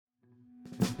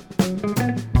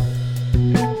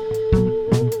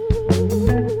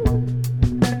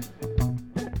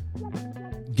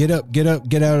Get up, get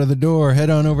out of the door. Head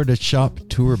on over to Shop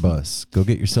Tour Bus. Go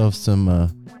get yourself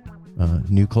some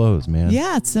new clothes, man.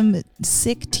 Yeah, some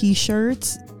sick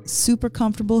t-shirts, super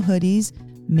comfortable hoodies,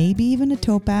 maybe even a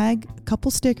tote bag, a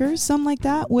couple stickers, something like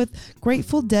that with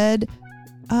Grateful Dead.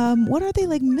 What are they,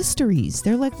 like mysteries?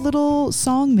 They're like little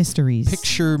song mysteries.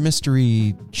 Picture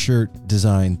mystery shirt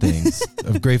design things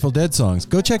of Grateful Dead songs.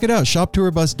 Go check it out.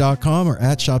 ShopTourBus.com or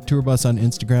at ShopTourBus on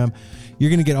Instagram. You're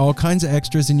going to get all kinds of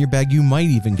extras in your bag. You might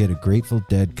even get a Grateful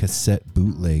Dead cassette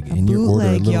bootleg in your order.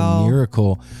 A little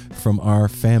miracle from our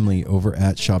family over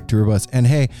at Shop Tour Bus. And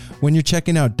hey, when you're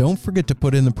checking out, don't forget to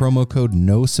put in the promo code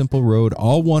No Simple Road,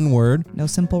 all one word. No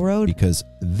Simple Road. Because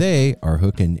they are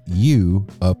hooking you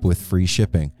up with free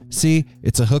shipping. See,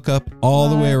 it's a hookup all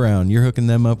the way around. You're hooking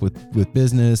them up with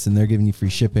business, and they're giving you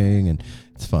free shipping, and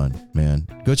it's fun, man.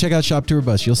 Go check out Shop Tour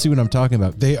Bus. You'll see what I'm talking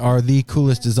about. They are the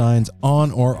coolest designs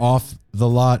on or off the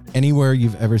lot, anywhere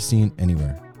you've ever seen,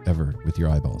 anywhere, ever, with your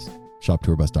eyeballs.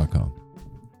 ShopTourBus.com.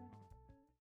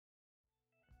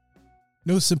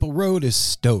 No Simple Road is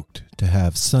stoked to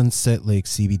have Sunset Lake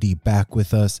CBD back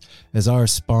with us as our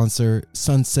sponsor.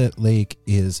 Sunset Lake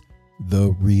is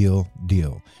the real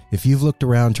deal. If you've looked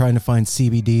around trying to find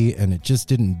CBD and it just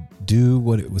didn't do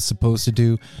what it was supposed to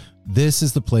do, this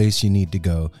is the place you need to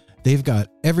go. They've got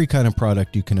every kind of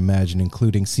product you can imagine,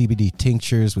 including CBD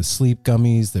tinctures with sleep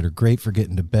gummies that are great for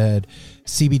getting to bed,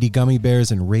 CBD gummy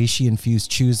bears and reishi-infused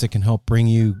chews that can help bring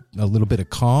you a little bit of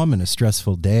calm in a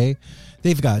stressful day.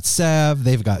 They've got salve.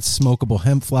 They've got smokable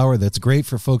hemp flower that's great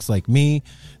for folks like me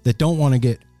that don't want to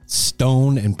get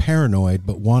stoned and paranoid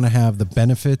but want to have the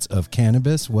benefits of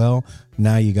cannabis. Well,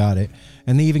 now you got it.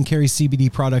 And they even carry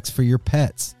CBD products for your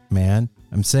pets, man.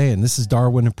 I'm saying this is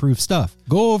Darwin approved stuff.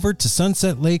 Go over to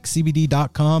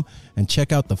sunsetlakecbd.com and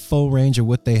check out the full range of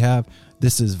what they have.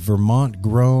 This is Vermont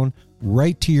grown,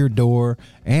 right to your door,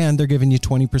 and they're giving you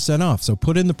 20% off. So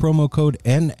put in the promo code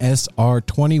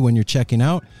NSR20 when you're checking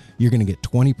out. You're going to get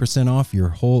 20% off your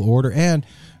whole order. And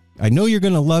I know you're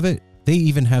going to love it. They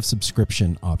even have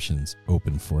subscription options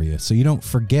open for you, so you don't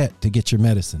forget to get your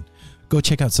medicine. Go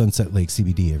check out Sunset Lake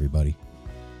CBD, everybody.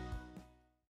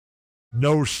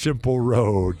 No Simple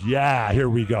Road. Yeah, here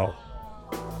we go.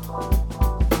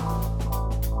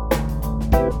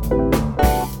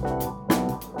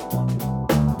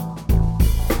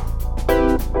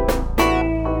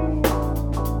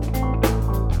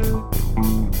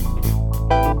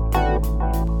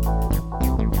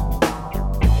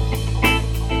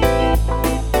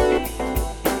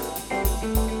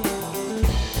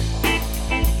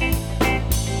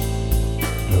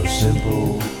 No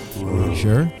Simple Road.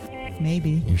 Sure?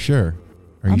 Maybe. You're sure?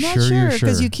 I'm not sure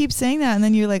because you keep saying that and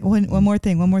then you're like, one more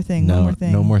thing. No more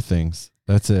things.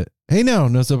 That's it. Hey, No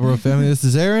Simple Road family. This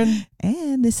is Aaron.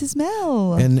 And this is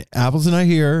Mel. And Apples and I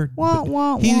here. He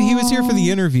was here for the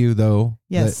interview, though.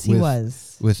 Yes, he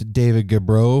was. With David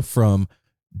Gebroe from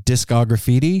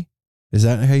Discograffiti. Is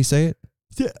that how you say it?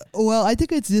 Well, I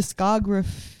think it's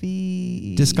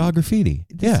Discograffiti. Discograffiti.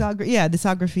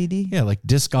 Discograffiti. Yeah, like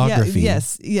discography.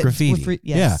 Yes. Graffiti.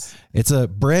 Yes. Yeah. It's a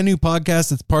brand new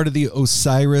podcast. It's part of the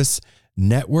Osiris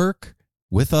Network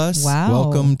with us. Wow.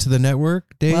 Welcome to the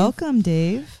network, Dave. Welcome,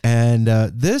 Dave. And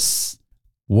this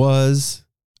was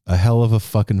a hell of a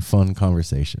fucking fun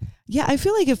conversation. Yeah, I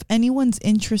feel like if anyone's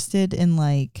interested in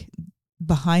like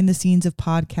behind the scenes of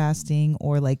podcasting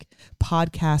or like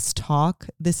podcast talk,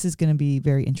 this is going to be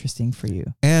very interesting for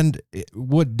you. And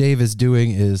what Dave is doing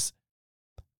is,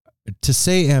 to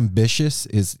say ambitious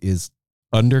is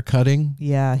undercutting.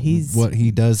 Yeah, what he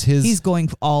does. He's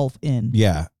going all in.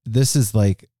 Yeah, this is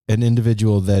like an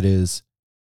individual that is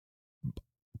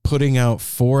putting out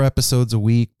 4 episodes a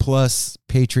week plus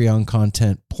Patreon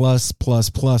content plus.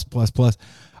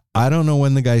 I don't know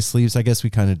when the guy sleeps. I guess we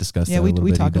kind of discussed that a little bit.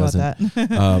 We talked about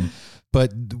that.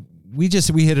 But we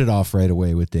hit it off right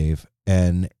away with Dave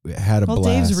and had a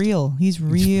blast. Dave's real. He's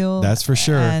real. That's for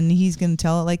sure. And he's going to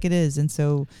tell it like it is. And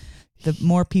so the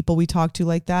more people we talk to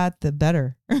like that, the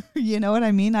better. You know what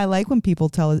I mean? I like when people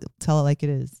tell it like it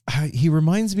is. He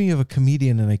reminds me of a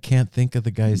comedian, and I can't think of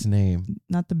the guy's name.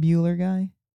 Not the Bueller guy?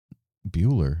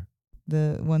 Bueller?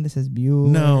 The one that says Bueller?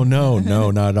 No,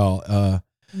 not at all.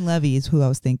 Levy is who I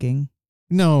was thinking.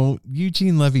 No,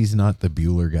 Eugene Levy's not the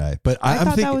Bueller guy. But I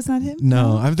thought that was not him.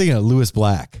 No, I'm thinking of Louis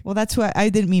Black. Well, that's who I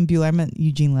didn't mean Bueller. I meant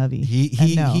Eugene Levy. He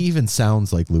even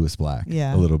sounds like Louis Black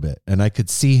a little bit. And I could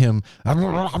see him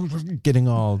getting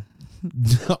all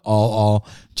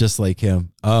just like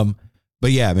him.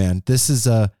 But yeah, man, this is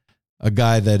a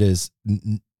guy that is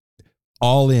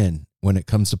all in when it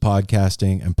comes to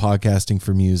podcasting and podcasting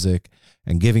for music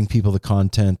and giving people the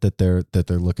content that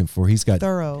they're looking for. He's got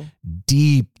Thorough,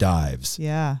 deep dives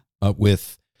yeah,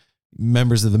 with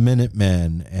members of the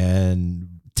Minutemen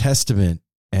and Testament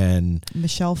and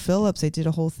Michelle Phillips. They did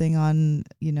a whole thing on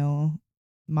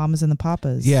Mamas and the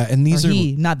Papas. yeah, and these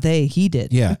he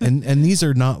did. Yeah, and these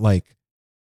are not like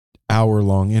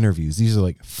hour-long interviews. These are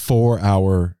like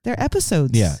 4-hour. They're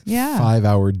episodes. Yeah,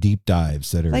 5-hour deep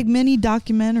dives that are like mini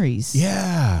documentaries.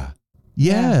 Yeah.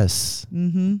 Yes. Yeah.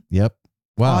 Mm-hmm. Yep.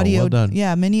 Wow. Audio, well done.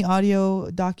 Yeah, mini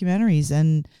audio documentaries,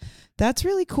 and that's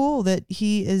really cool that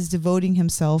he is devoting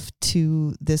himself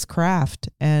to this craft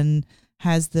and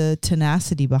has the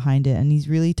tenacity behind it. And he's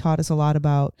really taught us a lot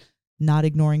about not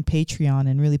ignoring Patreon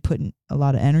and really putting a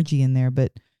lot of energy in there.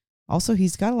 But also,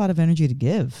 he's got a lot of energy to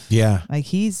give. Yeah. Like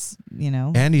he's,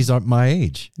 And he's my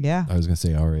age. Yeah. I was going to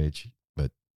say our age, but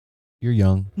you're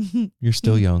young. You're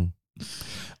still young.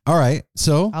 All right.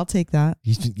 So I'll take that.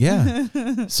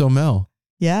 Yeah. So Mel.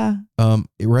 Yeah.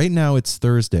 Right now it's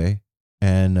Thursday,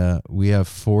 and we have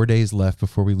 4 days left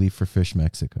before we leave for Fish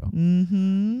Mexico.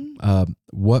 Mm-hmm.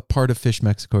 What part of Fish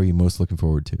Mexico are you most looking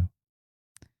forward to?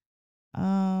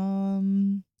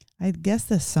 I guess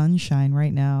the sunshine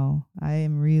right now. I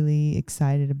am really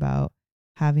excited about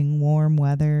having warm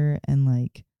weather and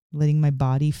like letting my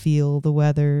body feel the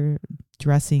weather,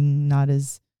 dressing not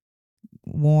as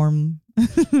warm.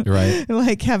 Right.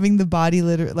 Like having the body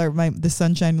the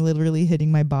sunshine literally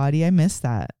hitting my body. I miss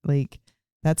that. Like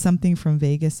that's something from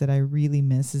Vegas that I really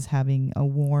miss, is having a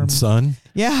warm sun.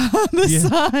 Yeah, sun.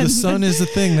 The sun is the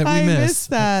thing that we miss. I miss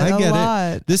that. I get a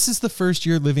lot. it. This is the first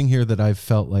year living here that I've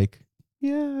felt like,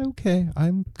 yeah, okay,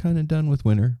 I'm kind of done with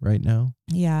winter right now.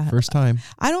 Yeah. First time.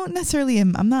 I don't necessarily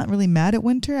I'm not really mad at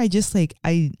winter. I just like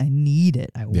I need it.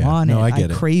 I want it. I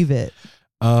get it. Crave it.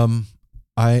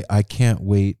 I can't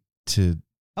wait to.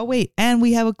 Oh wait, and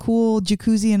we have a cool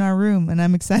jacuzzi in our room, and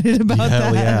I'm excited about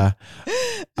Hell that. Yeah.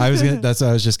 That's what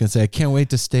I was just gonna say. I can't wait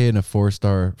to stay in a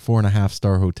 4.5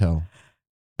 star hotel.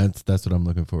 That's what I'm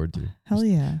looking forward to. Hell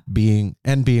yeah. Being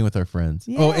with our friends.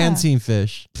 Yeah. Oh, and seeing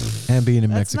fish and being in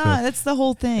Mexico. That's the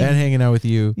whole thing. And hanging out with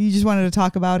you. You just wanted to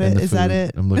talk about it. Is food. that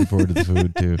it? I'm looking forward to the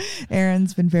food too.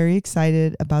 Aaron's been very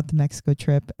excited about the Mexico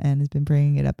trip and has been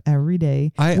bringing it up every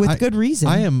day with good reason.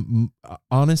 I am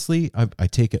honestly, I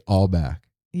take it all back.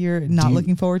 You're not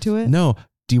looking forward to it? No.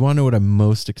 Do you want to know what I'm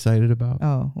most excited about?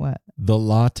 Oh, what? The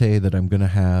latte that I'm going to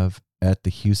have at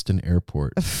the Houston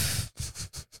airport.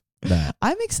 That.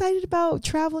 I'm excited about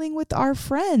traveling with our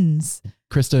friends.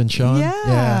 Krista and Sean?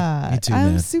 Yeah. Me too,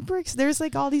 I'm man. super excited. There's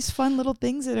like all these fun little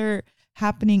things that are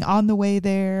happening on the way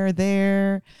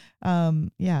there.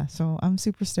 Yeah, so I'm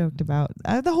super stoked about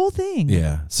the whole thing.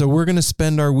 Yeah. So we're going to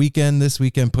spend our this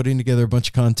weekend putting together a bunch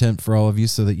of content for all of you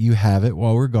so that you have it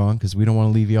while we're gone, because we don't want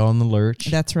to leave you all in the lurch.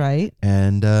 That's right.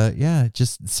 And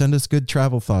just send us good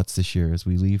travel thoughts this year as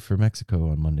we leave for Mexico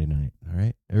on Monday night. All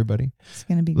right, everybody? It's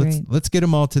going to be great. Let's get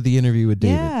them all to the interview with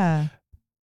David. Yeah.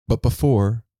 But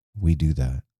before we do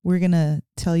that, we're going to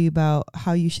tell you about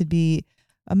how you should be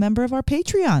a member of our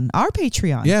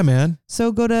Patreon. Yeah, man.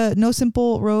 So go to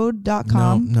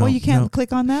nosimpleroad.com. Well, you can't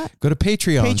click on that. Go to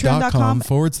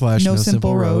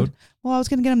patreon.com/nosimpleroad. Well, I was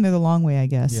going to get them there the long way, I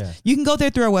guess. Yeah. You can go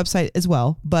there through our website as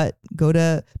well, but go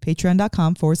to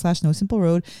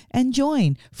patreon.com/nosimpleroad and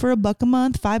join for $1 a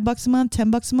month, $5 a month,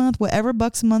 $10 a month, whatever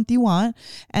bucks a month you want.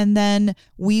 And then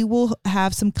we will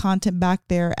have some content back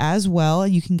there as well.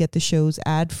 You can get the shows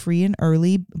ad free and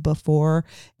early before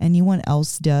anyone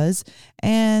else does.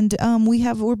 And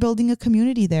we're building a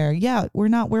community there. Yeah, we're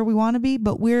not where we want to be,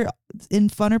 but we're in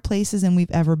funner places than we've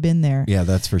ever been there. Yeah,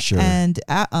 that's for sure. And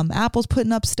Apple's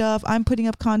putting up stuff. I'm putting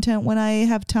up content when I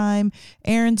have time.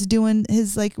 Aaron's doing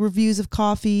his like reviews of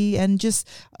coffee and just,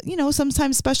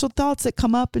 sometimes special thoughts that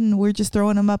come up, and we're just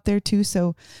throwing them up there too.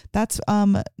 So that's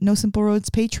No Simple Road's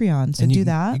Patreon. So do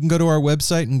that. You can go to our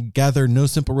website and gather No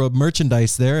Simple Road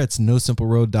merchandise there. It's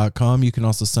nosimpleroad.com. You can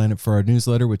also sign up for our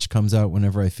newsletter, which comes out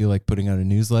whenever I feel like putting out a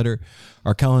newsletter.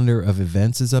 Our calendar of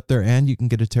events is up there, and you can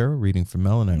get a tarot reading from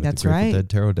Mel and I with the Grateful Dead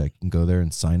Tarot deck. You can go there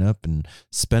and sign up and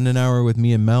spend an hour with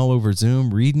me and Mel over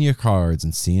Zoom, reading your cards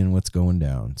and seeing what's going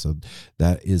down. So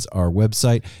that is our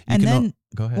website.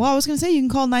 Go ahead. Well, I was going to say you can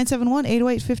call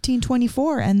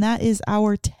 971-808-1524, and that is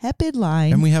our tepid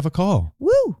line. And we have a call.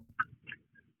 Woo!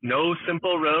 No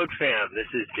Simple Road fam. This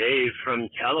is Dave from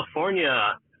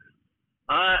California.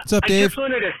 What's up, Dave? I just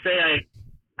wanted to say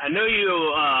I know you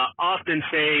often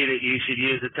say that you should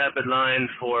use the tepid line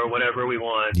for whatever we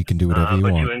want. You can do whatever you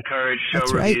want. But you encourage show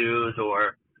reviews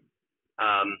or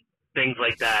things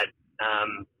like that. I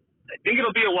think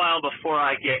it'll be a while before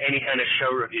I get any kind of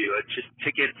show review. It's just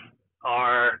tickets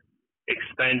are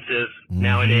expensive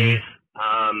nowadays,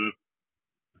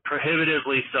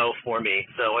 prohibitively so for me.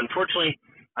 So unfortunately,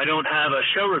 I don't have a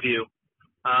show review.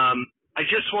 I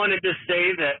just wanted to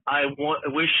say that I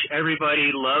wish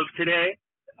everybody love today.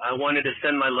 I wanted to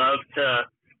send my love to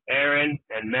Aaron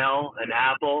and Mel and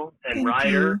Apple and Thank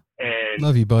Ryder and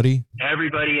Love you, buddy.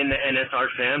 everybody in the NSR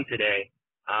fam today.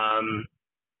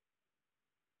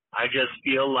 I just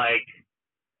feel like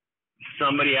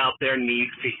somebody out there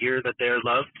needs to hear that they're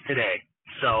loved today.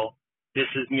 So this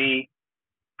is me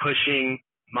pushing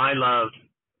my love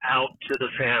out to the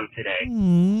fam today.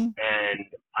 And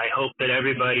I hope that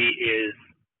everybody is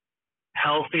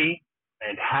healthy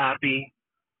and happy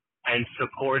and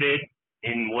supported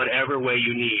in whatever way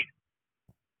you need.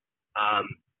 I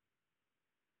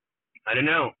don't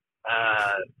know.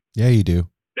 Yeah, you do.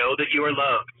 Know that you are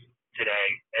loved today.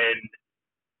 And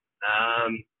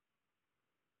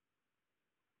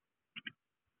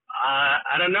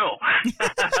I don't know.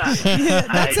 That's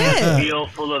I it. feel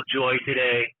full of joy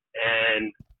today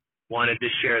and wanted to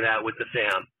share that with the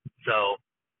fam. So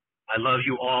I love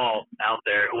you all out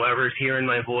there. Whoever's hearing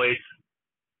my voice,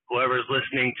 whoever's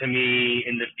listening to me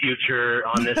in the future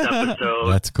on this episode,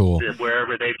 That's cool.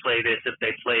 wherever they play this, if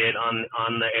they play it on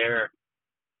the air.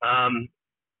 I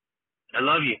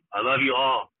love you. I love you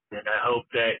all. And I hope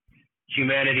that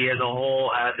humanity as a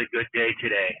whole has a good day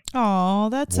today. Oh,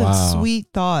 that's Wow. a sweet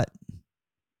thought.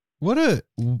 What a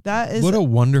That what is a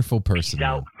wonderful person. Peace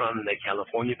out from the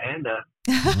California Panda.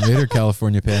 Later,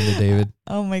 California Panda, David.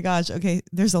 Oh my gosh. Okay,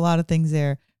 there's a lot of things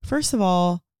there. First of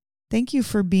all, thank you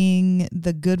for being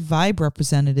the good vibe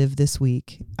representative this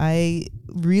week. I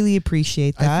really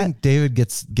appreciate that. I think David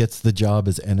gets the job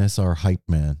as NSR hype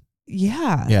man.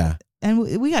 Yeah. Yeah,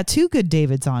 And we got two good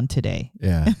Davids on today.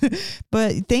 yeah.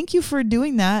 But thank you for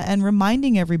doing that and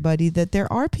reminding everybody that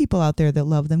there are people out there that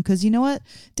love them. Because you know what,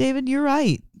 David, you're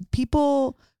right.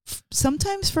 People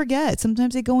sometimes forget.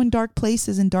 Sometimes they go in dark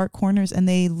places and dark corners and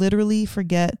they literally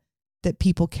forget that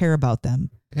people care about them.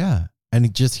 Yeah.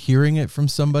 And just hearing it from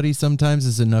somebody sometimes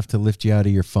is enough to lift you out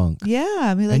of your funk. Yeah.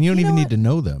 I mean, like, and you don't even know need to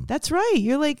know them. That's right.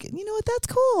 You're like, you know what? That's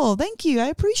cool. Thank you. I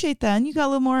appreciate that. And you got a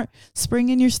little more spring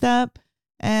in your step.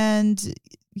 And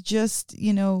just,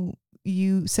 you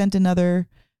sent another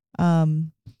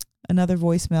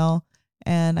voicemail.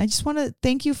 And I just want to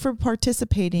thank you for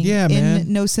participating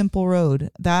in No Simple Road.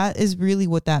 That is really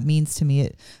what that means to me.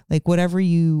 Like whatever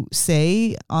you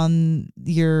say on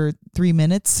your 3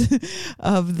 minutes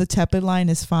of the tepid line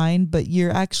is fine, but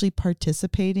you're actually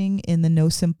participating in the No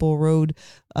Simple Road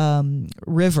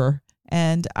river.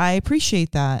 And I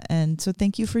appreciate that. And so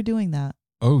thank you for doing that.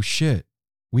 Oh, shit.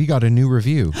 We got a new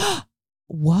review.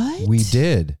 What? We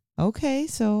did. Okay,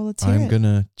 so let's hear it. I'm going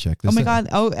to check this out. Oh my God.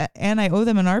 Oh, and I owe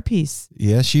them an art piece.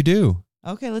 Yes, you do.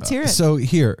 Okay, let's hear it. So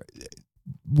here,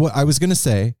 what I was going to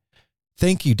say,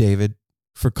 thank you, David,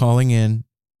 for calling in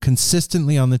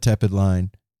consistently on the tepid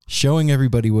line, showing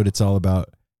everybody what it's all about,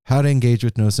 how to engage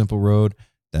with No Simple Road.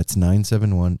 That's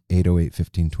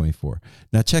 971-808-1524.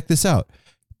 Now check this out.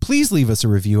 Please leave us a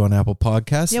review on Apple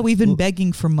Podcasts. Yeah, we've been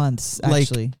begging for months,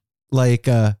 actually. Like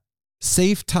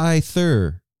Safe Tie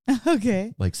Thur.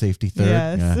 Okay. Like safety third.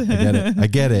 Yes. Yeah, I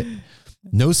get it.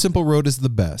 No Simple Road is the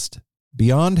best.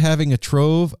 Beyond having a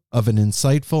trove of an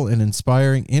insightful and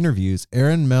inspiring interviews,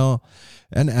 Aaron, Mel,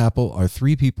 and Apple are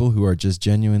three people who are just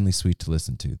genuinely sweet to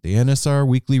listen to. The NSR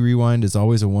Weekly Rewind is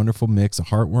always a wonderful mix of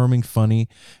heartwarming, funny,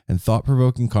 and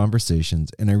thought-provoking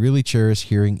conversations, and I really cherish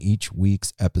hearing each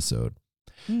week's episode.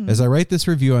 As I write this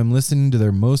review, I'm listening to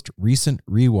their most recent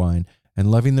rewind and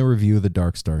loving the review of the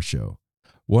Dark Star show.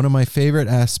 One of my favorite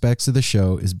aspects of the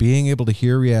show is being able to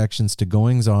hear reactions to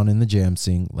goings-on in the jam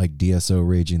scene, like DSO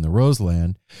Raging the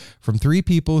Roseland, from three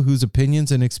people whose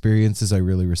opinions and experiences I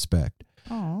really respect.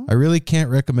 Aww. I really can't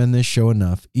recommend this show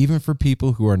enough, even for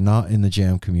people who are not in the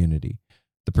jam community.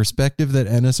 The perspective that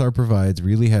NSR provides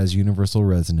really has universal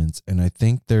resonance, and I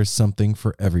think there's something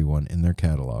for everyone in their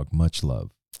catalog. Much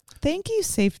love. Thank you,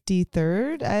 Safety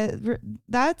Third.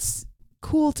 That's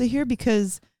cool to hear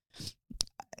because,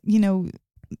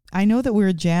 I know that we're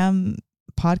a jam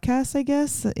podcast, I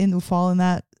guess, fall in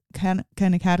that kind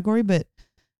of category, but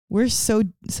we're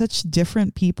such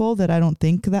different people that I don't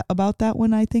think about that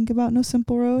when I think about No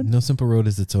Simple Road. No Simple Road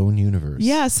is its own universe.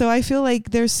 Yeah, so I feel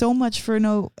like there's so much for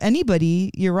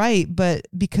anybody. You're right, but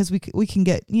because we can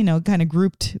get kind of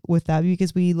grouped with that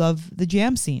because we love the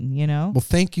jam scene. Well,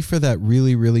 thank you for that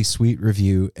really, really sweet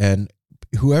review, and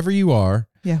whoever you are,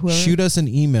 shoot us an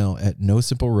email at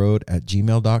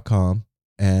nosimpleroad@gmail.com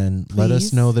and let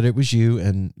us know that it was you,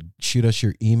 and shoot us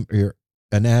an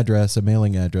address, a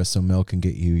mailing address, so Mel can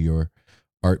get you your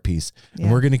art piece. Yeah.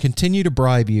 And we're going to continue to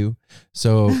bribe you.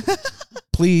 So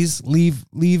please leave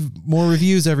more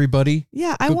reviews, everybody.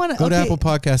 Yeah, I want to go to Apple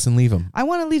Podcasts and leave them. I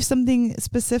want to leave something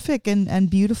specific and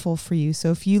beautiful for you.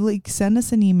 So if you like send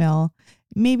us an email,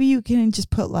 maybe you can just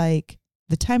put like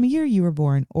the time of year you were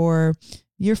born, or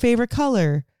your favorite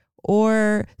color,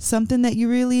 or something that you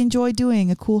really enjoy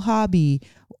doing, a cool hobby,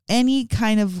 any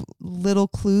kind of little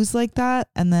clues like that,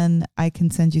 and then I can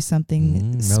send you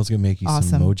something. Mel's gonna make you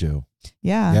awesome. some mojo.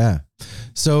 Yeah.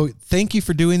 So thank you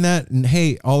for doing that. And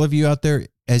hey, all of you out there,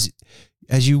 as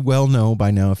you well know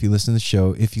by now, if you listen to the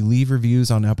show, if you leave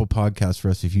reviews on Apple Podcasts for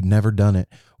us, if you've never done it,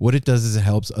 what it does is it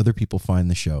helps other people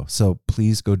find the show. So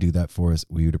please go do that for us.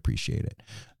 We would appreciate it.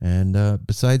 And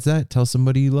besides that, tell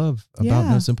somebody you love about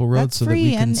No Simple Road so that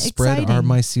we can spread our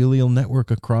mycelial network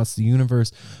across the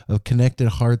universe of connected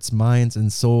hearts, minds,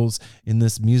 and souls in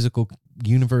this musical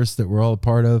universe that we're all a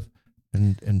part of.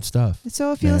 And stuff.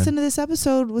 So if you listen to this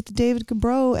episode with David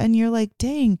Gebroe and you're like,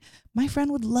 dang, my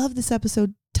friend would love this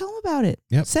episode, tell him about it.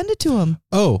 Yep. Send it to him.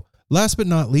 Oh, last but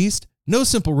not least, No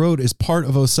Simple Road is part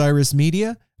of Osiris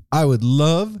Media. I would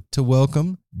love to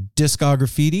welcome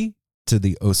Discograffiti to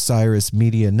the Osiris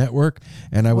Media Network.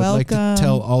 And I would like to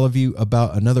tell all of you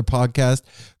about another podcast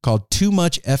called Too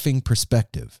Much Effing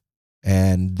Perspective.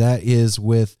 And that is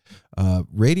with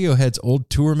Radiohead's old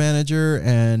tour manager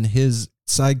and his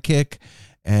sidekick.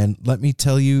 And let me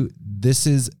tell you, this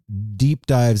is deep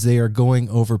dives. They are going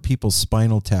over people's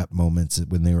Spinal Tap moments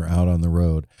when they were out on the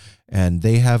road. And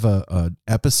they have a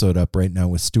episode up right now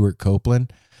with Stuart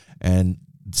Copeland. And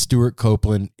Stuart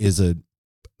Copeland is a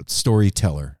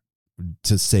storyteller,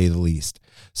 to say the least.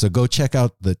 So go check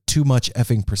out the Too Much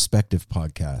Effing Perspective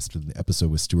podcast. The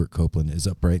episode with Stuart Copeland is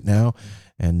up right now.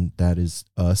 And that is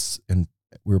us. And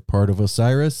we're part of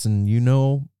Osiris. And you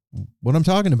know what I'm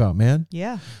talking about, man.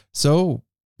 Yeah. So,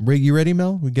 you ready,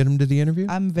 Mel? We get him to the interview?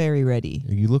 I'm very ready.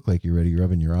 You look like you're ready. You're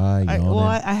rubbing your eye.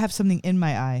 I have something in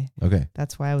my eye. Okay.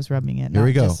 That's why I was rubbing it. Here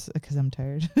we go. Because I'm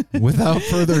tired. Without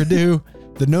further ado,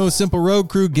 the No Simple Road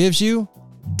crew gives you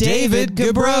David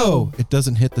Gebroe. It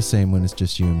doesn't hit the same when it's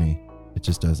just you and me. It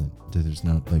just doesn't. There's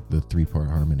not like the 3-part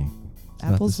harmony. It's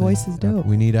Apple's voice is dope.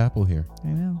 We need Apple here. I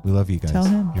know. We love you guys. Tell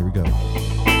him. Here we go.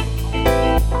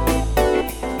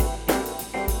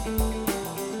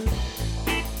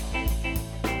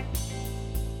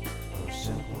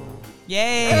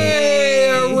 Yay! Hey,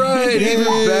 all right, even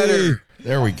better.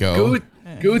 There we go.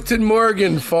 Guten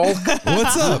Morgen, folk.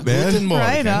 What's up, man? Guten Morgen.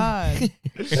 Right on.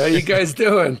 How you guys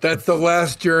doing? That's the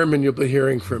last German you'll be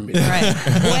hearing from me. Right.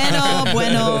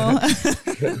 Bueno.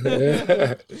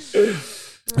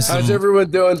 How's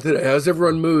everyone doing today? How's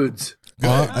everyone moods? In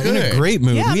a great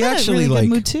mood. Yeah, we I'm actually in a really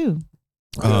good mood too.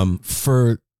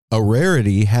 For a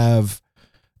rarity, have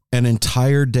an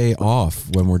entire day off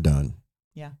when we're done.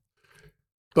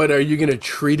 But are you going to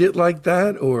treat it like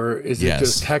that, or is Yes. it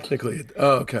just technically?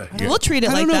 Oh, okay. We'll treat it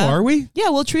I like don't know, that. are we? Yeah,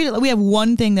 we'll treat it. We have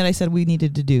one thing that I said we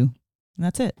needed to do, and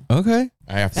that's it. Okay.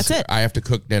 That's it. I have to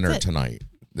cook dinner That's it. tonight.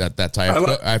 I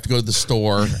have to go to the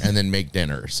store and then make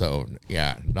dinner. So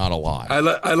yeah, not a lot.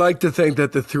 I like to think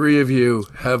that the three of you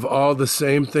have all the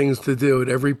same things to do at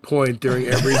every point during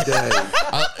every day.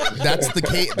 That's the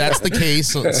case. That's the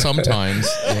case sometimes.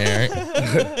 Yeah.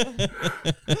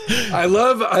 I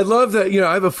love that.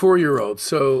 I have a 4-year-old,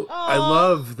 so I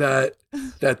love that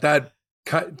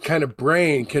kind of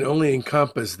brain can only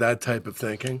encompass that type of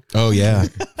thinking. Oh yeah,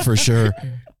 for sure.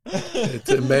 It's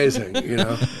amazing,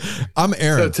 I'm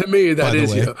Aaron. So to me, that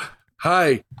is you.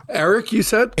 Hi, Eric. You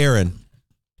said Aaron.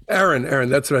 Aaron.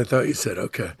 That's what I thought you said.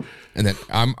 Okay. And then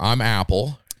I'm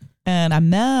Apple. And I'm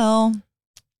Mel.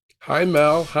 Hi,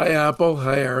 Mel. Hi, Apple.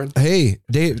 Hi, Aaron. Hey,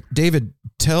 David.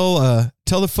 Tell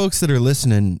the folks that are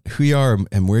listening who you are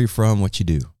and where you're from, what you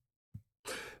do.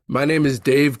 My name is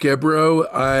Dave Gebroe.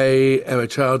 I am a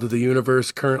child of the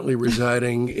universe, currently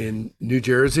residing in New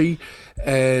Jersey,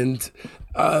 and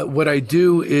what I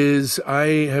do is I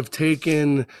have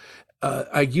taken.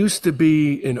 I used to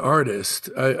be an artist.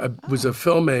 I was a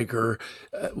filmmaker,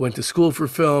 went to school for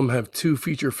film, have 2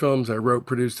 feature films I wrote,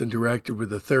 produced, and directed,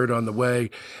 with a 3rd on the way,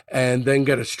 and then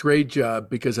got a straight job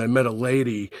because I met a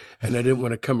lady and I didn't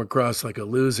want to come across like a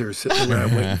loser sitting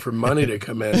around waiting for money to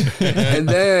come in. And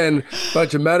then a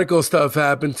bunch of medical stuff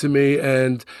happened to me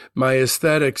and my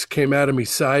aesthetics came out of me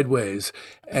sideways,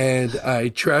 and I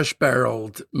trash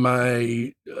barreled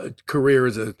my career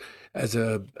as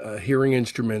a hearing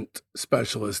instrument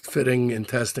specialist, fitting and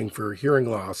testing for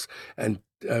hearing loss and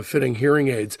fitting hearing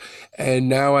aids. And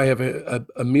now I have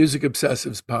a music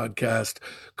obsessives podcast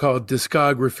called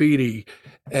Discograffiti.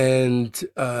 And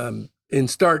in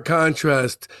stark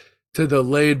contrast to the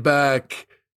laid back,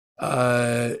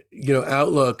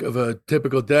 outlook of a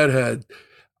typical deadhead,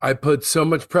 I put so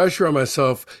much pressure on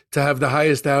myself to have the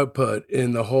highest output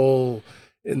in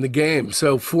the game.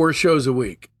 So 4 shows a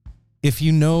week. If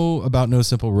you know about No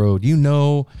Simple Road, you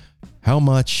know how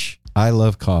much I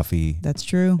love coffee. That's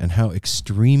true. And how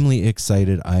extremely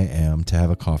excited I am to have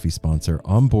a coffee sponsor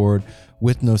on board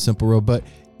with No Simple Road. But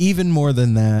even more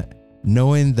than that,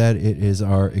 knowing that it is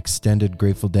our extended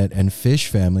Grateful Dead and Fish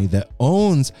family that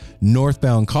owns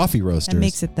Northbound Coffee Roasters. That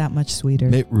makes it that much sweeter.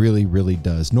 It really, really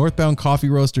does. Northbound Coffee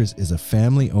Roasters is a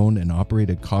family-owned and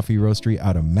operated coffee roastery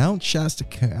out of Mount Shasta,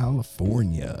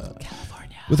 California.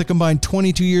 With a combined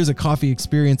 22 years of coffee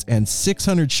experience and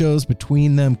 600 shows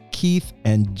between them, Keith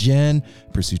and Jen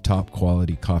pursue top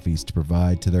quality coffees to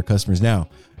provide to their customers. Now,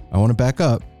 I want to back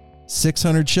up.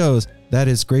 600 shows, that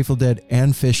is Grateful Dead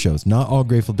and Fish shows, not all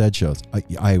Grateful Dead shows.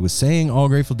 I was saying all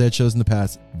Grateful Dead shows in the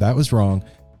past. That was wrong.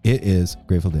 It is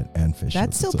Grateful Dead and Fish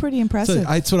That's shows. still pretty impressive.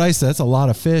 That's what I said. That's a lot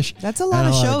of fish. That's a lot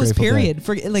of shows, period,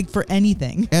 for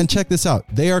anything. And check this out.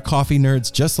 They are coffee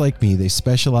nerds just like me. They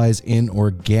specialize in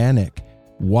organic,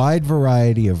 wide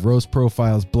variety of roast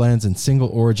profiles, blends, and single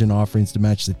origin offerings to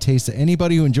match the taste of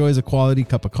anybody who enjoys a quality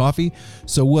cup of coffee.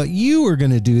 So what you are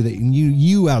going to do, that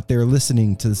you out there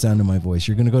listening to the sound of my voice,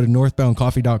 you're going to go to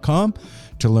northboundcoffee.com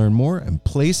to learn more and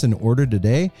place an order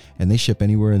today. And they ship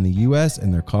anywhere in the U.S.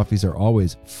 and their coffees are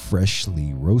always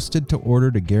freshly roasted to order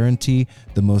to guarantee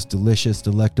the most delicious,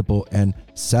 delectable, and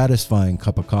satisfying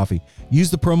cup of coffee.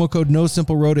 Use the promo code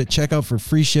NoSimpleRoad at checkout for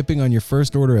free shipping on your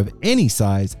first order of any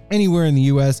size anywhere in the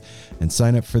U.S. and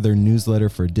sign up for their newsletter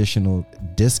for additional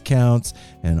discounts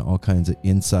and all kinds of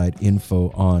inside info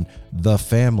on the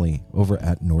family over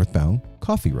at Northbound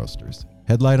Coffee Roasters.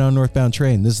 Headlight on Northbound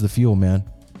Train. This is the fuel, man.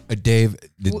 Dave,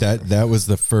 that was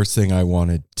the first thing I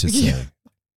wanted to say. Yeah.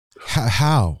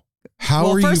 How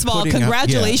well, are you? First of all,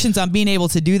 congratulations on being able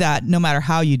to do that, no matter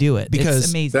how you do it. Because it's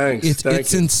amazing.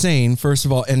 It's insane. First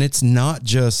of all, and it's not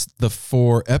just the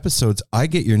 4 episodes. I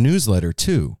get your newsletter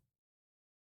too,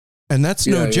 and that's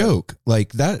no joke.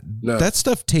 Like that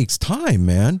stuff takes time,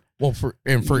 man. Well, for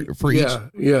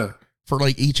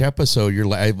each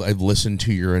episode, I've listened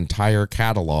to your entire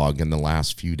catalog in the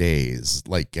last few days.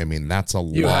 Like, I mean, that's a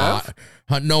lot.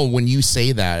 No, when you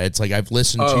say that, it's like I've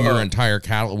listened to your entire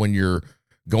catalog when you're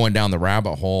going down the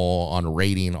rabbit hole on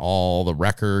rating all the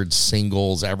records,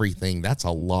 singles, everything. That's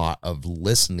a lot of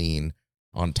listening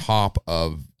on top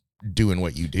of doing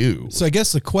what you do. So I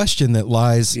guess the question that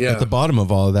lies at the bottom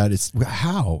of all of that is,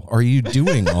 how are you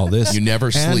doing all this? You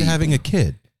never sleep. And having a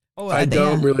kid. I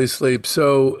don't really sleep.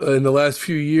 So in the last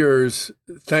few years,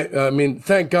 thank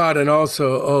God, and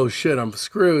also, I'm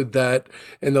screwed that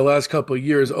in the last couple of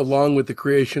years, along with the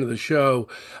creation of the show,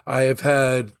 I have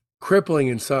had crippling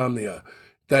insomnia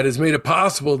that has made it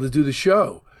possible to do the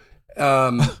show,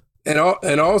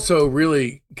 and also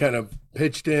really kind of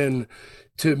pitched in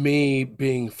to me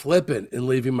being flippant and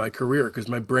leaving my career because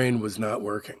my brain was not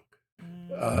working.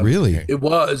 Really, it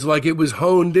was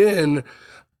honed in.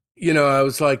 You know, I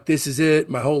was like, this is it.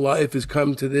 My whole life has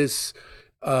come to this.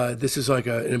 This is like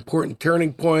an important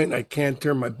turning point. I can't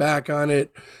turn my back on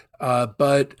it.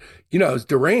 But, I was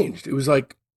deranged. It was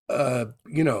like,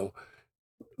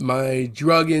 my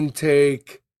drug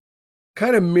intake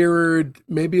kind of mirrored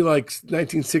maybe like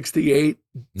 1968,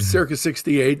 circa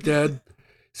 68 Dead.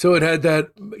 So it had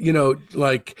that,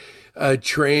 like a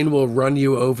train will run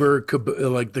you over,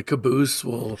 like the caboose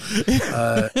will,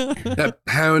 that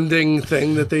pounding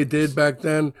thing that they did back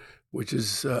then, which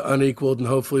is unequaled. And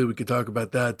hopefully we could talk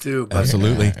about that too. But,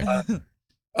 absolutely.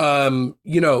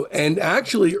 And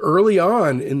actually early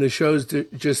on in the show's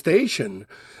gestation,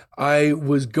 I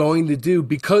was going to do,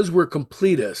 because we're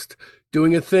completist,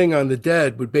 doing a thing on the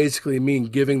Dead would basically mean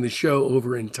giving the show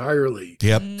over entirely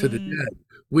to the Dead,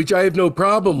 which I have no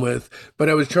problem with, but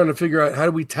I was trying to figure out how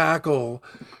do we tackle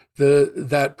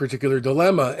that particular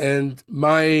dilemma. And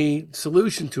my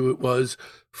solution to it was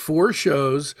 4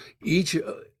 shows, each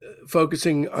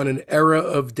focusing on an era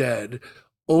of Dead,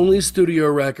 only studio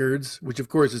records, which of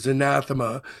course is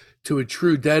anathema to a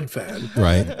true Dead fan.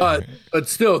 Right. But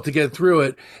still to get through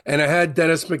it. And I had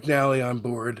Dennis McNally on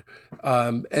board.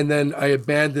 And then I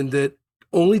abandoned it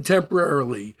only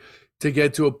temporarily to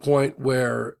get to a point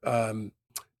where I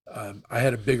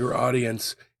had a bigger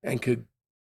audience and could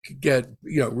get,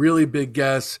 really big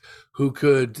guests who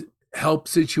could help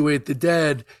situate the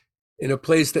Dead in a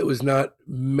place that was not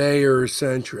mayor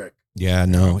centric. Yeah,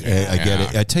 no, I get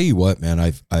it. I tell you what, man,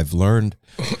 I've learned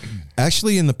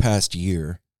actually in the past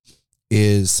year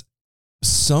is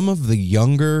some of the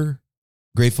younger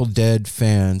Grateful Dead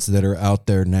fans that are out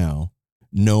there now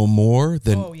know more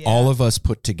than all of us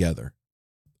put together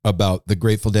about the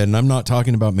Grateful Dead. And I'm not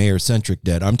talking about mayor centric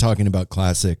Dead. I'm talking about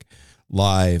classic,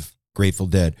 live Grateful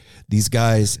Dead. These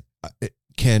guys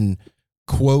can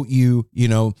quote you,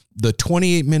 the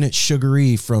 28-minute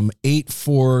Sugar from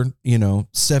 8/4,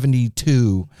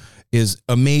 72 is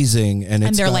amazing. And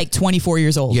they're like 24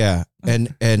 years old. Yeah.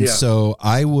 And so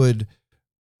I would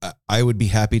be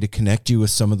happy to connect you with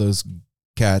some of those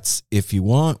cats if you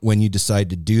want, when you decide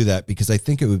to do that, because I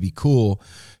think it would be cool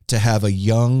to have a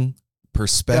young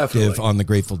perspective on the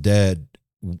Grateful Dead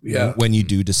when you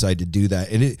do decide to do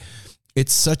that. And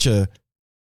it's such a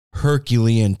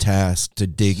Herculean task to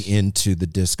dig into the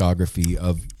discography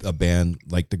of a band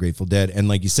like the Grateful Dead. And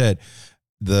like you said,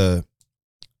 the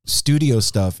studio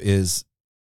stuff is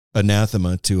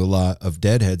anathema to a lot of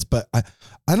Deadheads, but I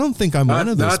don't think I'm one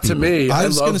of those people. Not to me. I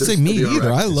was going to say me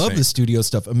either. I love the studio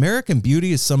stuff. American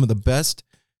Beauty is some of the best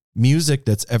music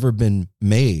that's ever been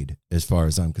made, as far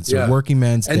as I'm concerned. Working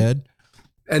Man's Dead.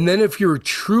 And then if you're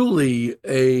truly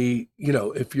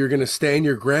if you're going to stand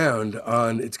your ground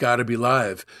on It's Gotta Be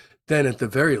Live, then at the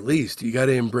very least, you got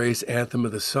to embrace Anthem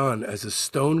of the Sun as a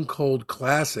stone cold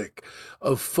classic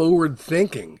of forward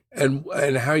thinking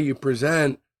and how you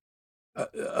present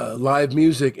live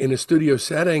music in a studio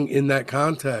setting in that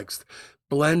context,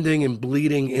 blending and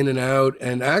bleeding in and out,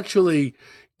 and actually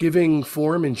giving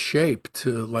form and shape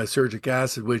to Lysergic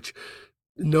Acid, which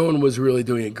no one was really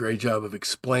doing a great job of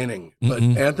explaining. But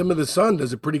Anthem of the Sun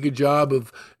does a pretty good job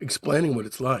of explaining what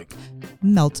it's like.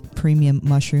 Melt Premium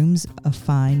Mushrooms, a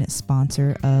fine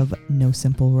sponsor of No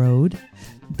Simple Road.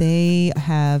 They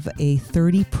have a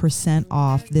 30%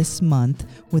 off this month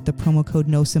with the promo code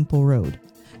No Simple Road.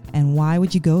 And why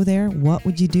would you go there? What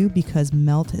would you do? Because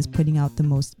Melt is putting out the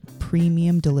most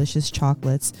premium, delicious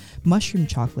chocolates, mushroom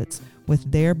chocolates,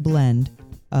 with their blend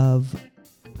of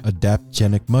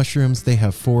adaptogenic mushrooms. They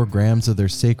have 4 grams of their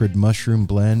sacred mushroom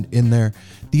blend in there.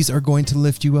 These are going to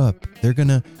lift you up. They're going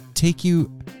to take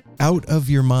you out of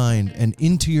your mind and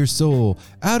into your soul,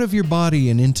 out of your body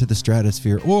and into the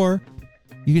stratosphere. Or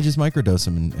you can just microdose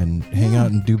them and hang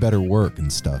out and do better work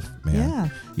and stuff, man. Yeah.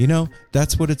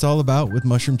 That's what it's all about with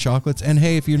mushroom chocolates. And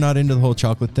hey, if you're not into the whole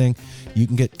chocolate thing, you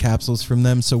can get capsules from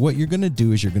them. So what you're going to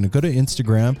do is you're going to go to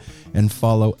Instagram and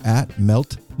follow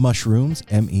 @Melt Mushrooms,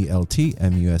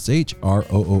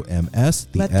 MELTMUSHROOMS.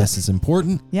 The S is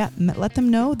important. Yeah. Let them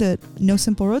know that No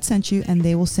Simple Road sent you, and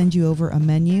they will send you over a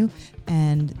menu,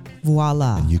 and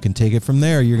voila. And you can take it from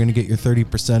there. You're going to get your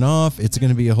 30% off. It's going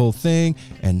to be a whole thing.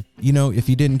 And, if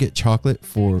you didn't get chocolate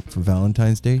for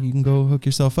Valentine's Day, you can go hook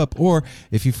yourself up. Or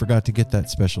if you forgot to get that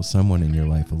special someone in your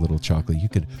life a little chocolate, you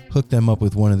could hook them up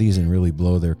with one of these and really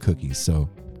blow their cookies. So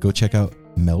go check out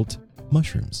Melt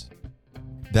Mushrooms.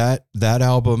 That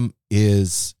album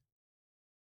is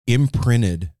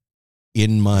imprinted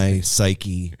in my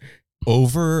psyche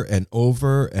over and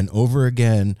over and over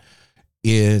again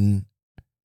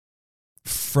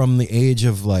from the age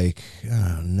of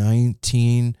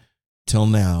 19 till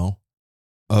now,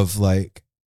 of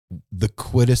the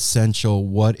quintessential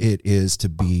what it is to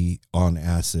be on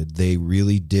acid. They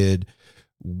really did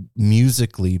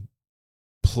musically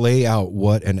play out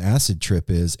what an acid trip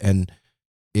is and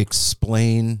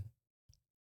explain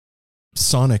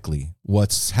sonically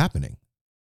what's happening.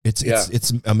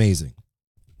 It's amazing.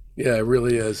 Yeah, it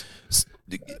really is.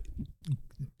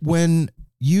 When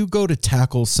you go to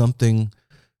tackle something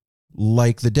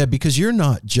like the Dead, because you're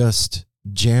not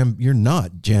jam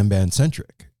band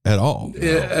centric at all.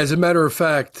 Yeah, as a matter of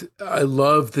fact, I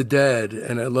love the Dead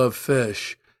and I love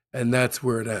Fish, and that's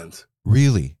where it ends.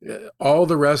 Really? All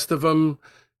the rest of them,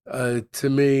 to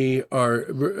me, are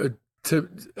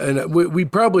and we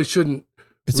probably shouldn't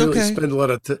spend a lot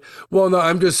of time. Well, no,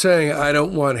 I'm just saying I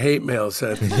don't want hate mail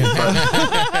sent to me. But,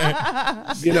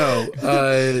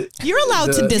 you're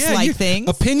allowed to dislike things.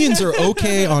 Opinions are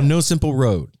okay on No Simple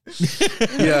Road.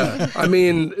 Yeah, I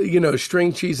mean,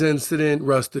 String Cheese Incident,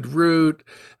 Rusted Root,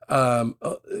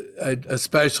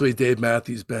 especially Dave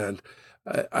Matthews Band.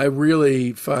 I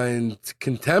really find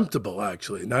contemptible,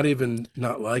 actually, not even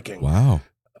not liking. Wow.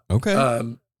 Okay.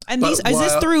 And is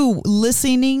this through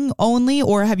listening only,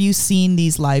 or have you seen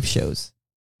these live shows?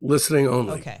 Listening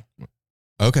only.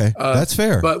 Okay. That's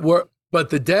fair. But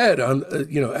the Dead,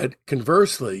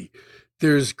 conversely,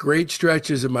 there's great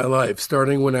stretches in my life,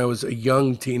 starting when I was a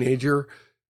young teenager,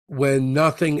 when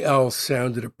nothing else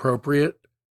sounded appropriate.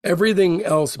 Everything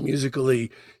else musically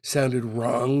sounded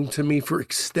wrong to me for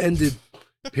extended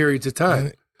periods of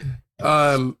time.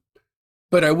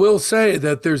 But I will say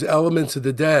that there's elements of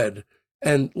the Dead,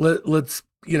 and let's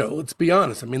let's be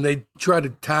honest. I mean, they try to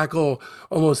tackle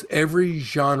almost every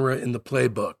genre in the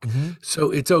playbook. Mm-hmm.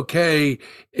 So it's okay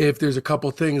if there's a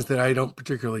couple things that I don't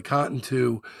particularly cotton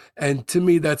to. And to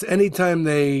me, that's anytime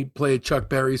they play a Chuck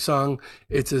Berry song,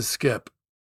 it's a skip.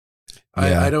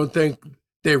 Yeah. I don't think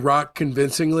they rock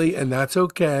convincingly, and that's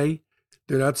okay.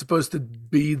 They're not supposed to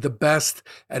be the best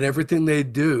at everything they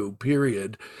do,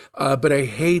 period. But I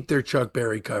hate their Chuck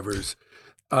Berry covers.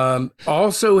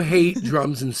 Also hate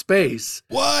Drums in Space.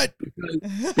 What?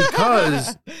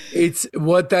 Because it's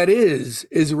what that is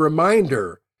a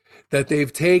reminder that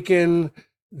they've taken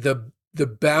the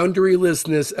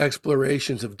boundarylessness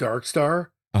explorations of Darkstar,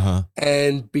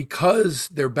 and because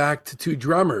they're back to two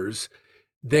drummers,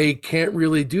 they can't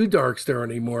really do Darkstar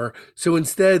anymore. So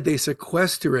instead, they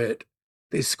sequester it.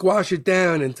 They squash it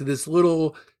down into this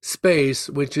little space,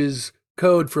 which is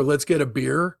code for let's get a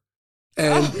beer.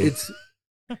 And it's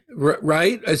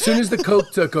right. As soon as the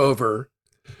Coke took over,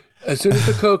 as soon as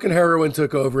the Coke and heroin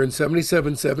took over in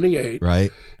 77, 78,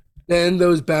 Right. then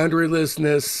those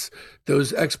boundarylessness,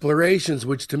 those explorations,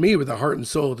 which to me were the heart and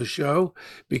soul of the show,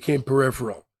 became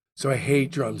peripheral. So I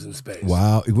hate Drums in Space.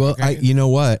 Wow. Well, you know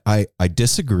what? I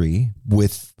disagree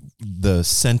with the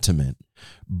sentiment,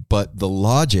 but the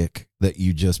logic that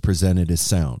you just presented is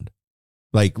sound.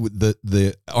 Like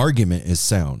the argument is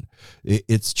sound.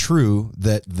 It's true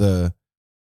that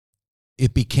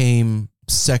it became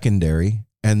secondary,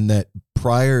 and that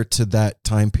prior to that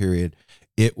time period,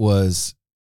 it was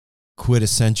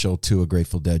quintessential to a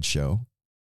Grateful Dead show.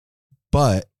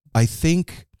 But I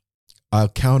think I'll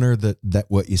counter that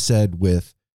what you said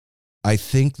with, I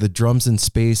think the Drums in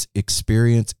Space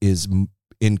experience is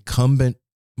incumbent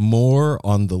more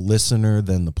on the listener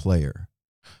than the player.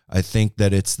 I think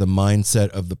that it's the mindset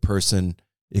of the person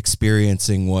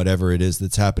experiencing whatever it is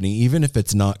that's happening, even if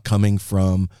it's not coming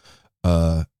from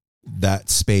that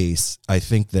space. I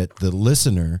think that the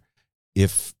listener,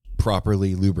 if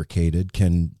properly lubricated,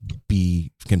 can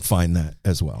find that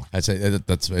as well. I'd say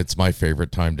it's my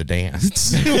favorite time to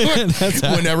dance.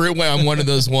 Whenever I'm one of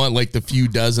those like the few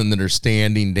dozen that are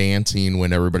standing dancing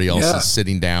when everybody else is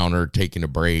sitting down or taking a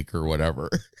break or whatever.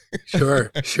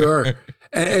 Sure.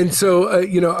 And so,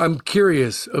 I'm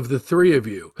curious, of the three of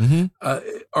you,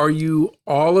 are you,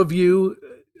 all of you,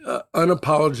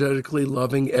 unapologetically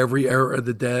loving every era of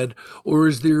the Dead, or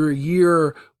is there a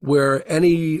year where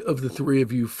any of the three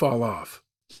of you fall off?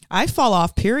 I fall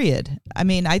off, period. I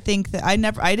mean, I think that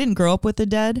I didn't grow up with the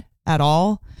Dead at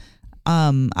all.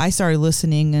 I started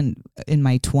listening in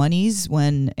my 20s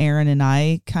when Aaron and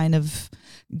I kind of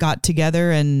got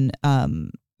together, and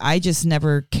I just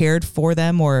never cared for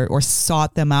them or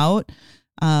sought them out.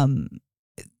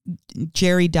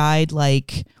 Jerry died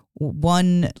like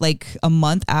a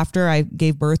month after I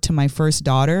gave birth to my first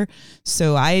daughter.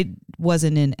 So I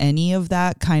wasn't in any of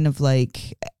that kind of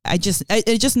like, it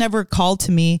just never called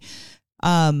to me.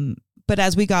 But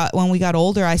when we got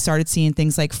older, I started seeing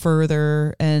things like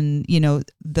Further and,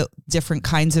 the different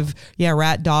kinds of,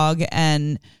 Rat Dog.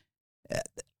 And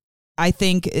I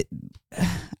think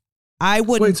I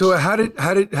wouldn't. Wait, so how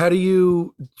do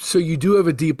you, so you do have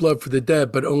a deep love for the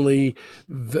Dead, but only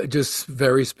just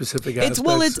very specific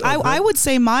aspects? I would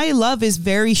say my love is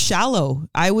very shallow.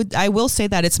 I will say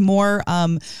that it's more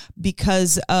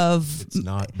because of, it's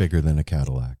not bigger than a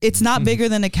Cadillac. It's not bigger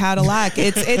than a Cadillac.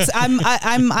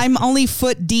 I'm only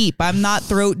foot deep. I'm not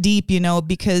throat deep,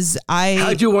 because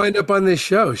how'd you wind up on this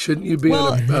show? Shouldn't you be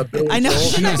on a Billy I know. Joel?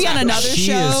 Shouldn't I be on another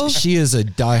show? She is a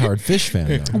diehard Fish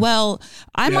fan, though. Well,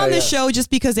 I'm on this show just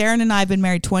because Aaron and I have been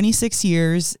married 26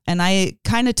 years, and I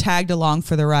kind of tagged along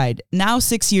for the ride. Now,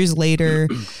 6 years later,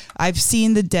 I've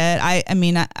seen the Dead. I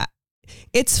mean,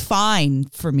 it's fine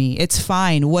for me. It's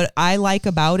fine. What I like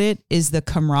about it is the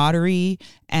camaraderie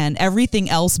and everything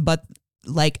else, but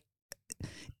like,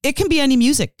 it can be any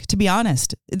music, to be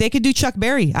honest. They could do Chuck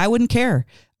Berry. I wouldn't care.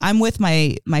 I'm with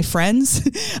my friends.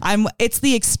 It's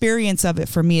the experience of it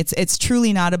for me. It's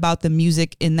truly not about the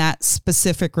music in that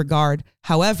specific regard.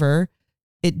 However,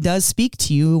 it does speak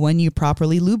to you when you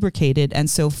properly lubricated. And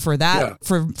so for that,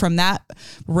 from that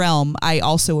realm, I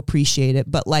also appreciate it.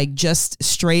 But like just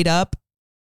straight up,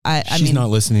 She's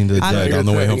not listening to the Dead on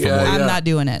the way home from work. I'm not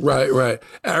doing it. Right.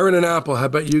 Aaron and Apple, how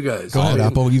about you guys? Go ahead,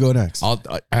 Apple. You go next.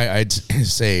 I'd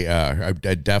say I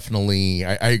definitely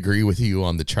I agree with you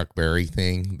on the Chuck Berry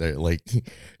thing. That like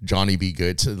Johnny B.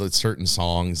 Good, so certain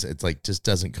songs, it's like just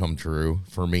doesn't come true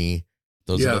for me.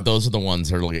 Those are the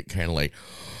ones that are like kind of like,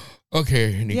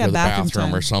 okay, I need to go to the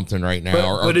bathroom or something right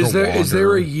now. But is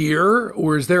there a year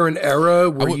or is there an era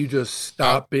where you just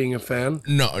stop being a fan?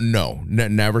 No,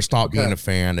 never stop being a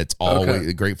fan. It's always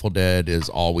the Grateful Dead is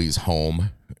always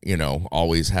home.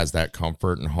 always has that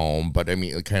comfort and home. But I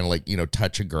mean, kind of like,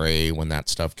 Touch of Grey, when that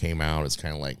stuff came out, it's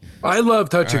kind of like, I love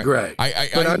Touch of Grey.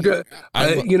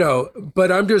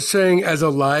 But I'm just saying, as a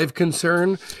live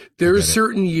concern, there's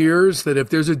certain years that if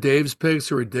there's a Dave's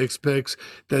Picks or a Dick's Picks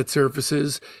that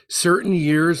surfaces, certain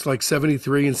years like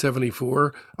 73 and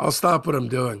 74, I'll stop what I'm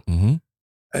doing. Mm-hmm.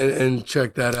 And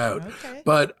check that out. Okay.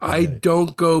 But I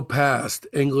don't go past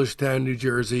Englishtown, New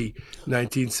Jersey,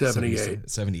 1978.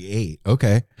 78.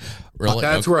 Okay. Really?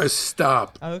 That's where I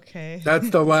stop. Okay. That's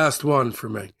the last one for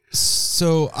me.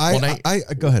 So I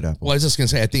go ahead, Apple. Well, I was just gonna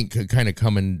say, I think kind of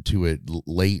coming to it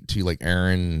late to, like,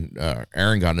 Aaron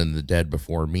got into the Dead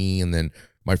before me, and then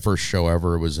my first show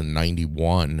ever was in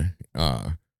 91.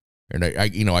 And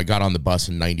I got on the bus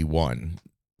in 91.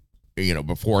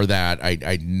 Before that,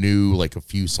 I knew like a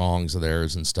few songs of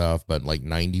theirs and stuff, but like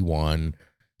 91,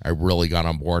 I really got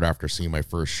on board after seeing my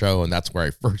first show. And that's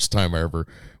where first time I ever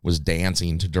was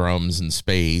dancing to Drums in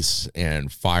Space,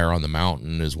 and Fire on the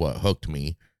Mountain is what hooked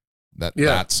me,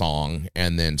 that song,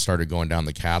 and then started going down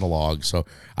the catalog. So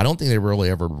I don't think they really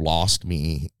ever lost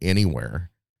me anywhere.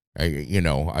 I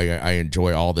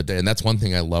enjoy all the, and that's one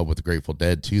thing I love with the Grateful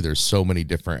Dead too. There's so many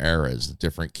different eras,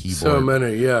 different keyboard,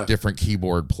 different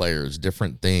keyboard players,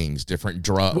 different things, different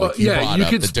drums. Well, you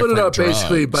could split it up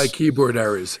basically by keyboard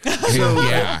eras. So,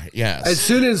 yes. As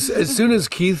soon as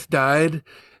Keith died,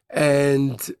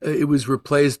 and it was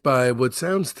replaced by what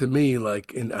sounds to me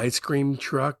like an ice cream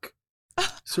truck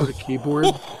sort of keyboard.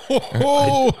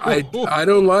 I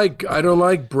don't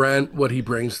like Brent, what he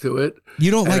brings to it.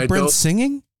 You don't like Brent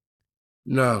singing?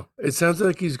 No, it sounds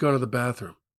like he's gone to the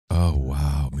bathroom. Oh,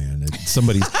 wow, man.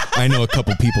 I know a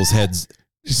couple people's heads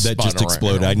that just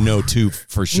exploded. I know two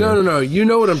for sure. No. You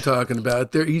know what I'm talking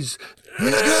about. He's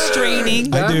straining.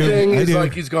 That thing is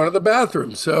like he's gone to the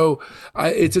bathroom. So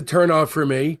it's a turnoff for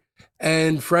me.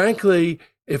 And frankly,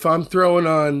 if I'm throwing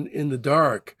on In the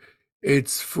Dark,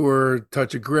 it's for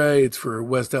Touch of Grey, it's for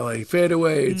West LA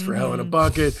Fadeaway, it's for Hell in a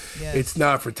Bucket. Yes. It's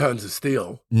not for Tons of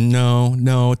Steel.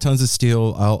 No, Tons of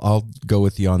Steel. I'll go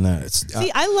with you on that.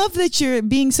 See, I love that you're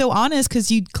being so honest,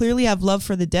 because you clearly have love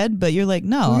for the Dead, but you're like,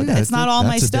 no, that's not all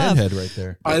my stuff. That's a Deadhead right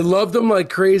there. I love them like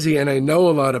crazy, and I know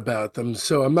a lot about them,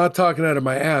 so I'm not talking out of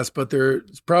my ass, but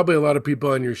there's probably a lot of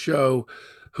people on your show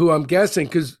who I'm guessing,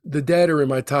 because the Dead are in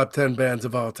my top 10 bands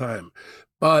of all time.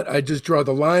 But I just draw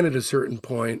the line at a certain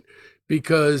point,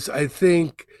 because I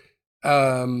think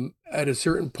at a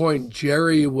certain point,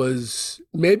 Jerry was,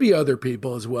 maybe other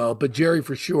people as well, but Jerry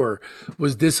for sure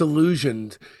was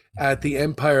disillusioned at the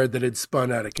empire that had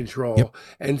spun out of control. Yep.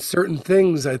 And certain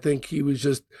things, I think he was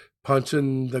just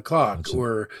punching the clock,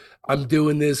 or I'm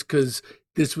doing this because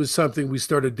this was something we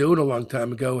started doing a long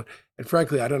time ago. And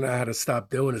frankly, I don't know how to stop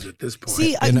doing it at this point.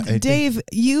 See, Dave,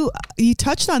 you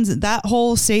touched on that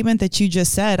whole statement that you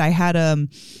just said. I had a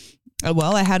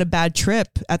bad trip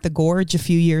at the Gorge a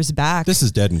few years back. This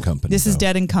is Dead and Company.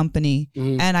 Dead and Company.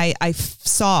 Mm-hmm. And I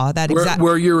saw that exactly.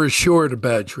 Where you're assured a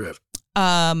bad trip.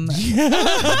 You're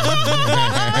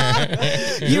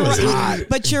right,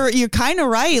 but you're kind of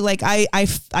right. Like I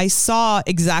saw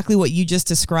exactly what you just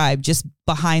described, just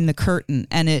behind the curtain,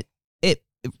 and it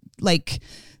like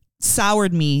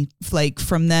soured me like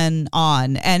from then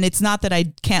on. And it's not that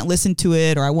I can't listen to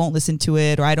it, or I won't listen to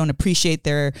it, or I don't appreciate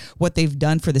what they've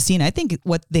done for the scene. I think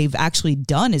what they've actually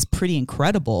done is pretty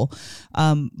incredible.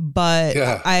 But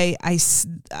yeah. I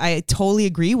totally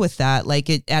agree with that.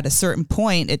 Like at a certain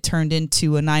point, it turned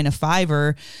into a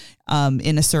 9-to-5er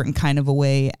in a certain kind of a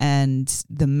way, and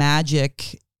the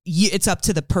magic. It's up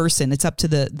to the person. It's up to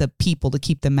the people to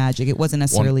keep the magic. It wasn't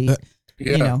necessarily,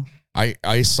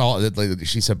 I saw that, like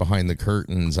she said, behind the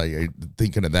curtains. I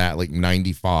thinking of that, like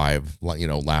 95,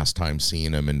 last time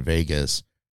seeing him in Vegas,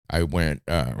 I went,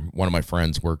 one of my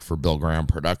friends worked for Bill Graham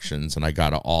Productions, and I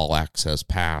got an all access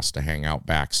pass to hang out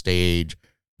backstage,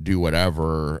 do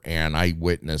whatever. And I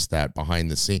witnessed that behind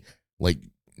the scene. Like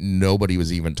nobody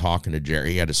was even talking to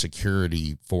Jerry. He had a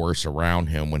security force around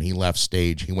him. When he left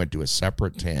stage, he went to a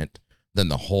separate tent than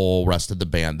the whole rest of the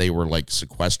band. They were like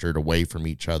sequestered away from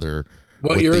each other.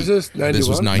 What year is this? 91? This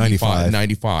was 95.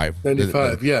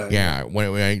 95, yeah. Yeah.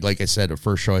 When I, like I said, the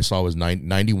first show I saw was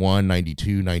 91,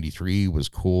 92, 93 was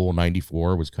cool.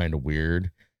 94 was kind of weird.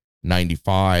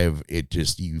 95, it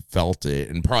just, you felt it.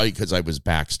 And probably because I was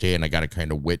backstage and I got to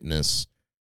kind of witness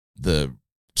the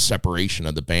separation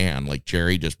of the band. Like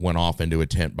Jerry just went off into a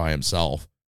tent by himself,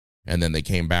 and then they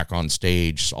came back on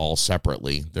stage all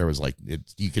separately. There was like,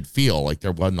 you could feel like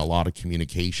there wasn't a lot of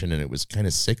communication, and it was kind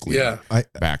of sickly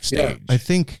backstage. Yeah. I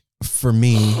think for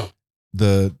me,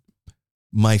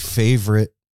 my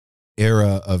favorite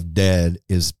era of Dead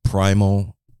is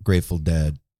Primal, Grateful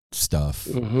Dead, stuff.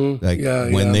 Mm-hmm.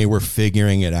 Like when they were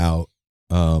figuring it out.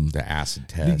 The acid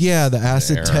test. Yeah, the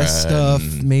acid test stuff,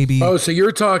 maybe. Oh, so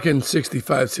you're talking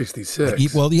 65,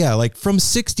 66. Well, yeah, like from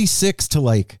 66 to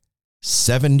like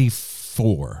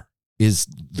 74 is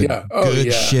the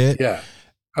good shit. Yeah.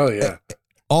 Oh, yeah.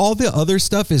 All the other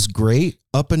stuff is great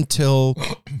up until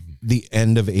the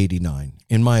end of 89,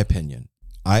 in my opinion.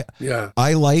 I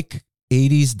like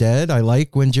 80s Dead. I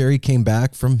like when Jerry came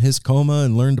back from his coma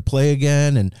and learned to play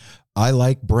again. And I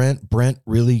like Brent. Brent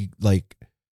really like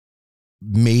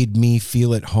made me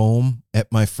feel at home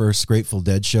at my first Grateful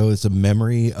Dead show. It's a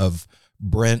memory of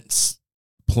Brent's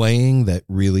playing that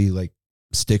really like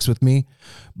sticks with me.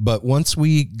 But once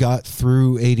we got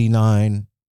through 89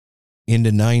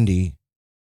 into 90,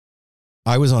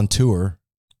 I was on tour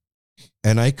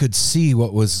and I could see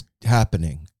what was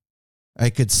happening. I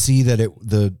could see that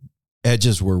the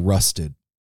edges were rusted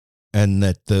and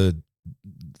that the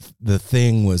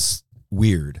thing was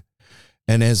weird.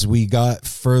 And as we got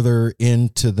further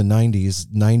into the 90s,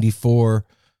 94,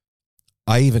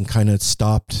 I even kind of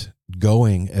stopped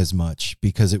going as much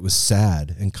because it was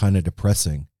sad and kind of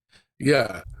depressing.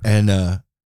 Yeah. And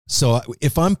so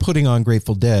if I'm putting on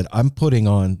Grateful Dead, I'm putting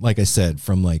on, like I said,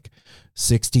 from like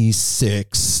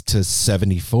 66 to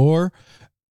 74,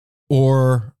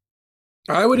 or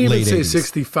I would even say 80s.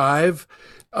 65.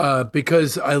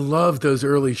 Because I love those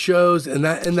early shows and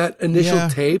that initial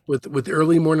tape with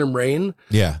Early Morning Rain.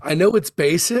 Yeah. I know it's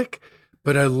basic,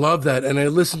 but I love that. And I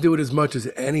listen to it as much as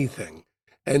anything.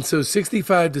 And so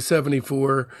 65 to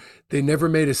 74, they never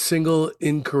made a single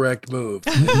incorrect move.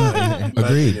 In my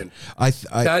Agreed. opinion. I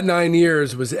That 9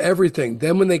 years was everything.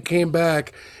 Then when they came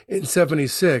back in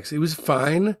 76, it was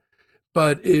fine,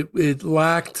 but it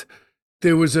lacked.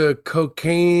 There was a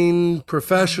cocaine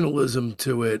professionalism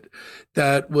to it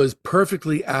that was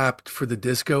perfectly apt for the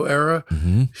disco era,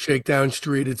 Shakedown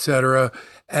Street, etc.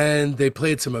 And they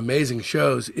played some amazing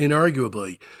shows,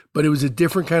 inarguably, but it was a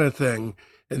different kind of thing,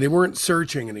 and they weren't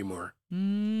searching anymore.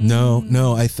 No,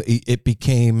 it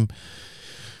became,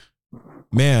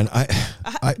 man,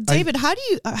 David, how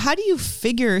do you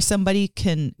figure somebody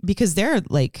can, because they're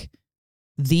like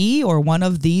one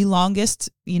of the longest,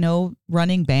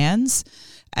 running bands,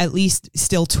 at least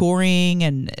still touring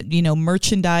and,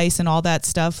 merchandise and all that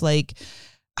stuff. Like,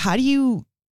 how do you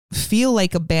feel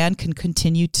like a band can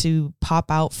continue to pop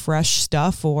out fresh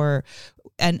stuff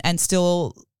and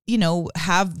still,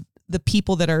 have the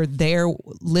people that are there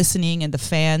listening and the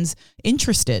fans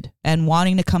interested and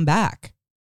wanting to come back?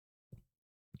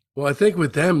 Well, I think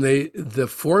with them, the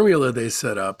formula they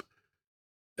set up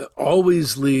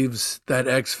always leaves that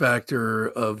X factor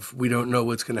of we don't know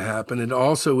what's going to happen. It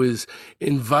also is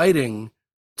inviting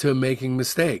to making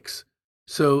mistakes.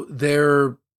 So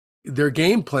their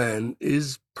game plan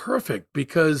is perfect,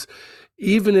 because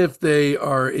even if they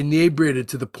are inebriated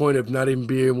to the point of not even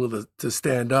being able to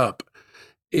stand up,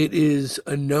 it is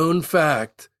a known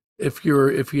fact, if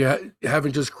you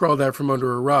haven't just crawled out from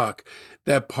under a rock,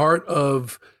 that part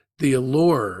of the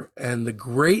allure and the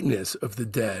greatness of the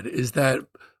Dead is that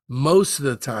most of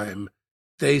the time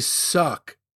they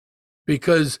suck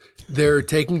because they're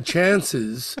taking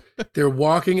chances. They're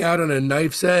walking out on a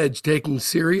knife's edge, taking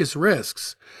serious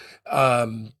risks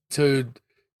to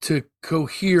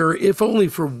cohere, if only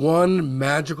for one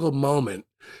magical moment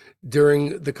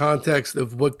during the context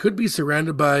of what could be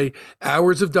surrounded by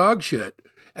hours of dog shit.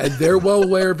 And they're well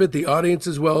aware of it. The audience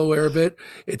is well aware of it.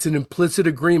 It's an implicit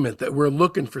agreement that we're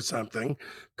looking for something.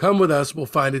 Come with us, we'll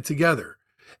find it together.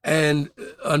 And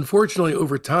unfortunately,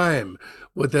 over time,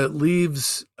 what that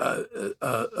leaves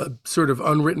a sort of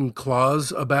unwritten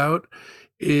clause about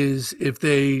is if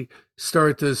they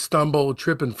start to stumble,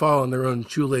 trip, and fall on their own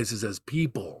shoelaces as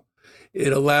people,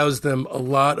 it allows them a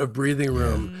lot of breathing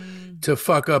room to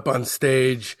fuck up on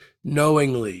stage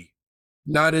knowingly,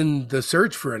 not in the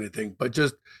search for anything, but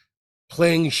just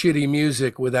playing shitty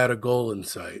music without a goal in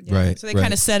sight. Yeah. Right. So they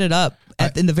kind of set it up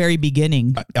in the very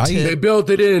beginning. They built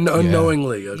it in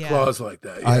unknowingly, a clause like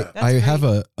that. Yeah. I have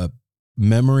a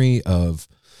memory of,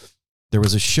 there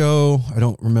was a show, I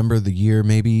don't remember the year,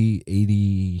 maybe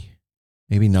 89,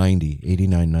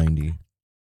 90,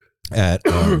 at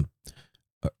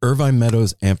Irvine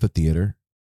Meadows Amphitheater.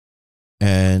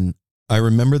 And I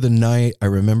remember the night, I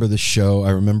remember the show,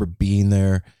 I remember being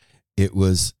there. It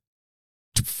was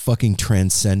fucking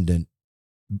transcendent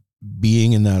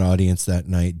being in that audience that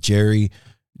night. Jerry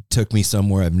took me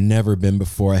somewhere I've never been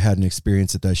before. I had an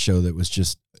experience at that show that was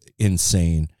just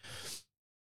insane.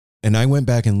 And I went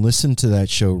back and listened to that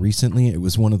show recently. It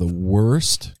was one of the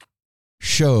worst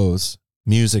shows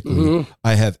musically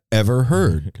I have ever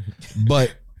heard.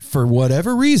 But for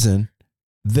whatever reason,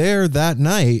 there that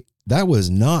night, that was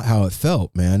not how it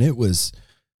felt, man.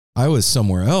 I was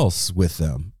somewhere else with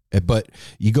them. But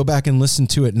you go back and listen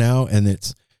to it now, and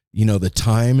it's, you know, the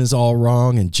time is all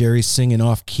wrong, and Jerry's singing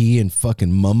off key and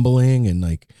fucking mumbling, and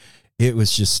like, it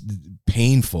was just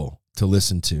painful to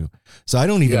listen to. So I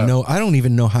don't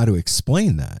even know how to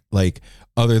explain that, like,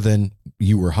 other than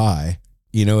you were high,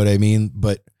 you know what I mean?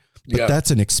 But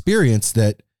that's an experience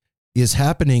that is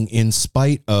happening in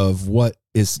spite of what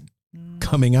is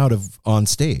coming out of on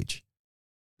stage.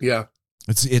 Yeah.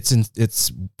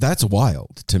 It's that's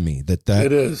wild to me that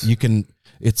it is.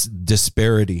 It's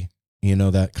disparity, you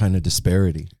know, that kind of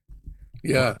disparity.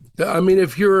 Yeah. I mean,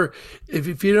 if you're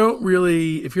not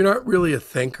really a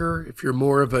thinker, if you're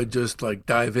more of a just like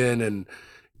dive in and,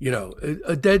 you know,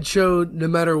 a Dead show, no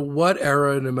matter what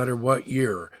era, no matter what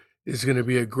year, is going to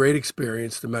be a great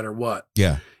experience no matter what.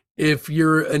 Yeah. If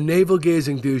you're a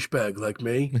navel-gazing douchebag like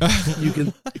me, you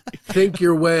can think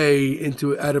your way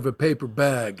out of a paper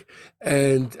bag.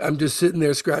 And I'm just sitting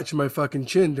there scratching my fucking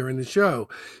chin during the show.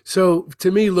 So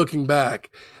to me, looking back,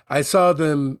 I saw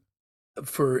them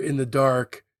In the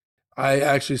Dark. I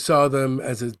actually saw them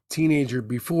as a teenager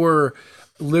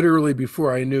literally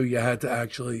before I knew you had to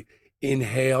actually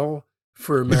inhale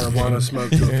for marijuana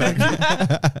smoke to affect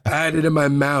you. I had it in my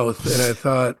mouth and I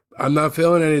thought, I'm not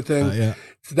feeling anything. Yeah.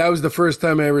 So that was the first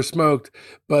time I ever smoked,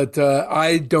 but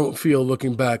I don't feel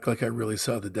looking back like I really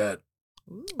saw the Dead.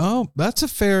 Oh, that's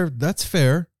fair.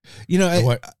 You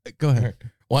know, go ahead.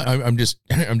 Well, I'm just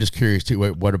curious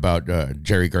too. What about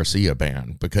Jerry Garcia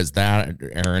band? Because that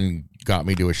Aaron got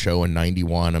me to a show in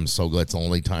 '91. I'm so glad it's the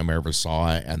only time I ever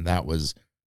saw it, and that was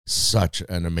such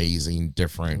an amazing,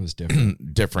 different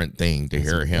thing to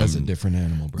hear him. That's a different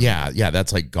animal, bro. Yeah,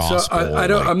 that's like gospel. So I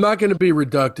don't. I'm not going to be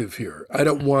reductive here. I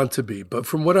don't want to be, but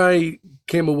from what I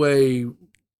came away,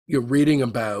 reading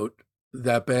about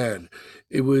that band,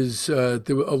 it was a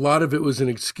lot of it was an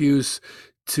excuse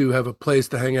to have a place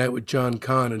to hang out with John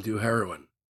Conn and do heroin.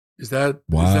 Is that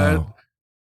wow?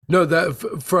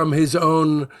 From his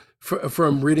own,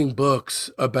 from reading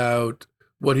books about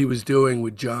what he was doing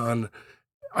with John.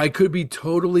 I could be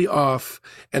totally off,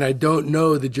 and I don't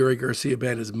know the Jerry Garcia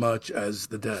band as much as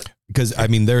the Dead. Because I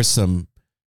mean, there's some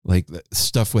like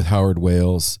stuff with Howard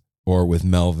Wales or with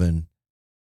Melvin.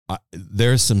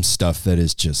 There's some stuff that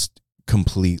is just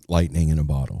complete lightning in a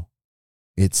bottle.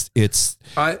 It's.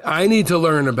 I need to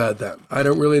learn about them. I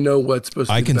don't really know what's supposed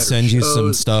to be. I can send you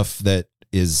some stuff that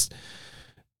is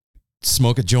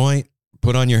smoke a joint,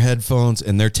 put on your headphones,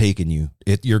 and they're taking you.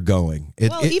 You're going.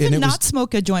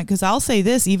 Smoke a joint, because I'll say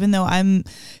this: even though I'm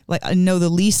like I know the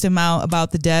least amount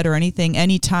about the Dead or anything,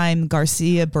 anytime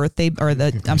Garcia birthday or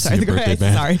the birthday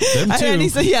band. Sorry, them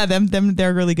too. Them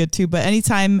they're really good too. But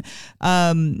anytime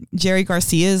Jerry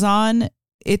Garcia is on,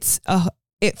 it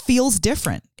feels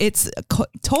different. It's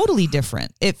totally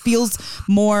different. It feels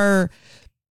more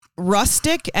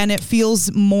rustic, and it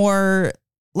feels more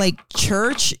like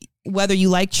church. Whether you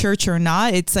like church or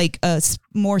not, it's like a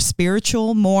more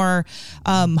spiritual, more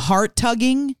heart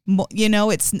tugging. You know,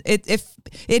 it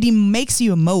makes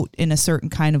you emote in a certain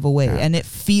kind of a way, and it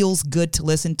feels good to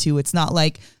listen to. It's not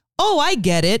like, oh, I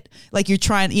get it. Like you're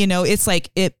trying, you know, it's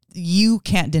like you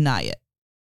can't deny it.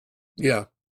 Yeah.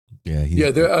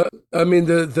 Yeah. I mean,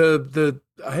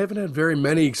 I haven't had very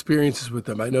many experiences with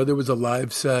them. I know there was a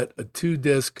live set, a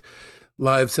 2-disc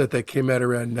live set that came out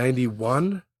around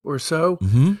 91 or so.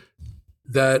 Mm-hmm.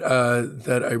 That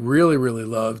I really, really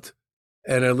loved.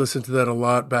 And I listened to that a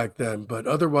lot back then. But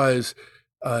otherwise,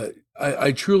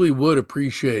 I truly would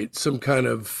appreciate some kind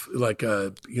of like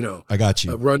I got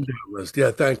you. A rundown list.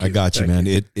 Yeah, thank you. I got you, man.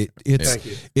 It's thank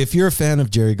you. If you're a fan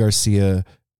of Jerry Garcia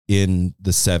in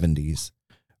the 70s,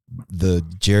 the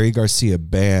Jerry Garcia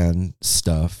band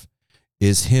stuff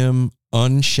is him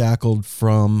unshackled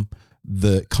from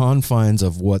the confines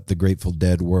of what the Grateful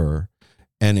Dead were,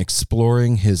 and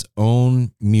exploring his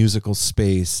own musical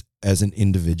space as an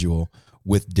individual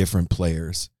with different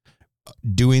players,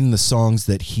 doing the songs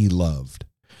that he loved,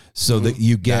 so that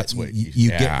you get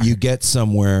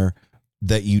somewhere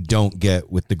that you don't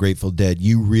get with the Grateful Dead.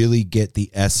 You really get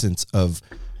the essence of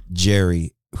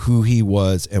Jerry, who he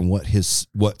was, and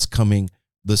what's coming,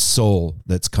 the soul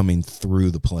that's coming through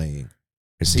the playing.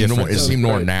 It seemed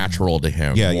more natural to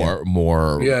him.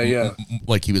 More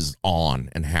like he was on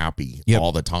and happy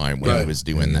all the time when he was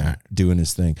doing that. Doing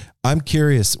his thing. I'm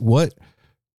curious what,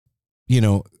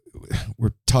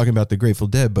 we're talking about the Grateful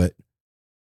Dead, but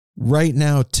right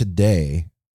now, today,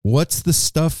 what's the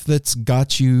stuff that's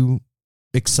got you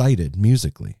excited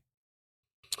musically?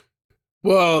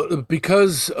 Well,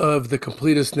 because of the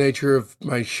completist nature of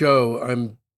my show,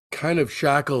 I'm kind of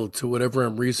shackled to whatever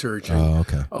I'm researching. Oh,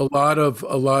 okay. A lot of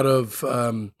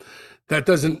that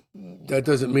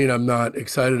doesn't mean I'm not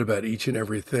excited about each and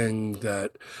everything.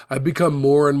 That I've become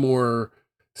more and more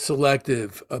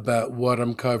selective about what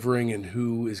I'm covering and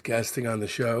who is guesting on the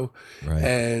show. Right.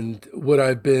 And what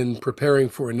I've been preparing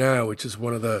for now, which is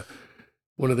one of the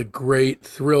great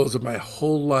thrills of my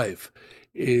whole life,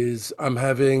 is on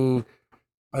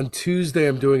Tuesday,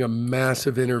 I'm doing a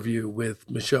massive interview with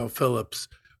Michelle Phillips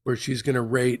where she's going to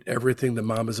rate everything the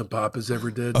Mamas and Papas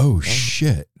ever did. Oh,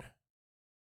 shit.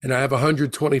 And I have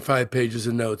 125 pages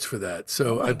of notes for that.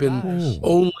 So I've been gosh.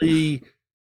 only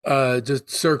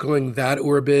just circling that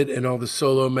orbit and all the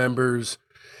solo members.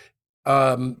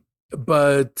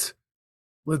 But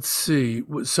let's see.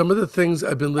 Some of the things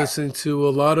I've been listening to a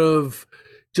lot of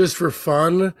just for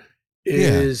fun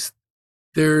is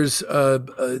there's a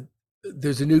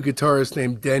new guitarist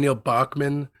named Daniel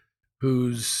Bachman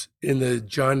who's in the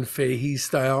John Fahey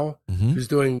style, who's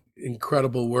doing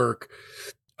incredible work.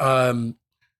 Let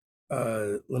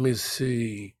me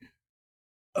see.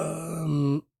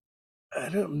 I'm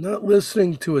not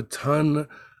listening to a ton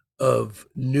of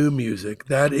new music.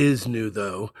 That is new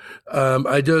though.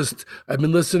 I've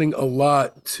been listening a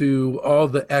lot to all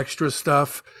the extra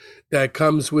stuff that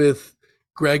comes with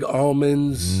Greg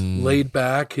Allman's Laid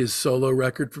Back, his solo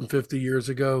record from 50 years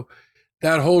ago.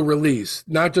 That whole release,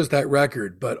 not just that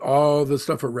record, but all the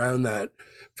stuff around that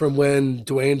from when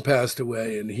Dwayne passed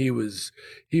away, and he was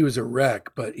a wreck,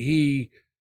 but he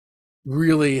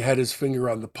really had his finger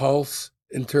on the pulse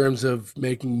in terms of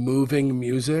making moving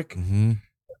music.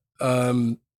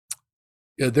 They're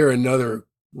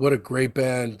what a great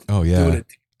band. Oh, yeah. Doing a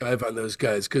deep dive on those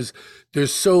guys because they're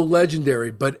so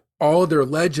legendary, but all their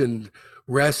legend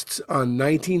rests on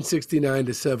 1969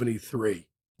 to 73.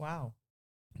 Wow.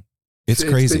 It's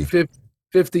crazy. Been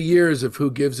 50 years of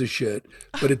who gives a shit,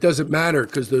 but it doesn't matter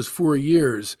because those 4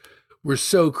 years were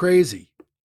so crazy.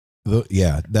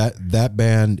 Yeah, that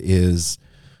band is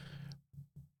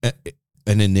an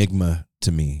enigma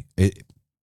to me.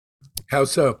 How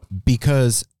so?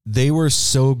 Because they were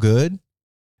so good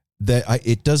that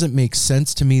it doesn't make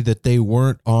sense to me that they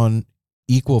weren't on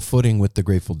equal footing with the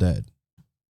Grateful Dead.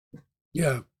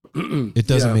 Yeah. It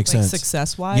doesn't make sense.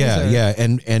 Success wise? Yeah.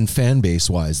 And fan base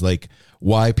wise, like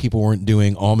why people weren't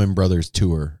doing Allman Brothers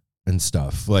tour and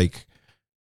stuff. Like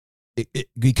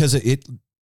because it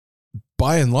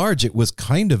by and large, it was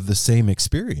kind of the same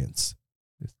experience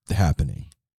happening.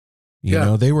 You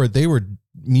know, they were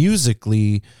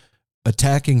musically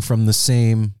attacking from the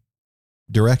same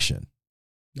direction.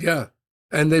 Yeah.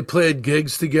 And they played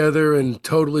gigs together and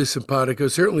totally simpatico,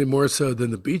 certainly more so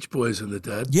than the Beach Boys and the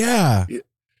Dead. Yeah.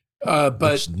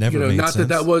 But never made not sense.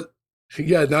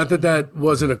 that that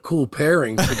wasn't a cool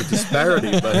pairing for the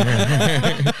disparity.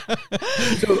 But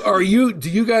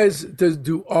so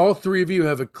do all three of you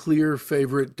have a clear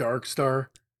favorite Dark Star?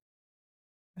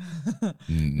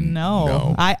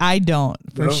 No. I don't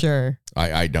for sure.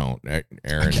 I don't.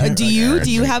 Aaron, Do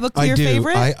you have a clear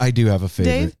favorite? I do have a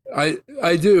favorite. Dave?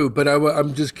 I do, but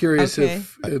I'm just curious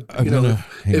if a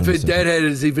Deadhead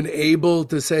is even able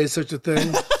to say such a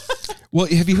thing. Well,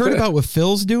 have you heard about what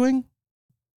Phil's doing?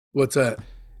 What's that?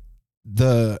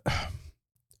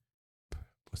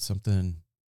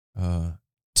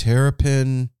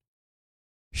 Terrapin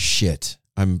shit.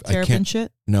 Terrapin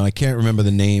shit? No, I can't remember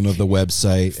the name of the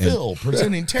website. Phil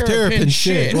presenting Terrapin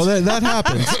shit. Well, that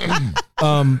happens.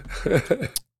 God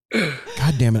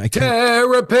damn it!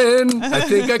 Terrapin. I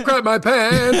think I crapped my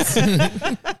pants.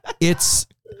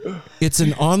 It's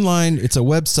an online. It's a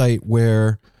website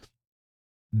where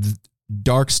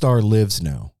Dark Star lives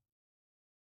now.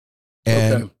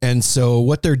 And so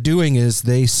what they're doing is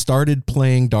they started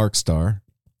playing Dark Star,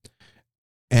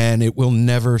 and it will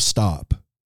never stop.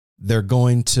 They're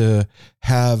going to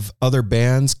have other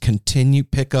bands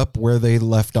pick up where they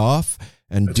left off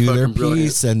and do their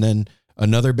piece, and then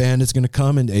another band is going to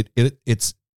come, and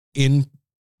it's in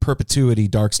perpetuity.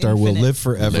 Dark Star will live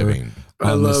forever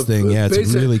on this thing. Yeah,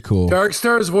 it's really cool. Dark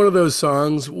Star is one of those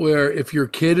songs where if your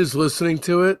kid is listening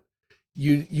to it,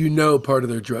 you know part of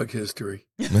their drug history.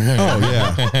 Oh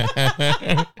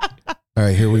yeah. All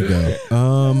right, here we go.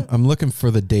 I'm looking for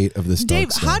the date of this. Dave,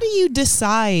 Dark Star. how do you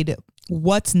decide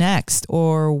what's next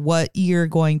or what you're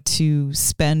going to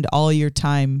spend all your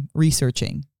time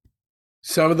researching?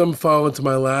 Some of them fall into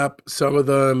my lap. Some of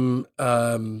them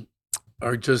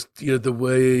are just the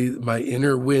way my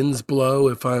inner winds blow.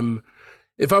 If I'm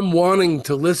wanting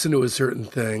to listen to a certain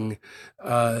thing,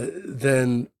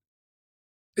 then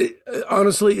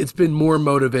Honestly, it's been more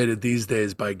motivated these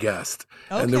days by guests.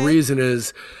 Okay. And the reason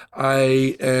is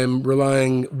I am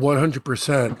relying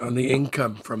 100% on the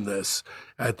income from this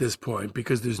at this point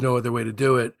because there's no other way to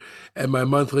do it. And my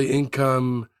monthly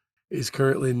income is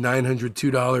currently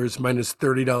 $902 minus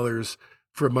 $30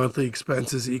 for monthly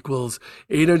expenses equals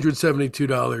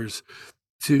 $872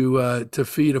 to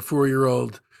feed a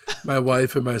 4-year-old, my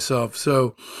wife and myself.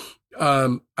 So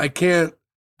I can't,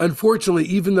 unfortunately,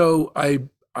 even though I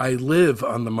live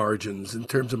on the margins in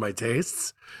terms of my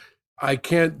tastes, I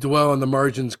can't dwell on the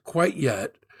margins quite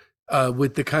yet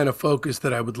with the kind of focus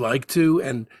that I would like to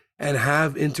and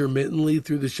have intermittently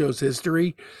through the show's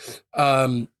history.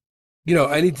 I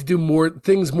need to do more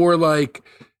things more like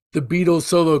the Beatles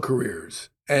solo careers.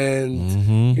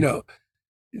 And,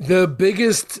 the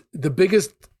biggest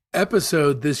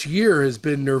episode this year has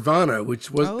been Nirvana, which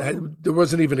there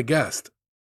wasn't even a guest.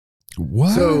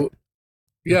 What? So,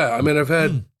 yeah, I mean, I've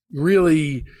had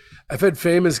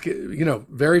famous,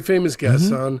 very famous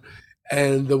guests on,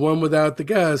 and the one without the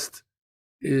guest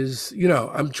is,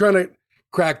 I'm trying to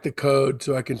crack the code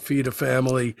so I can feed a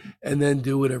family and then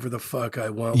do whatever the fuck I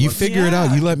want. You figure it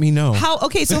out. You let me know.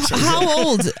 So how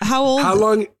old? How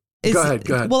long? Go ahead.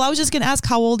 Well, I was just going to ask,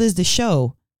 how old is the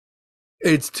show?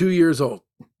 It's 2 years old.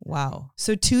 Wow.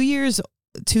 So 2 years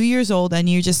old, and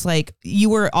you're just like, you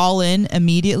were all in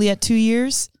immediately at 2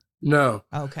 years? No.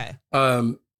 Okay.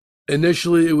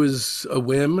 Initially, it was a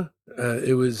whim.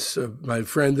 It was my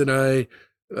friend and I,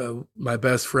 my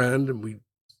best friend, and we,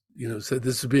 said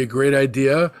this would be a great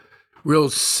idea. Real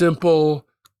simple,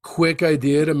 quick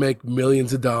idea to make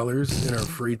millions of dollars in our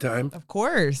free time. Of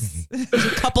course. A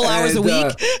couple hours a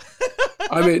week.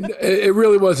 I mean, it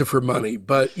really wasn't for money,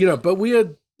 but we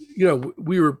had,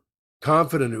 we were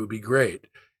confident it would be great.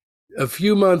 A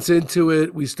few months into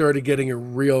it, we started getting a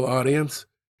real audience.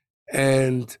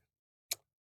 And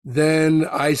then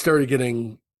I started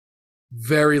getting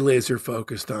very laser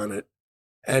focused on it.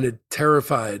 And it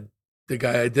terrified the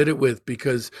guy I did it with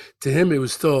because to him, it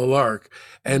was still a lark.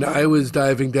 And I was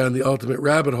diving down the ultimate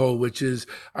rabbit hole, which is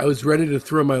I was ready to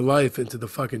throw my life into the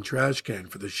fucking trash can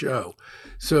for the show.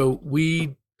 So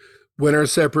we went our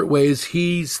separate ways.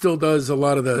 He still does a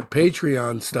lot of the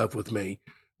Patreon stuff with me,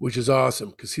 which is awesome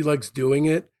because he likes doing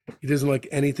it. He doesn't like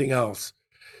anything else.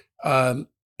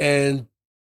 And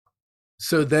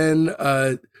so then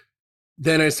I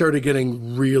started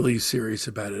getting really serious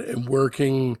about it and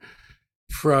working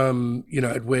from,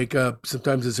 I'd wake up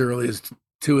sometimes as early as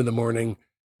 2 a.m,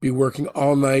 be working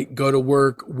all night, go to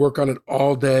work on it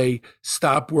all day,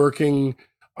 stop working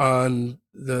on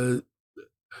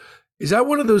is that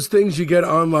one of those things you get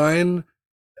online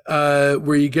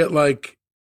where you get like,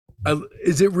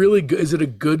 is it really good? Is it a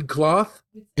good cloth?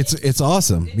 It's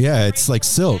awesome. Yeah, it's like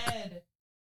silk.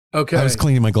 Okay. I was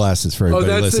cleaning my glasses for everybody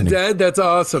that's listening. the dead? That's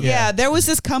awesome. Yeah, there was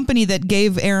this company that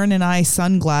gave Aaron and I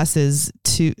sunglasses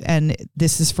and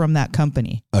this is from that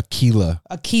company. Aquila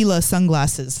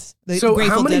sunglasses. So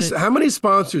how many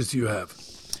sponsors do you have?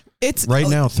 It's right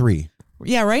now 3.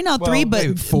 Yeah, right now 3,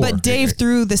 maybe 4. But Dave,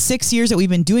 through the 6 years that we've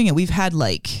been doing it, we've had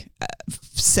like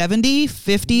 70,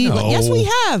 50. No. Yes, we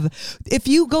have. If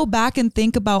you go back and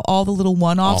think about all the little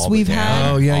one-offs we've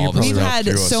had, we've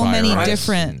had so many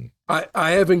different.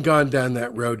 I haven't gone down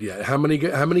that road yet. How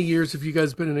many years have you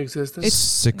guys been in existence?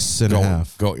 It's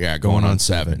 6.5. Going on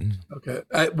 7. Okay.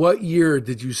 At what year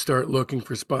did you start looking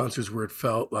for sponsors where it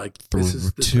felt like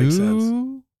this makes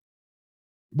sense?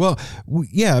 Well,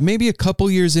 maybe a couple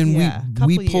years in.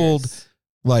 We pulled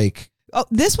like. Oh,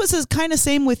 this was kind of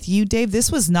same with you, Dave.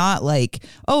 This was not like,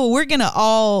 we're gonna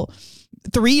all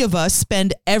 3 of us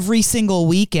spend every single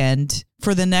weekend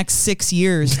for the next 6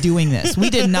 years doing this. We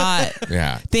did not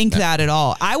think that at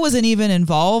all. I wasn't even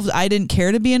involved. I didn't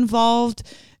care to be involved.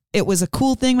 It was a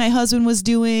cool thing my husband was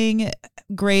doing.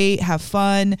 Great, have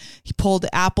fun. He pulled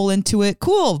Apple into it.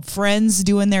 Cool, friends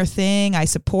doing their thing. I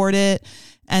support it.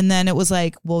 And then it was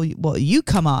like, well, you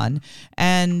come on.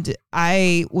 And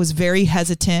I was very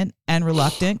hesitant and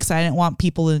reluctant because I didn't want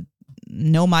people to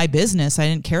know my business. I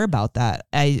didn't care about that.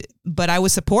 But I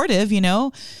was supportive,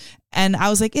 and I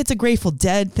was like, it's a Grateful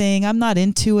Dead thing. I'm not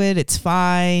into it. It's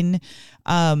fine.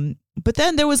 But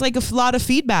then there was like a lot of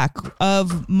feedback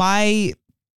of my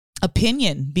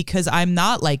opinion because I'm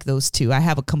not like those two. I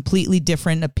have a completely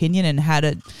different opinion and had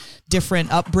a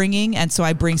different upbringing. And so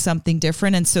I bring something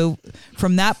different. And so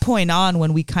from that point on,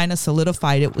 when we kind of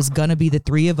solidified it was going to be the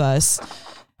 3 of us,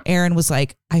 Aaron was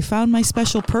like, I found my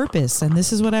special purpose and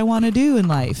this is what I want to do in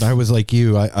life. I was like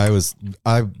you.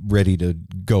 I'm ready to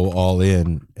go all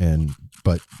in,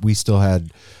 but we still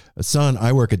had a son.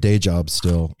 I work a day job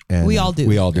still. And we all do.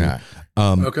 Yeah.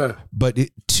 Okay. But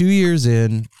 2 years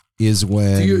in is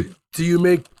when do you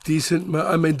make decent?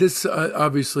 I mean, this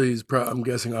obviously is. I'm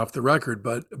guessing off the record,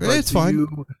 but it's fine.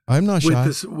 I'm not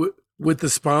shy. With the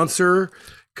sponsor,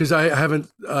 because I haven't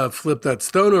flipped that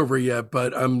stone over yet,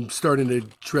 but I'm starting to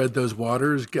tread those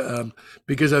waters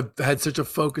because I've had such a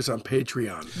focus on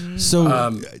Patreon.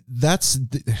 So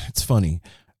it's funny.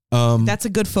 That's a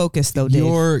good focus, though,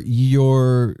 Dave.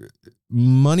 Your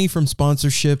money from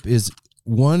sponsorship is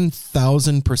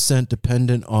 1,000%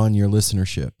 dependent on your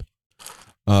listenership.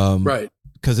 Right.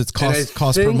 Because it's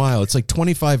cost per mile. It's like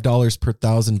 $25 per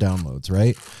 1,000 downloads,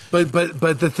 right?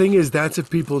 But the thing is, that's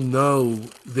if people know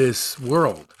this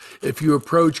world. If you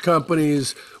approach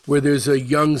companies where there's a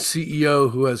young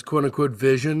CEO who has quote unquote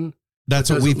vision,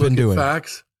 that's what we've been doing.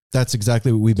 Facts. That's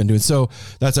exactly what we've been doing. So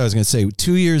that's what I was going to say.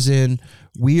 2 years in,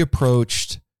 we have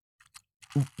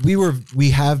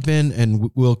been and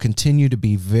will continue to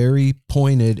be very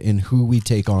pointed in who we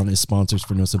take on as sponsors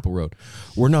for No Simple Road.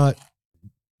 We're not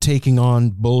taking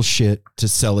on bullshit to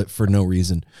sell it for no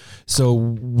reason. So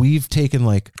we've taken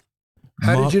like.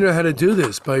 How did you know how to do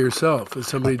this by yourself? Is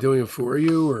somebody doing it for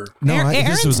you, or no?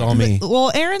 This was all me.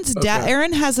 Well, Aaron's dad.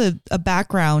 Aaron has a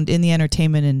background in the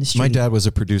entertainment industry. My dad was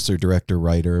a producer, director,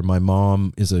 writer. My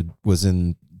mom was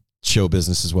in show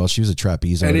business as well. She was a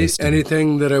trapeze artist.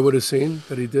 Anything that I would have seen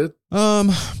that he did?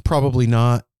 Probably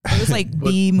not. It was like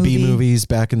B movies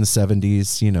back in the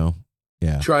 70s. You know,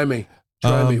 yeah. Try me.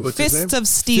 What's his name? Fists of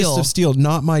Steel. Fists of Steel.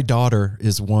 Not My Daughter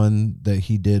is one that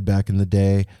he did back in the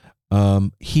day. My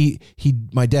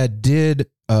dad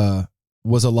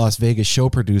was a Las Vegas show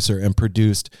producer and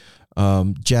produced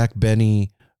Jack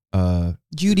Benny,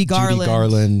 Judy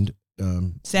Garland,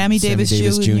 Sammy Davis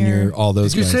Jr., all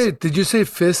those guys. Did you say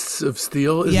Fists of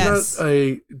Steel? Yes.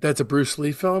 That's a Bruce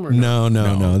Lee film? Or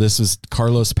no. This was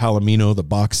Carlos Palomino, the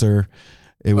boxer.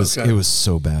 It was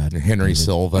so bad. Henry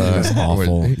Silva. It was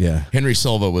awful. Yeah. Henry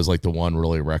Silva was like the one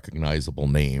really recognizable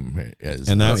name.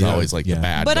 And that's always like the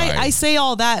bad guy. But I say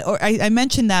all that, or I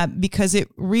mentioned that because it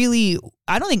really,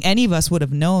 I don't think any of us would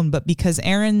have known, but because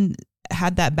Aaron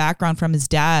had that background from his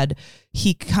dad,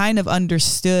 he kind of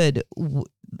understood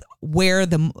where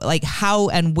how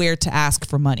and where to ask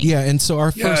for money. Yeah, and so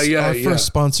our first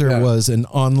sponsor was an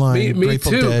online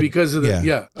Grateful too, Dead because of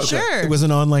the okay. Sure. It was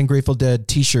an online Grateful Dead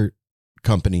t-shirt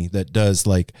company that does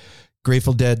like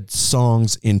Grateful Dead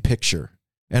songs in picture.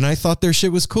 And I thought their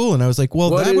shit was cool. And I was like, well,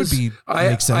 would make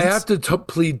sense. I have to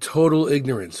plead total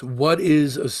ignorance. What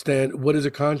is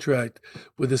a contract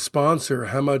with a sponsor?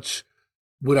 How much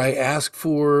would I ask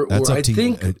for? That's or up I to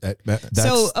think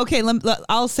you.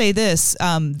 I'll say this.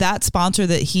 That sponsor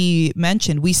that he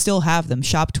mentioned, we still have them.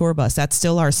 Shop Tour Bus. That's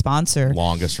still our sponsor.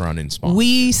 Longest running sponsor.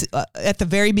 We, at the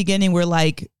very beginning, we're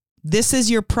like, this is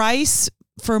your price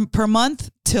per month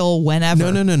till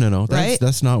whenever. No.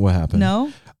 That's not what happened.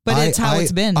 No, but it's how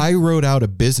it's been. I wrote out a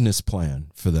business plan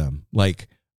for them, like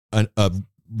a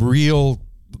real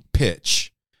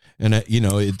pitch, and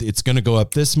it's going to go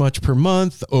up this much per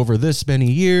month over this many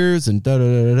years, and da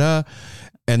da da da.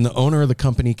 And the owner of the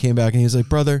company came back and he's like,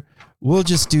 "Brother, we'll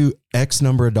just do X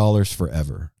number of dollars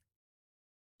forever."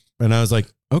 And I was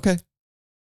like, "Okay."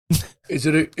 Is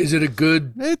it a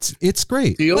good? It's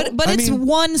great deal, but it's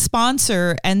one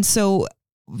sponsor, and so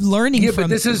learning. Yeah, but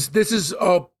this is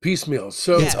all piecemeal,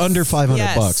 so it's under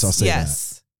 $500. I'll say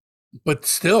that. But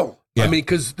still, I mean,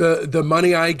 because the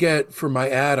money I get for my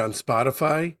ad on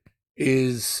Spotify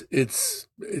is it's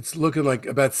looking like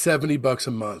about $70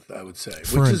 a month, I would say,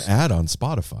 for an ad on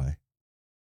Spotify.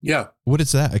 Yeah, what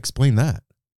is that? Explain that.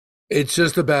 It's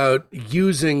just about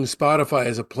using Spotify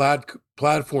as a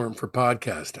platform for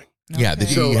podcasting. Yeah,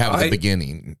 that you have at the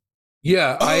beginning.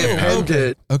 Yeah, I append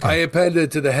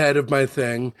it to the head of my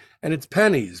thing, and it's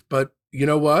pennies. But you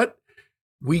know what?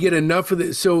 We get enough of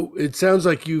this. So it sounds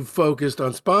like you've focused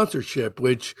on sponsorship,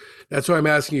 which that's why I'm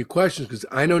asking you questions, because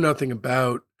I know nothing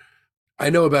about. I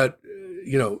know about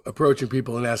approaching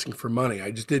people and asking for money.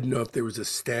 I just didn't know if there was a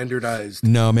standardized.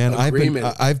 No, man.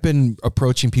 agreement. I've been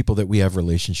approaching people that we have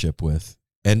relationship with.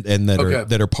 And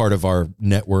that are part of our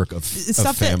network of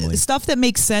family. Stuff that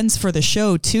makes sense for the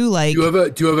show too. Like, do you have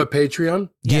a Patreon?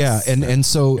 Yes. Yeah, and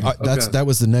so that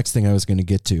was the next thing I was going to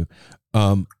get to.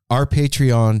 Our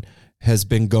Patreon has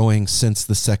been going since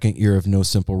the second year of No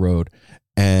Simple Road,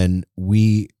 and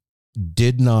we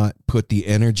did not put the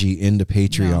energy into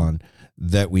Patreon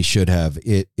that we should have.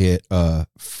 It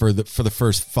for the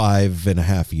first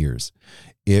 5.5 years,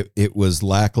 it was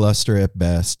lackluster at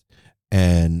best.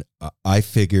 And I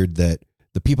figured that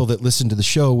the people that listen to the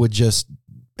show would just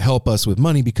help us with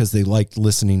money because they liked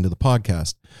listening to the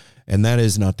podcast. And that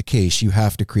is not the case. You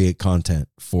have to create content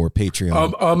for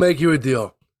Patreon. I'll make you a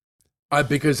deal.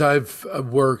 Because I've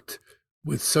worked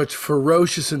with such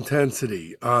ferocious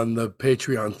intensity on the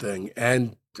Patreon thing.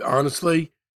 And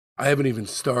honestly, I haven't even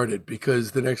started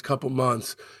because the next couple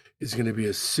months is going to be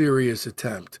a serious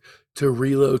attempt to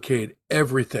relocate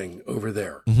everything over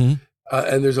there. Mm-hmm.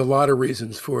 And there's a lot of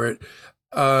reasons for it.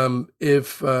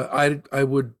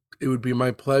 It would be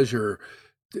my pleasure,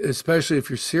 especially if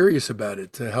you're serious about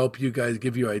it, to help you guys,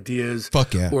 give you ideas.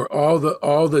 Fuck yeah. Or all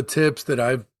the tips that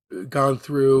I've gone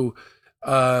through,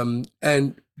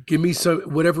 and give me some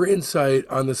whatever insight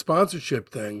on the sponsorship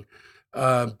thing,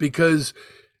 because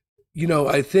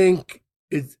I think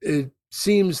it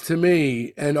seems to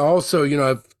me, and also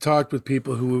I've talked with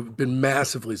people who have been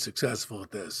massively successful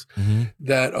at this, Mm-hmm.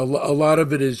 that a lot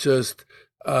of it is just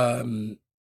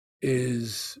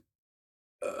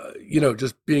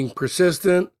just being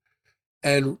persistent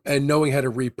and knowing how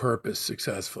to repurpose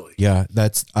successfully. Yeah,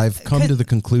 I've come to the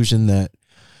conclusion that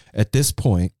at this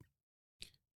point,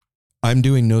 I'm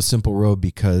doing No Simple Road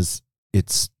because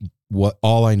it's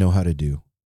all I know how to do.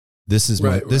 This is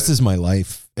this is my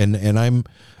life, and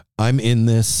I'm in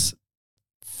this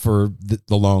for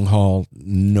the long haul,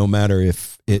 no matter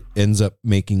if it ends up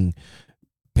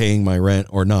paying my rent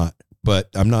or not. But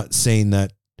I'm not saying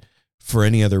that for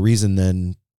any other reason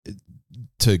than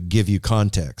to give you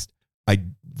context.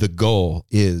 The goal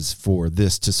is for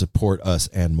this to support us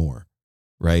and more,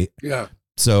 right? Yeah.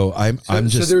 So so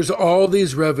there's all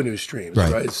these revenue streams,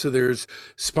 Right. right? So there's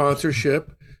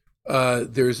sponsorship,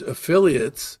 there's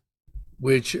affiliates,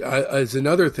 which is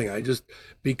another thing.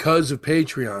 Because of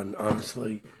Patreon,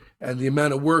 honestly, and the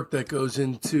amount of work that goes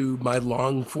into my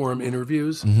long form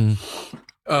interviews,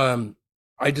 Mm-hmm.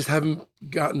 I just haven't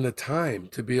gotten the time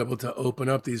to be able to open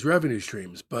up these revenue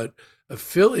streams. But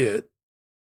affiliate,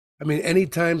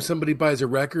 anytime somebody buys a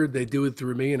record, they do it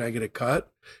through me and I get a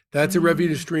cut. That's a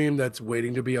revenue stream that's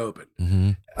waiting to be opened.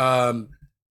 Mm-hmm.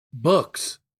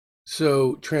 Books.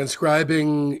 So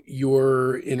transcribing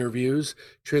your interviews,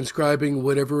 transcribing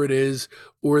whatever it is,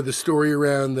 or the story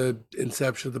around the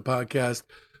inception of the podcast,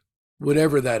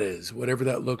 whatever that is, whatever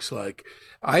that looks like.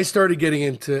 I started getting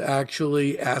into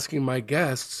actually asking my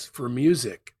guests for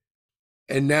music.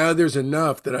 And now there's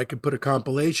enough that I could put a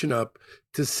compilation up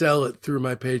to sell it through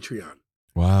my Patreon.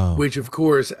 Wow. Which, of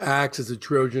course, acts as a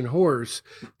Trojan horse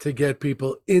to get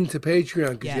people into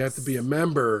Patreon, because you have to be a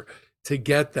member to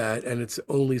get that, and it's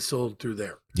only sold through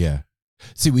there. Yeah.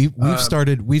 See, we've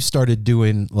started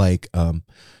doing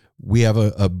we have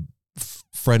a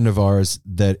friend of ours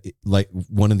that, like,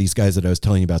 one of these guys that I was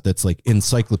telling you about, that's like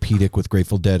encyclopedic with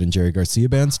Grateful Dead and Jerry Garcia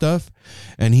band stuff,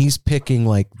 and he's picking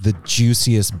like the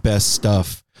juiciest, best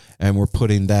stuff, and we're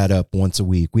putting that up once a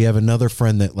week. We have another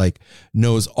friend that like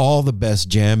knows all the best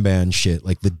jam band shit,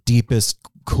 like the deepest,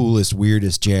 coolest,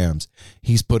 weirdest jams.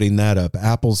 He's putting that up.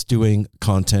 Apple's doing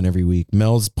content every week.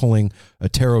 Mel's pulling a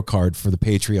tarot card for the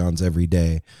Patreons every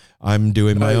day. I'm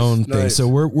doing my own thing. So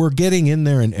we're getting in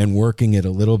there and working it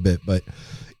a little bit, but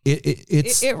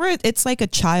it's like a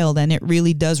child, and it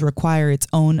really does require its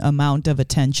own amount of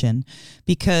attention,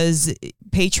 because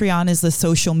Patreon is the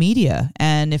social media,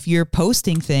 and if you're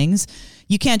posting things,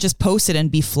 you can't just post it and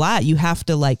be flat. You have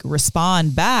to like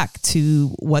respond back to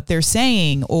what they're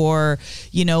saying, or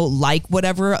like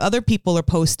whatever other people are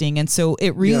posting, and so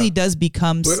it really does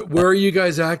become. Where are you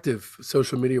guys active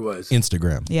social media wise?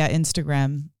 Instagram. Yeah,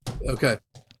 Instagram. Okay.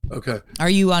 Are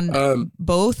you on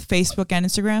both Facebook and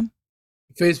Instagram?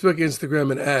 Facebook,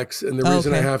 Instagram, and X. And the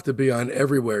reason I have to be on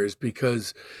everywhere is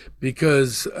because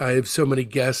I have so many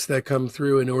guests that come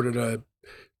through. In order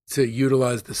to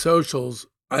utilize the socials,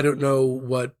 I don't know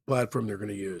what platform they're going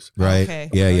to use. Right. Okay.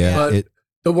 Yeah. But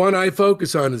the one I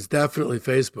focus on is definitely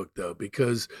Facebook, though,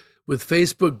 because with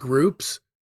Facebook groups,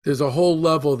 there's a whole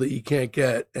level that you can't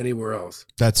get anywhere else.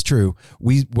 That's true.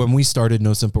 When we started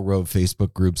No Simple Road,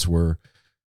 Facebook groups were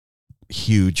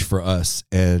huge for us,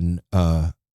 and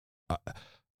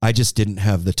I just didn't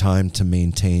have the time to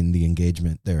maintain the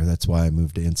engagement there. That's why I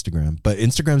moved to Instagram. But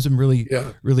Instagram's been really,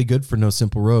 really good for No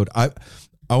Simple Road. I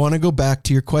want to go back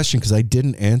to your question because I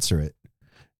didn't answer it.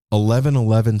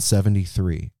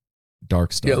 11/11/73.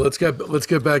 Dark Star. Yeah, let's get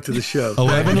back to the show.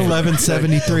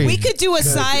 11/11/73. We could do a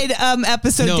side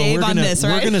episode, Dave, on this,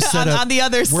 right? We're gonna set up, on the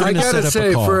other side. I gotta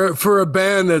say, for a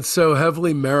band that's so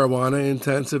heavily marijuana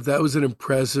intensive, that was an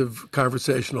impressive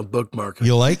conversational bookmark.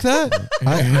 You like that?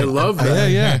 I love that.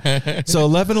 Yeah. So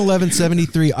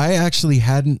 11/11/73. I actually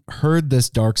hadn't heard this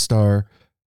Dark Star.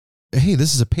 Hey,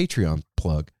 this is a Patreon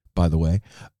plug, by the way.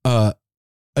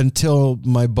 Until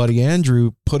my buddy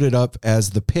Andrew put it up as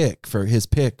the pick for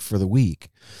the week.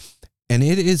 And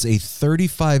it is a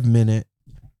 35-minute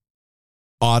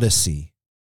odyssey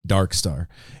Dark Star.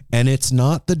 And it's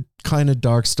not the kind of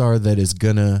Dark Star that is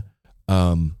gonna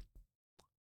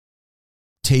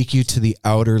take you to the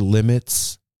outer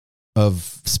limits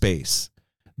of space.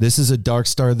 This is a Dark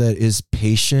Star that is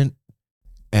patient,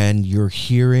 and you're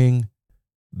hearing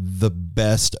the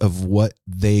best of what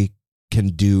they can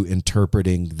do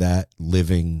interpreting that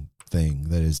living thing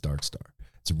that is Dark Star.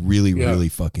 It's really, really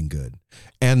fucking good.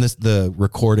 And the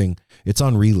recording, it's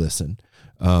on re-listen.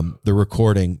 The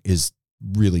recording is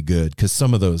really good because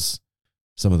some of those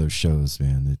shows,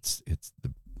 man, it's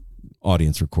the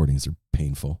audience recordings are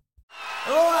painful.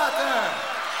 Hello out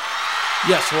there.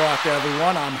 Yes, hello out there,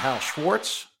 everyone. I'm Hal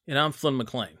Schwartz. And I'm Flynn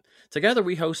McLean. Together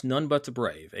we host None But the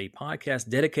Brave, a podcast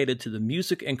dedicated to the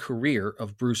music and career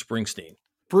of Bruce Springsteen.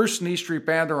 Bruce and E Street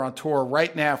Band are on tour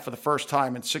right now for the first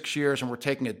time in 6 years, and we're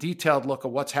taking a detailed look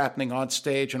at what's happening on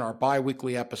stage in our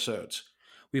bi-weekly episodes.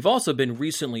 We've also been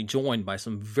recently joined by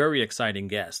some very exciting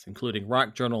guests, including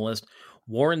rock journalist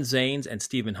Warren Zanes and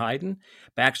Stephen Hayden,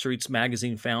 Backstreet's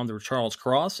Magazine founder Charles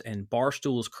Cross, and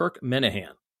Barstool's Kirk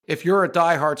Minahan. If you're a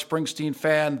diehard Springsteen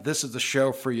fan, this is the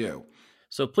show for you.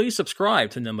 So please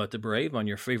subscribe to None But the Brave on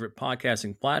your favorite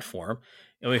podcasting platform,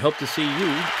 and we hope to see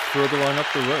you further on up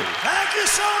the road. Thank you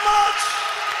so much.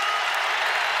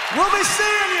 We'll be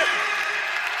seeing you.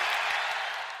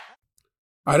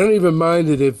 I don't even mind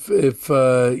it if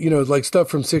like stuff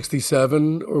from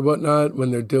 '67 or whatnot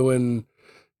when they're doing,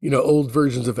 old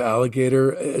versions of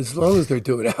Alligator. As long as they're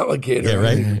doing Alligator, Yeah,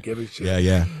 right. I don't even give a shit.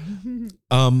 Yeah.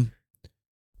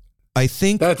 I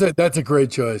think That's a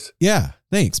great choice. Yeah,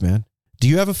 thanks, man. Do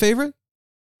you have a favorite?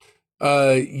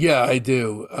 Yeah, I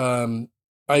do.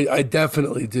 I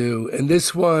definitely do. And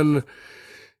this one,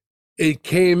 it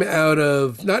came out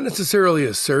of not necessarily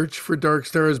a search for Dark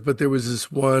Stars, but there was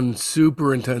this one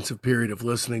super intensive period of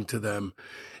listening to them.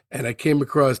 And I came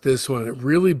across this one. It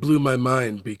really blew my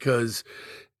mind because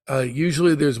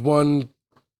usually there's one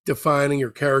defining or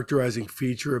characterizing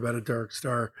feature about a Dark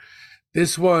Star.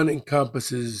 This one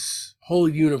encompasses whole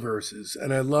universes.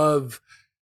 And I love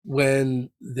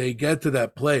when they get to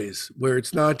that place where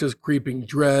it's not just creeping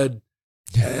dread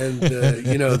and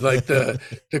like the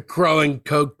crawling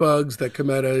coke bugs that come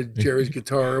out of Jerry's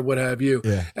guitar or what have you.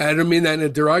 Yeah. And I don't mean that in a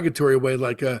derogatory way,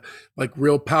 like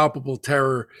real palpable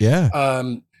terror. Yeah.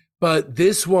 But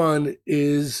this one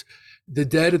is The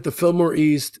Dead at the Fillmore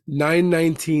East,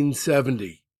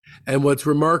 9/1970. And what's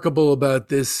remarkable about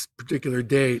this particular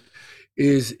date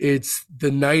is it's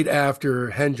the night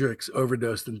after Hendrix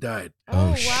overdosed and died.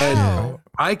 Oh, shit. And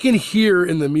I can hear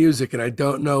in the music, and I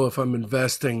don't know if I'm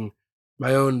investing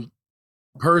my own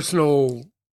personal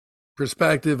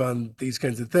perspective on these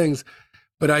kinds of things,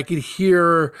 but I could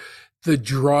hear the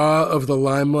draw of the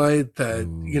limelight that,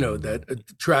 that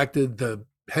attracted the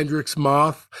Hendrix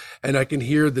moth. And I can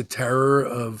hear the terror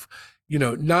of,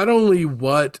 not only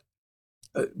what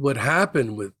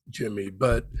happened with Jimmy,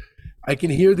 but I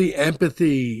can hear the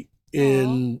empathy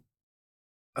in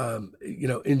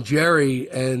Jerry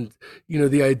and,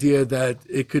 the idea that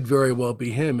it could very well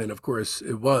be him. And of course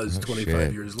it was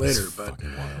 25 years later, but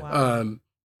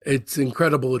it's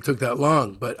incredible it took that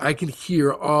long, but I can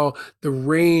hear all the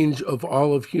range of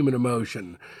all of human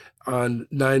emotion on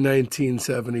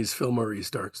 1970s Fillmore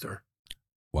East Dark Star.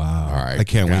 Wow. All right. I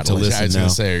can't wait to listen I was now. going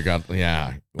to say,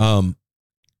 yeah.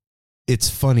 It's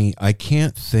funny. I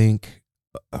can't think.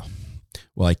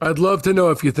 I'd love to know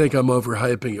if you think I'm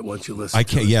overhyping it once you listen. I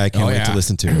can't. Yeah, I can't wait to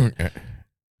listen to it.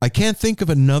 I can't think of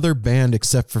another band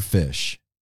except for Fish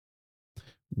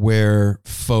where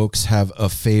folks have a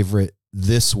favorite,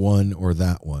 this one or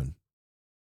that one.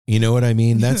 You know what I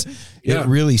mean? That's It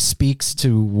really speaks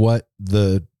to what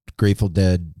the Grateful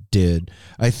Dead did.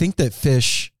 I think that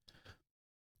Fish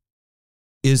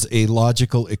is a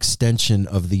logical extension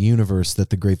of the universe that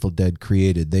the Grateful Dead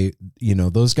created. They,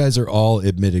 those guys are all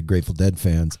admitted Grateful Dead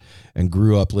fans and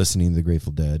grew up listening to the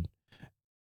Grateful Dead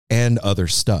and other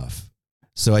stuff.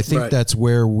 So I think that's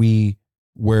where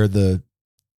the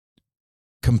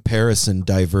comparison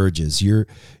diverges.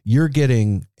 You're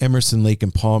getting Emerson, Lake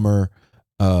and Palmer,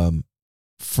 Frank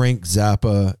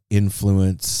Zappa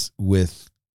influence with,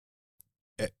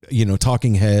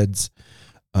 Talking Heads,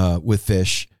 with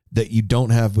Fish, that you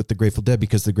don't have with the Grateful Dead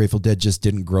because the Grateful Dead just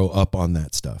didn't grow up on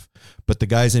that stuff. But the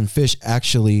guys in Fish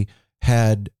actually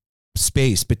had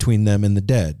space between them and the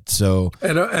Dead. So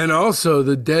and also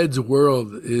the Dead's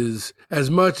world is, as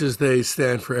much as they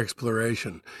stand for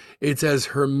exploration, it's as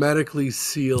hermetically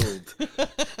sealed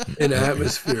an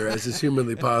atmosphere as is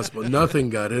humanly possible. Nothing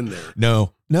got in there.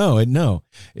 No,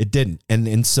 it didn't.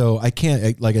 And so I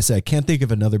can't, like I said, I can't think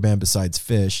of another band besides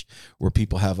Fish where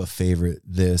people have a favorite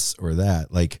this or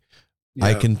that. Like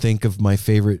I can think of my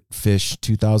favorite Fish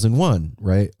 2001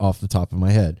 right off the top of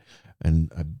my head.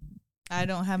 And I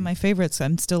don't have my favorites.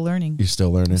 I'm still learning. You're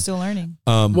still learning? I'm still learning.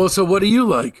 Well, so what do you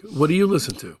like? What do you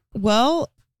listen to?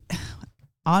 Well,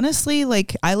 honestly,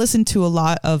 like I listen to a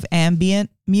lot of ambient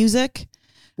music.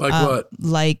 Like what?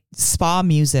 Like spa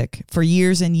music for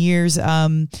years and years.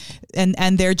 And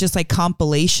they're just like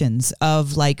compilations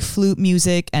of like flute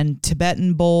music and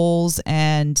Tibetan bowls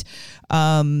and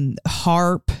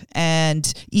harp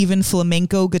and even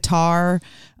flamenco guitar.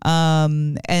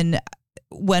 And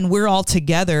when we're all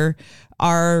together,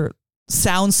 our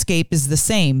soundscape is the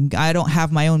same. I don't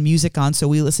have my own music on, so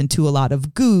we listen to a lot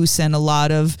of Goose and a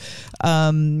lot of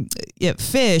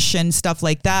Fish and stuff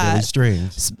like that. Really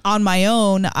strange. On my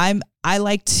own, I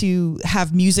like to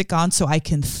have music on so I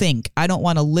can think. I don't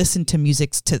want to listen to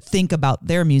music to think about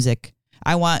their music.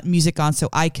 I want music on so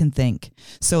I can think.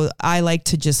 So I like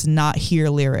to just not hear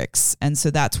lyrics. And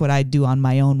so that's what I do on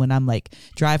my own when I'm like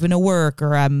driving to work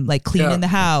or I'm like cleaning the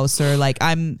house or like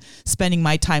I'm spending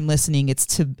my time listening. It's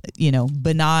to,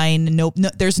 benign. No,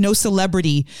 there's no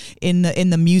celebrity in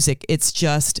the music. It's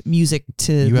just music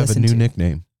to listen to. You have a new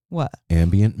nickname. What?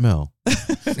 Ambient Mel. Well,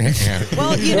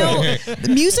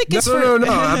 the music is No.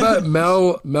 How about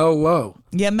Mel Low?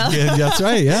 Yeah, Mel. Yeah, that's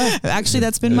right. Yeah. Actually,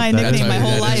 that's been my nickname my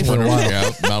whole life. Yeah,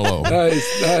 mellow.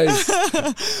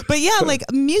 Nice. But yeah, like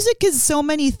music is so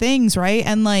many things, right?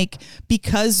 And like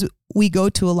because we go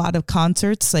to a lot of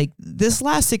concerts, like this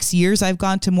last 6 years, I've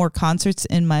gone to more concerts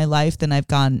in my life than I've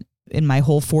gone in my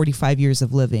whole 45 years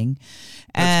of living.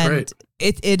 That's and great.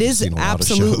 It is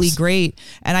absolutely great.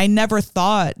 And I never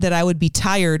thought that I would be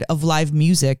tired of live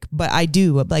music, but I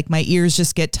do. Like my ears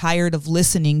just get tired of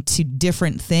listening to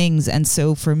different things. And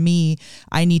so for me,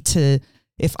 I need to,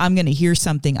 if I'm going to hear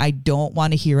something, I don't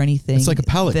want to hear anything. It's like a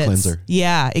palate cleanser.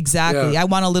 Yeah, exactly. Yeah. I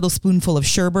want a little spoonful of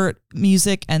sherbet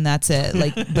music and that's it,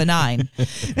 like benign.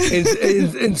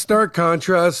 In stark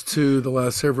contrast to the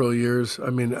last several years, I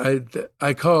mean,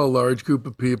 I call a large group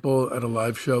of people at a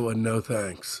live show a no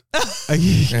thanks.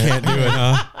 You can't do it,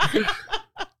 huh?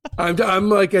 I'm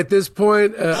like at this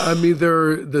point, I'm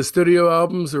either the studio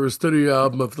albums or a studio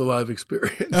album of the live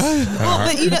experience.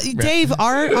 Well, but Dave,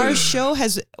 our show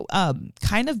has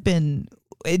kind of been.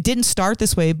 It didn't start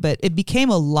this way, but it became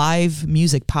a live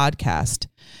music podcast.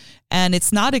 And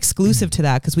it's not exclusive to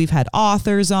that because we've had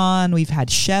authors on, we've had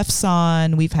chefs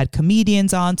on, we've had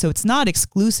comedians on. So it's not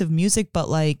exclusive music, but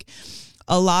like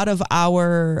a lot of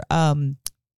our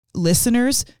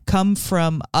listeners come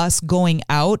from us going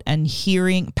out and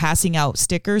passing out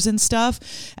stickers and stuff,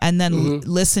 and then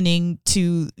listening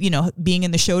to, being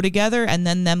in the show together and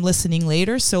then them listening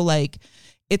later. So like,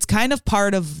 it's kind of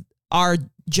part of our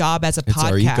job as a podcast.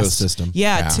 Our ecosystem.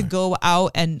 Yeah, to go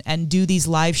out and do these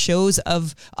live shows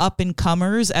of up and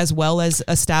comers as well as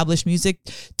established music,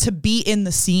 to be in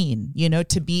the scene,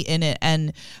 to be in it.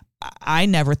 And I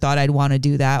never thought I'd want to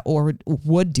do that or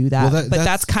would do that, but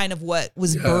that's kind of what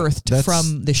was birthed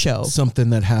from the show. Something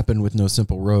that happened with No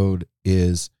Simple Road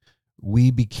is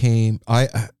we became,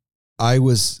 I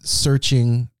was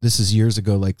searching, this is years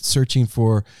ago, like searching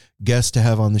for guests to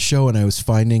have on the show. And I was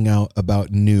finding out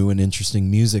about new and interesting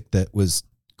music that was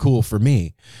cool for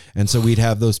me. And so we'd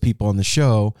have those people on the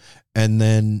show, and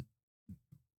then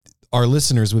our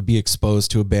listeners would be exposed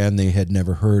to a band they had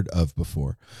never heard of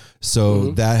before.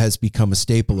 So that has become a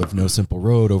staple of No Simple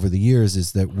Road over the years,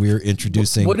 is that we're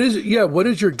introducing. What is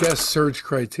your guest search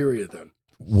criteria then?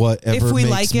 Whatever if we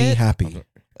makes like me it, happy.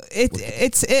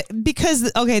 It's because,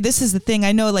 okay, this is the thing.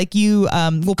 I know like you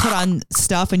will put on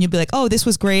stuff and you'll be like, oh, this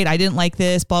was great. I didn't like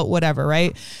this, but whatever.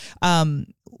 Right.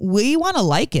 We want to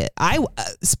like it. I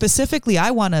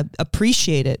want to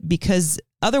appreciate it, because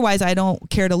otherwise I don't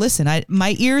care to listen.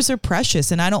 My ears are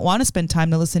precious and I don't want to spend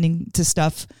time listening to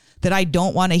stuff that I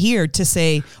don't want to hear, to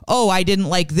say, oh, I didn't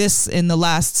like this in the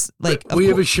last, like. We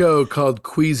have a show called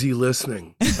Queasy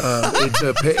Listening. It's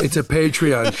a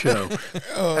Patreon show.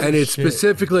 And it's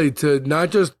specifically to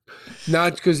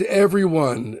not because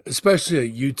everyone,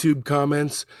 especially YouTube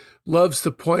comments, loves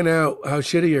to point out how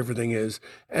shitty everything is.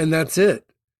 And that's it.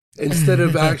 Instead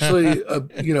of actually,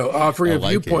 offering a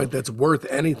viewpoint that's worth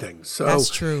anything. So that's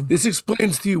true. This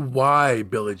explains to you why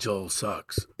Billy Joel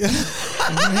sucks. I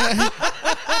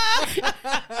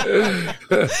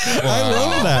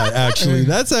love that. Actually,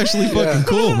 that's actually fucking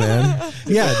cool, man.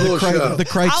 Yeah, the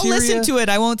criteria. I'll listen to it.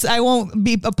 I won't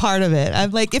be a part of it.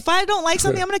 I'm like, if I don't like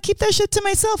something, I'm gonna keep that shit to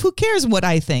myself. Who cares what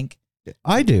I think?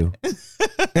 I do.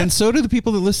 And so do the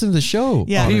people that listen to the show.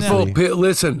 Yeah,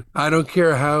 listen, I don't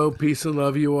care how peace and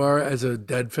love you are as a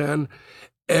Dead fan.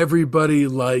 Everybody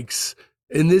likes,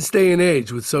 in this day and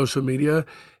age with social media,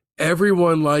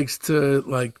 everyone likes to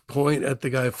like point at the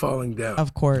guy falling down.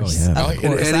 Of course. Oh, yeah. Of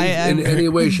course. In any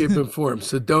way, shape, and form.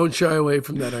 So don't shy away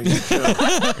from that on your show.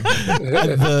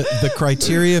 The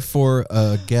criteria for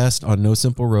a guest on No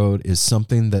Simple Road is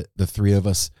something that the three of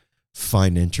us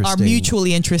find interesting. Are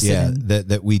mutually interested in.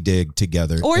 that we dig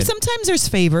together. Or And sometimes there's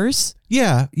favors.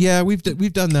 yeah, we've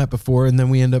done that before, and then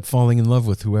we end up falling in love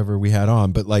with whoever we had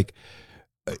on. But like,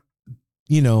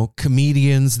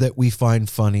 comedians that we find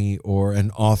funny, or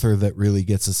an author that really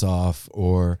gets us off,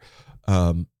 or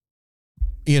a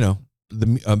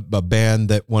band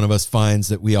that one of us finds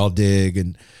that we all dig.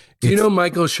 And Do you know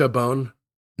Michael Chabon,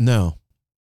 No.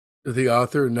 the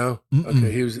author? No. Mm-mm.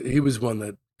 Okay, he was one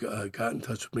that got in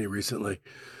touch with me recently.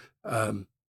 So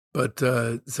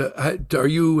are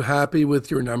you happy with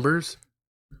your numbers?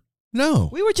 No.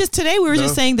 We were just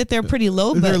saying that they're pretty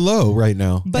low, They're but low right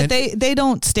now. but And they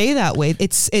don't stay that way.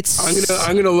 It's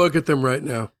I'm gonna look at them right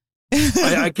now.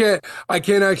 I can't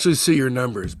actually see your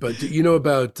numbers, but you know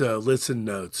about listen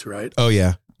notes, right? oh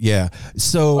yeah. Yeah.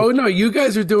 So Oh no, you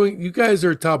guys are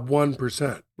top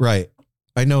 1%. right.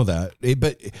 I know that.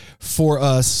 But for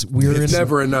us, we're It's in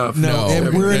never enough. No, and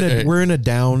Never we're in a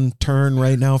downturn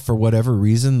right now for whatever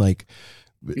reason, like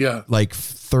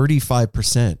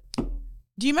 35%.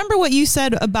 Do you remember what you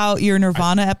said about your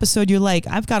Nirvana episode? You're like,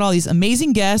 I've got all these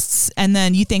amazing guests, and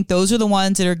then you think those are the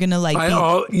ones that are gonna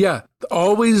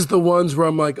always the ones where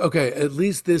I'm like, okay, at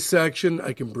least this section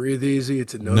I can breathe easy.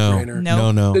 It's a no-brainer.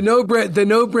 No. The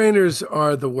no-brainers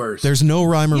are the worst. There's no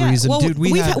rhyme or reason, well, dude.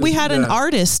 We had an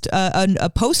artist, a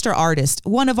poster artist,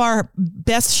 one of our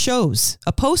best shows,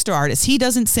 a poster artist. He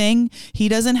doesn't sing, he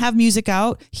doesn't have music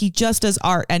out, he just does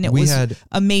art, and it was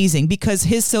amazing because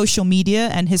his social media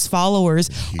and his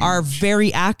followers are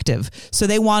very active, so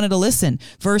they wanted to listen.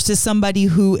 Versus somebody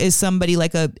who is somebody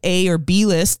like A or B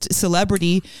list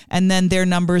celebrity, and then their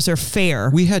numbers are fair.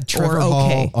 We had Trevor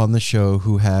Hall on the show,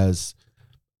 who has,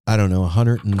 I don't know,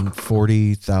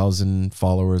 140,000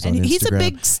 followers on Instagram. He's a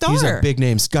big star. He's a big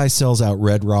name. This guy sells out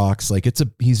Red Rocks. Like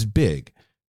he's big.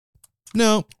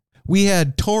 No, we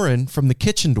had Torin from the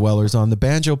Kitchen Dwellers on, the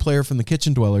banjo player from the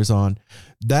Kitchen Dwellers on.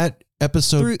 That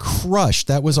episode crushed.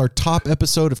 That was our top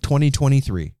episode of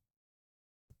 2023.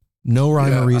 No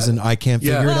rhyme or reason. I can't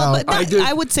figure it out. But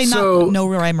I would say no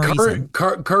rhyme or reason.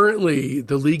 Currently,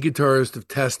 the lead guitarist of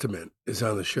Testament is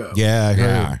on the show. Yeah, I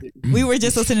heard. We were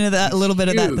just listening to that, a little bit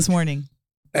of that this morning.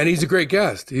 And he's a great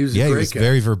guest. He was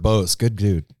very verbose. Good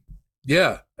dude.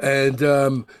 Yeah. And,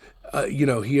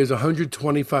 he has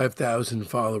 125,000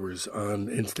 followers on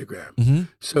Instagram. Mm-hmm.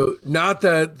 So not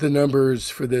that the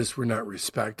numbers for this were not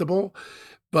respectable,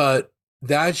 but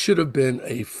that should have been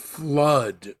a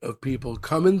flood of people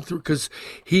coming through, because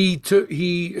he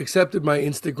accepted my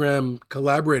Instagram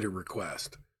collaborator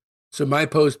request. So my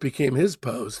post became his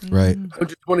post. Right.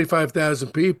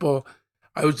 125,000 people.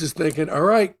 I was just thinking, all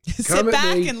right, sit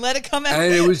back and let it come out.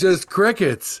 And it was just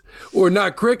crickets, or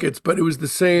not crickets, but it was the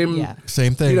same,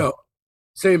 same thing.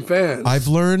 Same fans. I've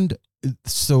learned.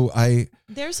 So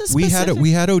there's a specific...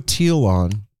 we had O'Teal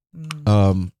on.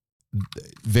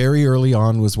 Very early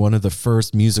on, was one of the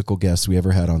first musical guests we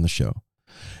ever had on the show.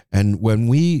 And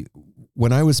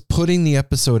when I was putting the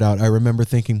episode out, I remember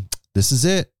thinking, this is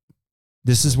it.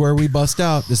 This is where we bust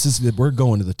out. We're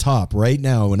going to the top right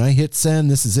now. When I hit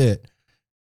send, this is it.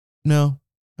 No,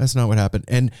 that's not what happened.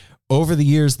 And over the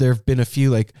years, there have been a few,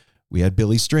 like we had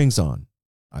Billy Strings on.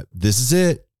 This is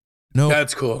it. No,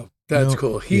 that's cool. That's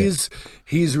cool. He's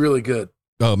really good.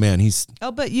 Oh man,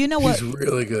 but you know what? He's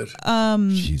really good.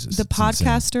 Jesus, the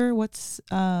podcaster, insane. What's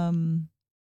the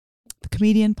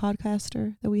comedian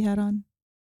podcaster that we had on?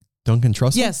 Duncan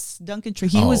Trussell? Yes, Duncan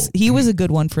Trussell. He was a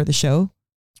good one for the show.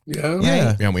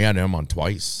 Yeah. Yeah, we had him on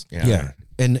twice. Yeah.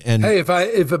 And hey,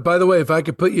 by the way, if I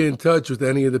could put you in touch with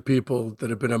any of the people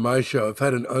that have been on my show, I've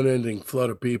had an unending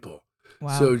flood of people.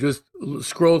 Wow. So just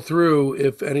scroll through.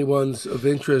 If anyone's of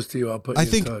interest to you, I'll put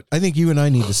you in touch. I think you and I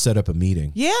need to set up a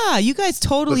meeting. Yeah, you guys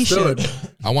totally should.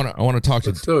 I want to talk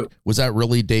to. Was that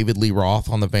really David Lee Roth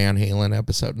on the Van Halen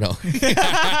episode? No,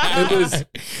 it was.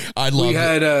 I love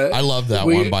that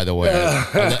one. By the way,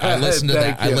 I listened to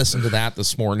that. I listened to that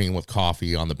this morning with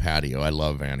coffee on the patio. I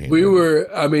love Van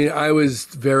Halen. I was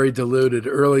very deluded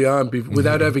early on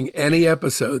without having any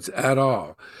episodes at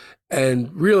all.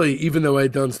 And really, even though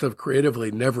I'd done stuff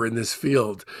creatively, never in this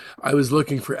field, I was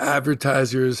looking for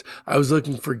advertisers. I was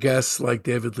looking for guests like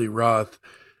David Lee Roth.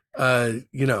 Oh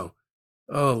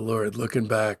Lord, looking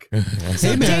back.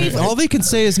 Hey man, Dave, all they can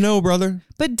say is no, brother.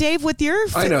 But Dave, with your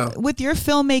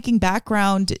filmmaking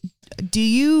background,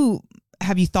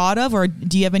 have you thought of, or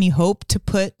do you have any hope to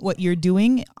put what you're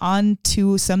doing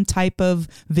onto some type of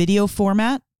video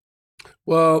format?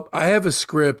 Well, I have a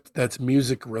script that's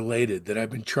music related that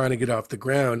I've been trying to get off the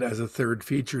ground as a third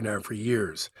feature now for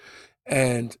years.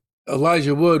 And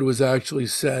Elijah Wood was actually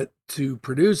set to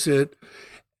produce it.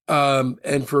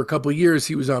 And for a couple of years,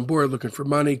 he was on board looking for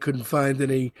money, couldn't find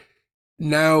any.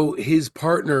 Now his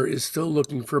partner is still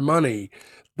looking for money,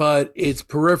 but it's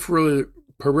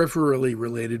peripherally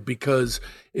related because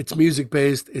it's music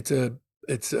based. It's a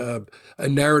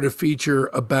narrative feature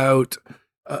about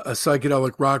a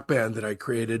psychedelic rock band that I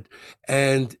created,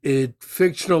 and it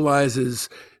fictionalizes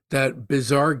that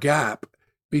bizarre gap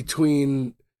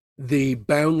between the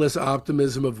boundless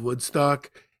optimism of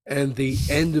Woodstock and the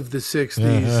end of the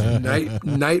 60s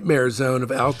nightmare zone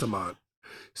of Altamont.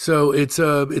 So it's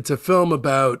a film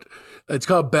about, it's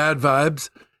called Bad Vibes,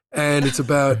 and it's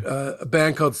about a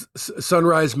band called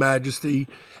Sunrise Majesty,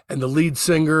 and the lead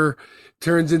singer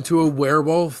turns into a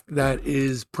werewolf that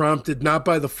is prompted not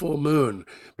by the full moon,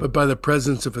 but by the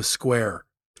presence of a square.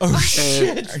 Oh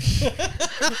shit!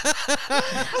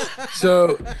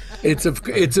 So it's of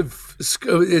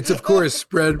course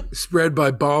spread by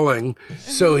bawling.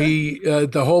 So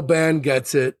the whole band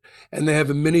gets it, and they have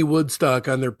a mini Woodstock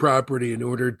on their property in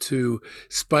order to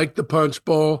spike the punch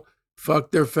bowl,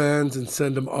 fuck their fans, and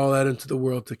send them all out into the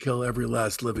world to kill every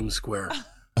last living square.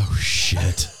 Oh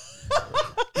shit!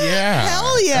 Yeah.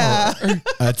 Hell yeah.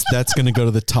 That's going to go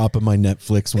to the top of my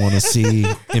Netflix want to see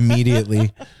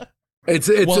immediately. It's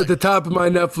at the top of my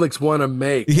Netflix want to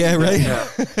make. Yeah, right. Yeah.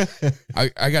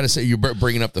 I got to say, you're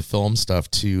bringing up the film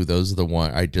stuff too. Those are the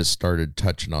one I just started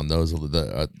touching on. Those are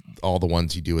the all the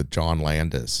ones you do with John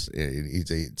Landis.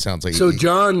 It sounds like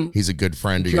he's a good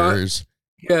friend of yours.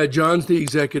 Yeah, John's the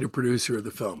executive producer of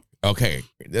the film. Okay,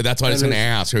 that's what I was going to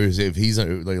ask. If he's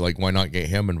like, why not get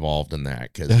him involved in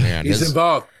that? Because man, he's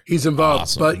involved. He's involved.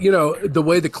 Awesome. But you know the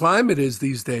way the climate is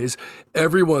these days,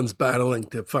 everyone's battling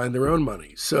to find their own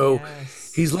money. So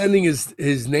he's lending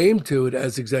his name to it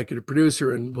as executive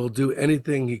producer, and will do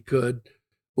anything he could,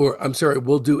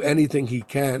 will do anything he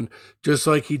can, just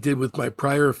like he did with my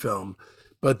prior film.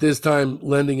 But this time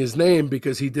lending his name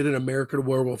because he did an American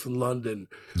Werewolf in London,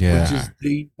 which is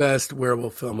the best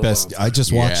werewolf film of all time. I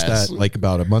just watched that like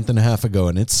about a month and a half ago,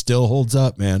 and it still holds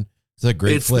up, man. It's a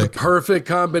great flick. It's the perfect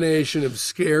combination of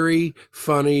scary,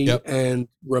 funny, and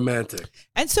romantic.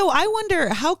 And so I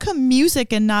wonder, how come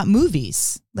music and not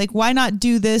movies? Like, why not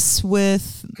do this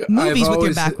with movies with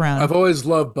your background? I've always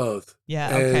loved both.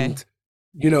 Yeah, and,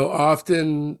 you know,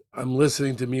 often I'm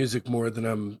listening to music more than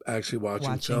I'm actually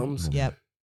watching films. Yep.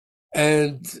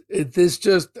 And this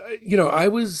just, you know, I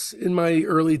was in my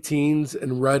early teens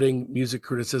and writing music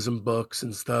criticism books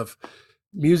and stuff.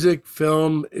 Music,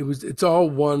 film, it's all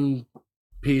one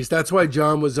piece. That's why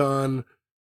John was on.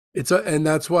 And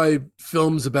that's why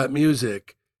films about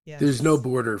music. Yes. There's no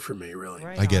border for me, really.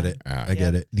 Right I get it. I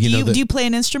get it. Do you play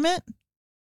an instrument?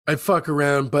 I fuck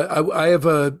around, but I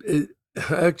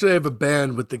actually have a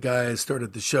band with the guy I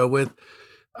started the show with.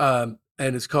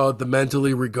 And it's called The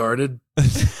Mentally Regarded, and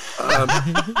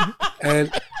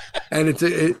it's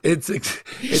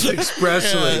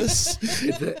expressly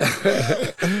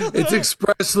it's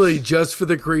expressly just for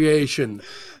the creation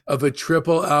of a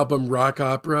triple album rock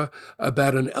opera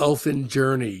about an elfin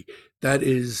journey that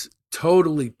is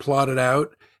totally plotted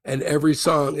out, and every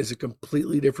song is a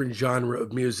completely different genre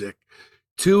of music.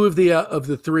 Two of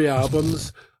the three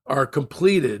albums are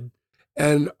completed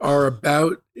and are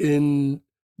about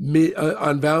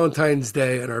on Valentine's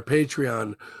Day, and our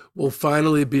Patreon will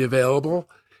finally be available.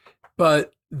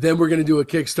 But then we're going to do a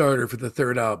Kickstarter for the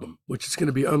third album, which is going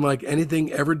to be unlike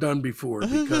anything ever done before,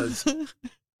 because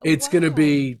it's going to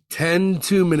be 10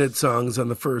 2-minute songs on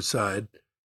the first side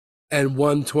and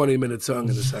one 20-minute song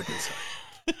on the second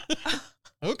side.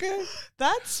 Okay.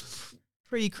 That's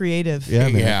pretty creative. Yeah,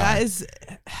 man. That is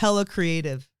hella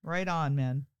creative. Right on,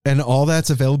 man. And all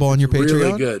that's available on your Patreon?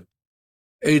 Really good.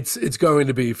 It's going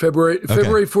to be February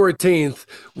 14th.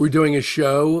 We're doing a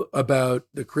show about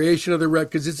the creation of the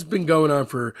record, because it's been going on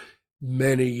for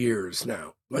many years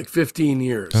now, like 15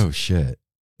 years. Oh shit!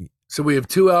 So we have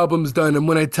 2 albums done, and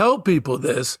when I tell people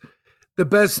this, the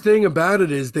best thing about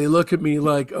it is they look at me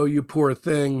like, "Oh, you poor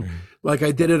thing," like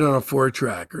I did it on a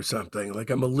 4-track or something. Like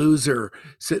I'm a loser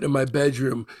sitting in my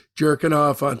bedroom jerking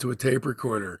off onto a tape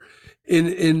recorder.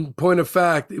 In point of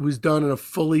fact, it was done in a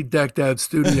fully decked out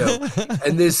studio.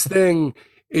 And this thing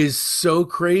is so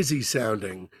crazy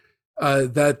sounding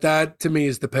that to me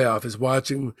is the payoff, is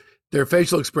watching their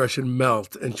facial expression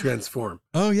melt and transform.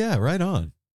 Oh yeah, right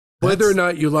on. Whether or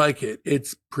not you like it,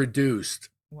 it's produced.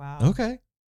 Wow. Okay.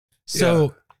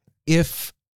 So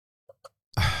if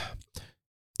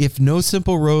No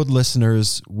Simple Road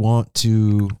listeners want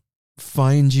to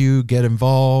find you, get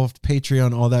involved,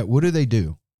 Patreon, all that, what do they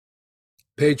do?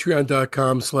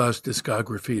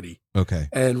 Patreon.com/Discograffiti. Okay.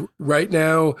 And right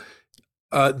now,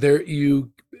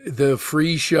 the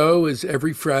free show is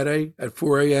every Friday at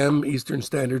 4 a.m. Eastern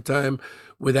Standard Time.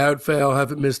 Without fail,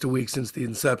 haven't missed a week since the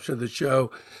inception of the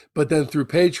show. But then through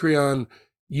Patreon,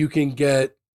 you can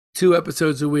get 2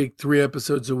 episodes a week, 3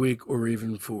 episodes a week, or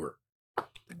even 4.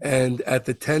 And at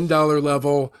the $10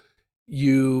 level,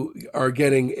 you are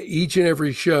getting each and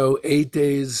every show 8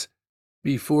 days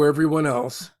before everyone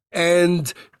else.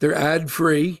 And they're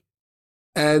ad-free,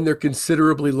 and they're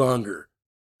considerably longer.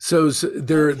 So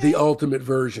they're the ultimate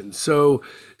version. So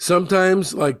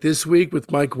sometimes, like this week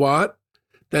with Mike Watt,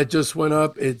 that just went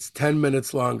up, it's 10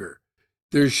 minutes longer.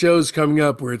 There's shows coming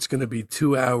up where it's going to be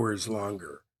 2 hours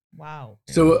longer. Wow.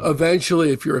 So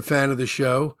eventually, if you're a fan of the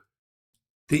show,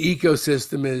 the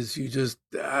ecosystem is you just,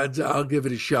 I'll give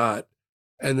it a shot.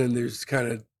 And then there's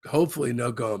kind of hopefully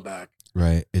no going back.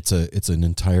 Right. It's an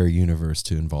entire universe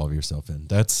to involve yourself in.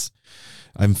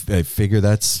 I figure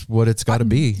that's what it's got to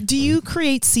be. Do you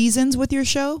create seasons with your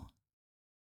show?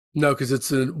 No, because it's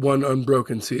one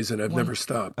unbroken season. I've never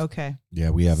stopped. Okay. Yeah,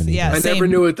 we haven't either. Yeah, I never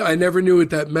knew it. I never knew what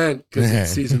that meant because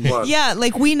it's season 1. Yeah,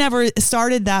 like we never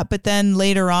started that, but then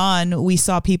later on we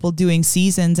saw people doing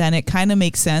seasons, and it kind of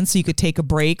makes sense. So you could take a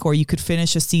break, or you could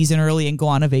finish a season early and go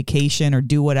on a vacation or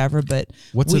do whatever. But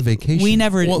what's a vacation? We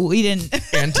never. We didn't.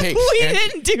 And take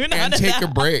didn't do none and of take that. a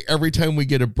break. Every time we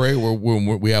get a break,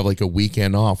 when we have like a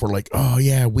weekend off, we're like, oh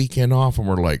yeah, weekend off, and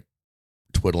we're like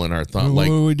twiddling our thumb. What Like,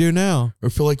 do we do now? I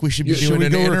feel like we should be doing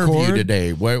an interview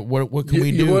today. What can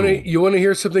we do? You want to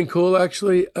hear something cool?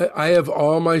 Actually, I have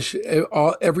all my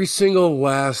every single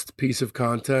last piece of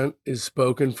content is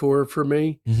spoken for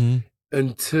me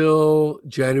until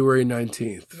January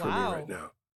 19th for me right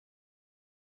now.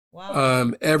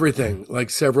 Wow. Everything, like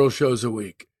several shows a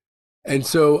week. And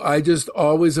so I just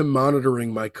always am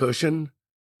monitoring my cushion.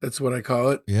 That's what I call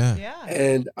it. Yeah. Yeah.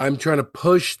 And I'm trying to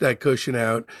push that cushion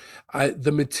out.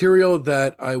 The material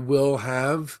that I will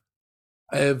have,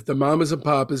 I have the Mamas and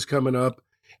Papas coming up,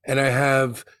 and I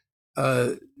have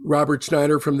Robert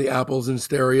Schneider from the Apples in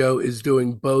Stereo is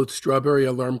doing both Strawberry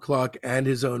Alarm Clock and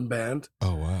his own band.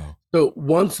 Oh, wow. So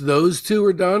once those 2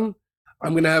 are done,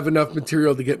 I'm going to have enough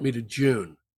material to get me to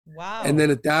June. Wow. And then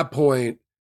at that point,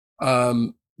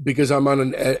 because I'm on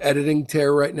an editing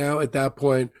tear right now, at that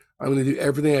point, I'm going to do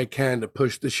everything I can to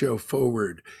push the show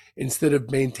forward instead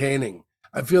of maintaining.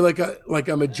 I feel like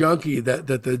I'm a junkie that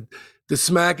the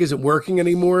smack isn't working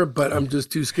anymore, but I'm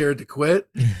just too scared to quit.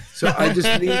 So I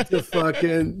just need to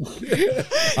fucking.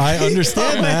 I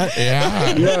understand that.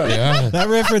 Yeah. That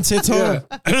reference hits home.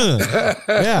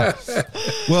 Yeah.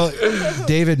 Well,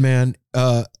 David, man.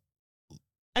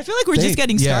 I feel like we're just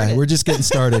getting started. Yeah, we're just getting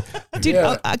started. Dude,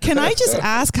 can I just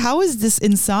ask, how is this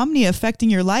insomnia affecting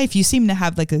your life? You seem to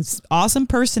have like an awesome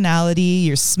personality.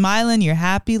 You're smiling. You're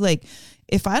happy. Like,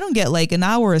 if I don't get like an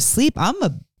hour of sleep, I'm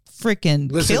a freaking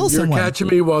kill someone. You're catching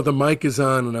me while the mic is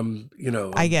on, and I'm,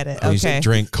 I get it. Please Okay.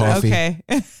 drink coffee. Okay.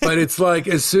 But it's like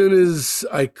as soon as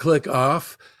I click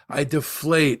off, I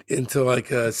deflate into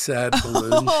like a sad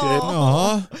balloon shit.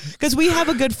 Aw. Because we have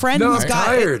a good friend No, who's I'm got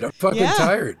tired. I'm fucking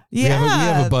tired. Yeah. We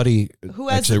have a buddy who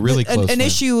has actually a really close an friend.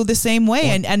 issue the same way,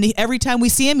 and every time we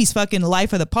see him, he's fucking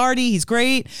life of the party. He's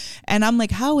great, and I'm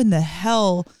like, how in the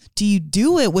hell do you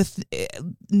do it with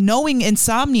knowing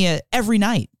insomnia every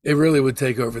night? It really would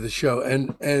take over the show,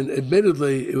 and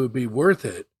admittedly, it would be worth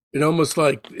it. It almost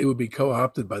like it would be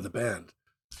co-opted by the band.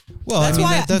 Well, That's I mean,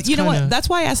 why that's you know kinda- what. That's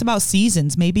why I asked about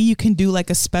seasons. Maybe you can do like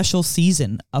a special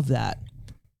season of that.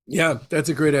 Yeah, that's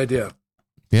a great idea.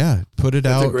 Yeah, put it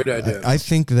That's out. a great idea. I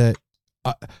think that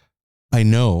I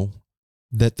know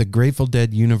that the Grateful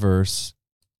Dead universe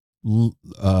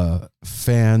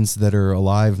fans that are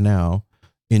alive now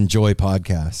enjoy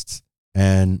podcasts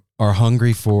and are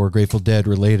hungry for Grateful Dead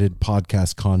related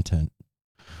podcast content.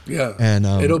 Yeah, And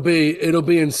it'll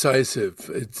be incisive.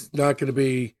 It's not going to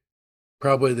be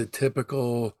probably the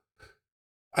typical.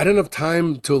 I don't have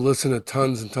time to listen to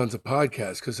tons and tons of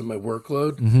podcasts because of my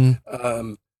workload.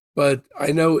 mhm. But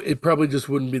I know it probably just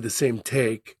wouldn't be the same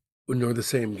take nor the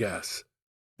same guess.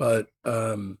 But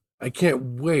I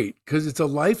can't wait because it's a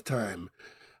lifetime.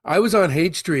 I was on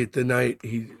Hate Street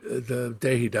the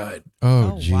day he died,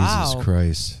 Oh, Oh, Jesus wow.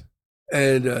 Christ.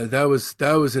 and that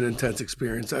was an intense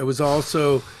experience. I was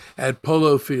also at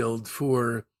Polo Field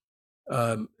for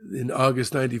in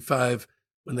August '95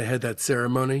 when they had that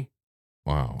ceremony.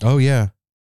 Wow. Oh, yeah.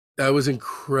 That was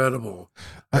incredible.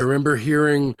 I remember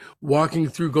walking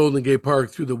through Golden Gate Park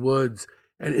through the woods,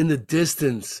 and in the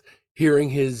distance,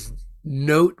 hearing his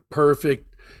note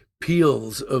perfect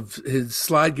peals of his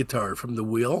slide guitar from the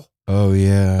wheel. Oh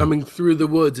yeah. Coming through the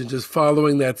woods and just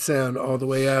following that sound all the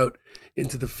way out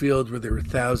into the field where there were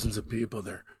thousands of people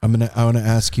there. I want to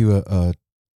ask you a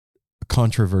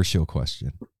controversial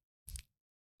question.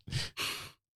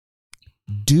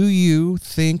 Do you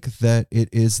think that it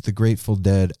is the Grateful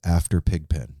Dead after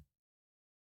Pigpen?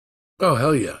 Oh,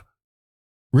 hell yeah.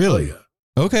 Really? Hell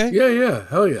yeah. Okay. Yeah.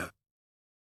 Hell yeah.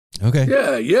 Okay.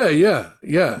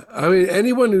 Yeah. I mean,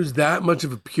 anyone who's that much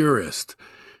of a purist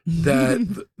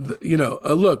that,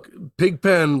 look,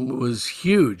 Pigpen was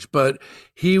huge, but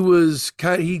he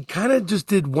kind of just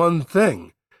did one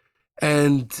thing.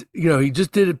 And, he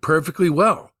just did it perfectly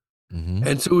well. Mm-hmm.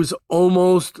 And so it was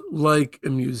almost like a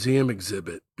museum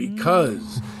exhibit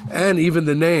because, and even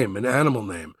the name, an animal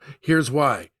name. Here's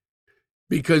why.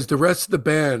 Because the rest of the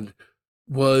band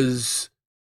was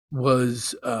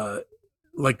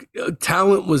like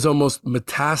talent was almost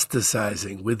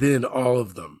metastasizing within all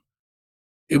of them.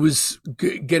 It was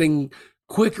getting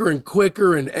quicker and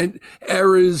quicker, and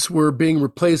eras were being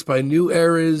replaced by new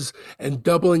eras and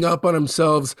doubling up on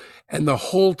themselves. And the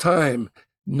whole time,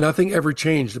 nothing ever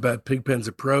changed about Pigpen's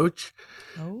approach.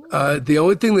 The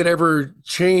only thing that ever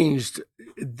changed,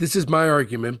 this is my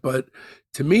argument, but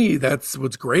to me, that's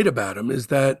what's great about him, is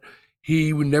that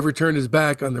he would never turn his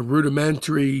back on the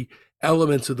rudimentary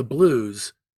elements of the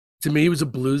blues. To me, he was a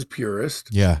blues purist.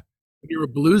 Yeah. When you're a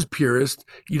blues purist,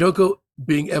 you don't go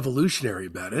being evolutionary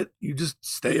about it. You just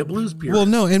stay a blues purist. Well,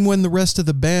 no, and when the rest of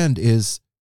the band is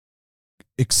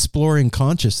exploring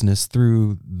consciousness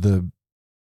through the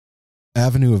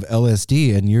avenue of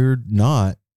LSD and you're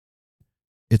not,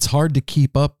 it's hard to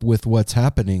keep up with what's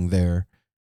happening there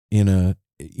in a,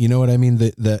 you know what I mean?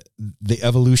 The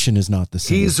evolution is not the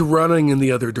same. He's running in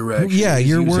the other direction. Yeah,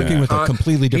 you're working with a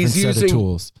completely different set of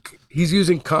tools. He's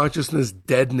using consciousness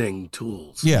deadening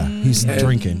tools. Yeah, he's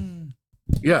drinking.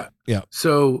 Yeah. Yeah.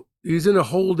 So he's in a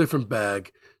whole different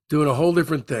bag, doing a whole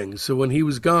different thing. So when he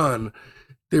was gone,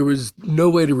 there was no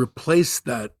way to replace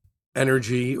that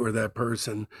energy or that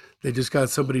person. They just got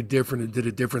somebody different and did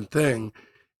a different thing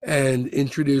and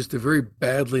introduced a very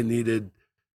badly needed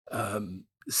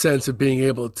sense of being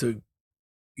able to,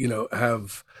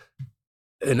 have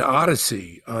an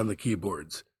odyssey on the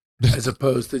keyboards as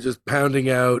opposed to just pounding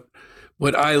out.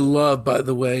 What I love, by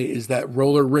the way, is that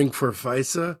roller rink for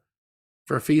Fisa.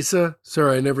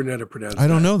 Sorry, I never know how to pronounce that. I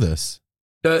don't know this.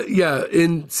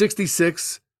 In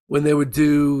 66, when they would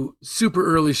do super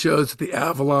early shows at the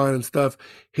Avalon and stuff,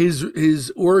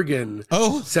 his organ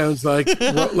sounds like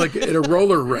in a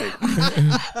roller rink.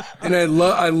 And I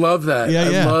love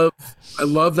that. I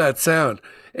love that sound.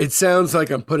 It sounds like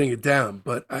I'm putting it down,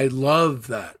 but I love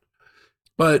that.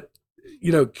 But,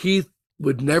 Keith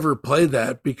would never play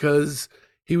that because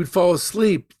he would fall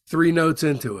asleep 3 notes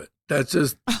into it. That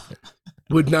just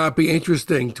would not be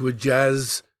interesting to a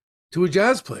jazz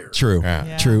player. True.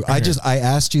 Yeah. True. I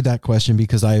asked you that question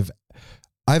because I've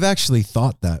actually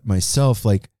thought that myself.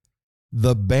 Like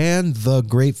the band The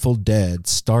Grateful Dead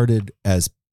started as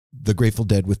The Grateful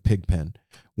Dead with Pigpen.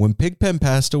 When Pigpen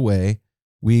passed away,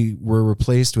 we were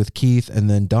replaced with Keith and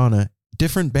then Donna.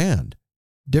 Different band,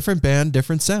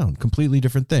 different sound, completely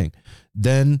different thing.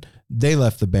 Then they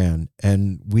left the band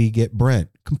and we get Brent,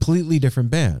 completely different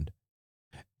band.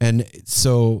 And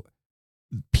so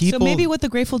people. So maybe what the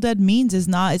Grateful Dead means is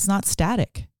it's not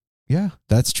static. Yeah,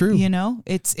 that's true.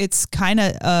 It's kind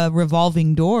of a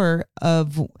revolving door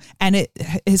and it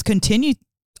has continued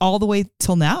all the way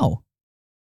till now.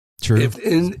 True. If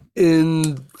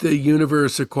in the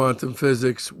universe of quantum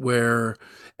physics, where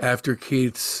after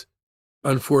Keith's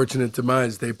unfortunate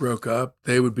demise, they broke up,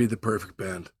 they would be the perfect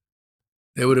band.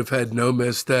 They would have had no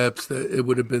missteps. It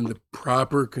would have been the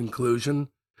proper conclusion.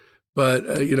 But,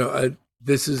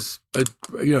 this is a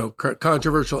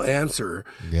controversial answer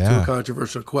to a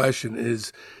controversial question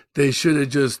is they should have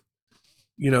just,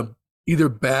 either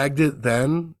bagged it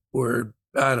then or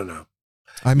I don't know.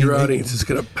 I mean, your audience is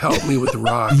going to pelt me with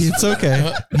rocks. It's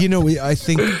okay. I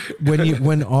think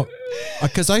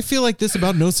because I feel like this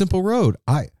about No Simple Road.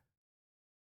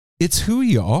 It's who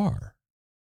you are.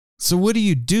 So what do?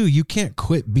 You can't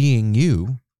quit being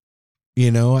you.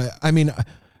 I mean,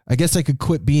 I guess I could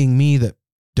quit being me that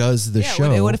does the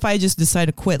show. What if I just decide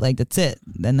to quit? Like that's it.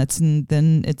 Then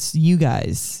it's you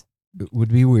guys. It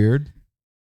would be weird.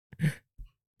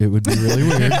 It would be really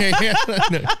weird.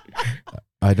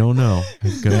 I don't know.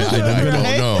 I'm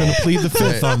gonna plead the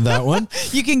fifth on that one.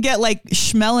 You can get like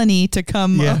Schmelany to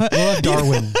come. Yeah, we'll have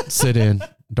Darwin sit in.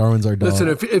 Darwin's our dog. Listen,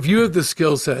 if you have the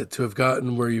skill set to have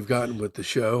gotten where you've gotten with the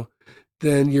show,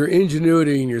 then your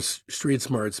ingenuity and your street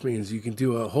smarts means you can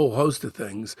do a whole host of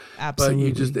things.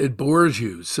 Absolutely. But it bores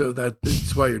you. So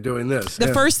that's why you're doing this.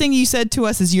 The first thing you said to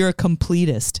us is you're a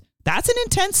completist. That's an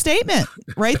intense statement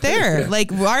right there,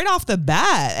 like right off the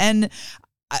bat. And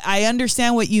I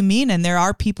understand what you mean. And there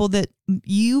are people that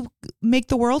you make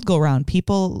the world go round.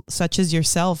 People such as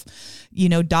yourself,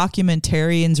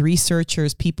 documentarians,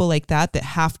 researchers, people like that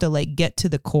have to like get to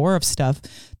the core of stuff.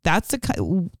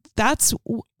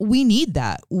 We need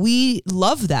that. We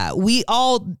love that. We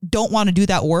all don't want to do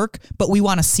that work, but we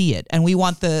want to see it. And we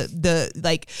want the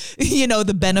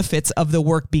benefits of the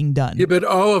work being done. Yeah, but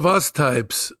all of us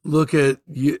types look at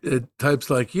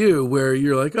types like you where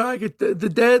you're like, I get the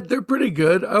Dead. They're pretty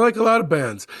good. I like a lot of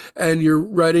bands. And you're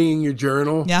writing in your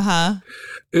journal. Uh-huh.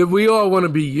 We all want to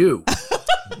be you.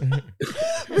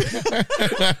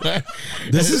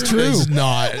 This is true. It's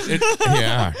not.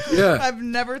 Yeah. I've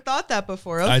never thought that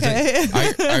before. Okay.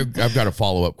 I've got a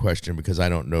follow-up question because I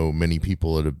don't know many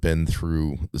people that have been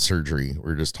through the surgery.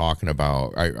 We're just talking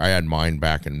about, I had mine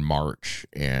back in March,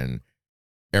 and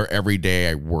every day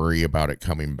I worry about it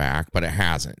coming back, but it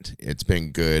hasn't. It's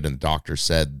been good, and the doctor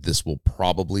said this will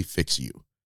probably fix you.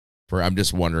 I'm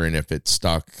just wondering if it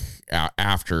stuck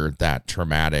after that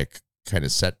traumatic kind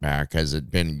of setback. Has it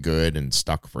been good and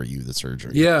stuck for you, the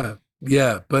surgery? Yeah.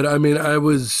 But I mean, I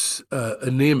was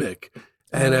anemic,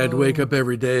 and I'd wake up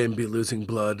every day and be losing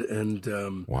blood,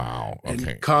 and wow.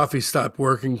 Okay. And coffee stopped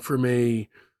working for me.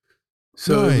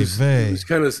 So it was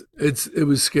kind of, it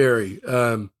was scary.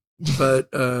 But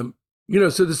so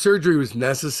the surgery was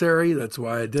necessary. That's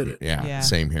why I did it. Yeah.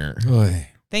 Same here. Boy.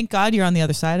 Thank God you're on the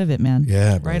other side of it, man.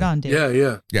 Yeah. Right on, Dave.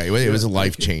 Yeah. It was a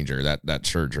life changer, that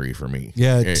surgery for me.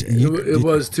 Yeah. It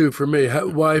was too for me.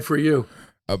 Why for you?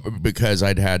 Because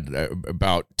I'd had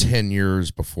about 10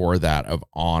 years before that of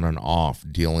on and off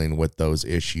dealing with those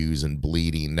issues and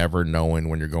bleeding, never knowing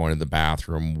when you're going to the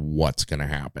bathroom what's going to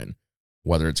happen,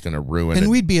 whether it's going to ruin it.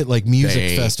 And we'd be at like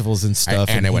music festivals and stuff.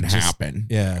 And it would happen.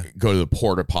 Yeah. Go to the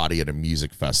porta potty at a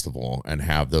music festival and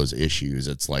have those issues.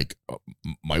 It's like,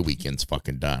 my weekend's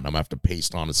fucking done. I'm going to have to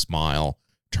paste on a smile,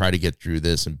 try to get through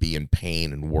this and be in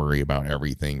pain and worry about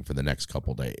everything for the next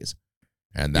couple days.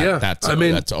 And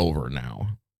that's over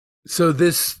now. So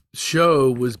this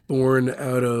show was born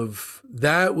out of,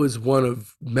 that was one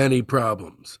of many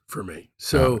problems for me.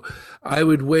 So I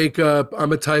would wake up,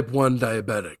 I'm a type 1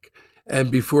 diabetic. And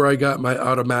before I got my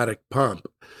automatic pump,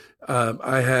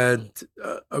 I had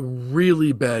a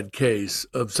really bad case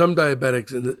of some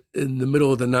diabetics in the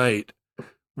middle of the night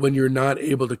when you're not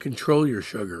able to control your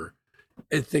sugar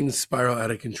and things spiral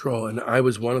out of control. And I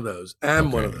was one of those.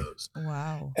 I'm one of those.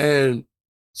 Wow. And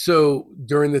so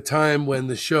during the time when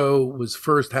the show was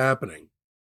first happening,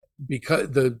 because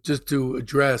just to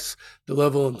address the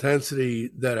level of intensity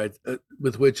that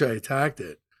with which I attacked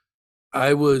it,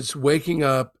 I was waking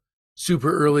up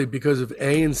super early because of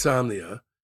insomnia,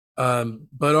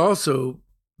 but also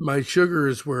my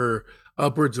sugars were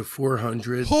upwards of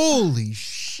 400. Holy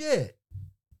shit.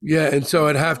 Yeah, and so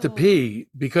I'd have to pee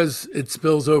because it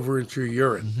spills over into your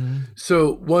urine. Mm-hmm.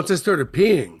 So once I started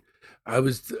peeing,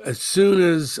 as soon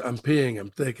as I'm peeing,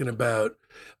 I'm thinking about,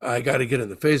 I got to get in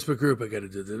the Facebook group. I got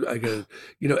to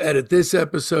edit this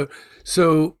episode.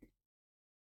 So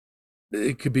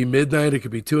it could be midnight. It could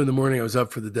be 2 a.m. I was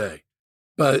up for the day.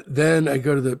 But then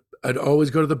I'd always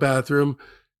go to the bathroom,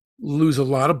 lose a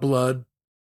lot of blood.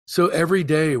 So every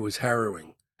day it was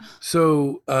harrowing.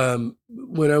 So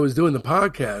when I was doing the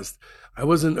podcast, I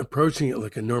wasn't approaching it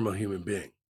like a normal human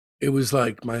being. It was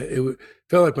like it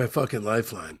felt like my fucking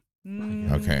lifeline.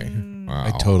 Okay. Wow.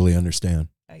 I totally understand.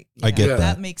 I get that.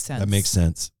 That makes sense. That makes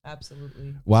sense.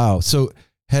 Absolutely. Wow. So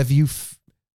have you,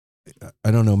 I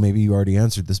don't know, maybe you already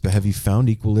answered this, but have you found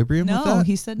equilibrium with that? No,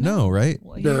 he said no. No, right?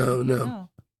 Well, no.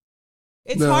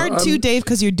 It's hard too, Dave,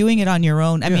 because you're doing it on your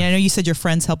own. I mean, I know you said your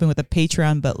friend's helping with a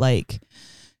Patreon, but like,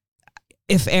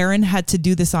 if Aaron had to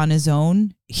do this on his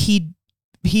own, he'd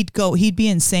be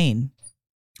insane.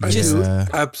 I do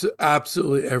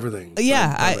absolutely everything.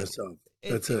 Yeah, by myself.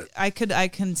 That's it. I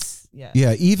can.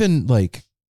 Yeah. Even like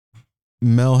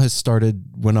Mel has started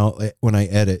when I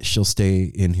edit, she'll stay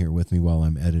in here with me while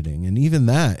I'm editing, and even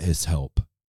that is help.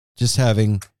 Just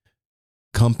having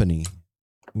company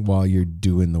while you're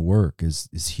doing the work is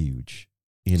huge.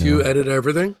 Do you edit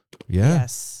everything? Yeah.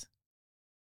 Yes.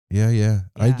 Yeah.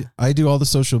 I do all the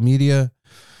social media,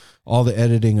 all the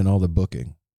editing, and all the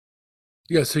booking.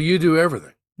 Yeah. So you do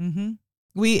everything. Mm-hmm.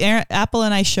 Apple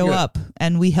and I show up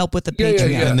and we help with the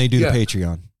Patreon. And they do the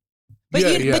Patreon.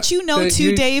 But you know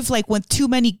too, Dave, like with too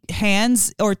many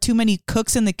hands or too many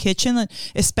cooks in the kitchen,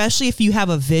 especially if you have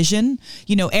a vision,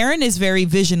 you know, Aaron is very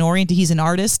vision oriented. He's an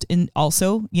artist, and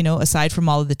also, you know, aside from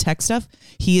all of the tech stuff,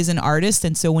 he is an artist.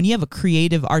 And so when you have a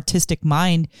creative, artistic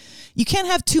mind, you can't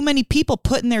have too many people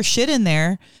putting their shit in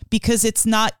there because it's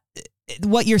not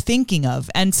what you're thinking of.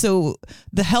 And so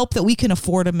the help that we can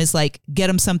afford him is like, get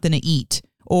him something to eat.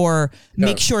 Or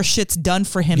make sure shit's done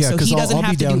for him so he doesn't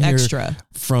have to do extra.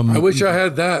 I wish I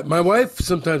had that. My wife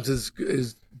sometimes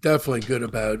is definitely good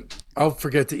about, I'll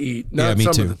forget to eat. Not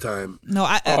some of the time. No,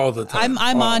 all the time.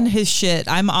 I'm on his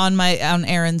shit. I'm on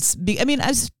Aaron's. I mean,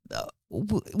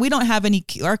 we don't have any,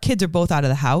 our kids are both out of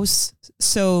the house.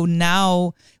 So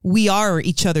now we are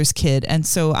each other's kid. And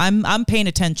so I'm paying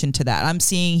attention to that. I'm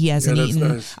seeing he hasn't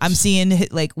eaten. Nice. I'm seeing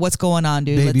like, what's going on,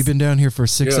 dude? Babe, you've been down here for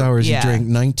 6 hours. You drank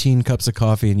 19 cups of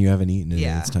coffee and you haven't eaten it.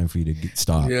 Yeah. It's time for you to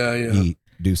stop, eat,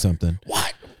 do something.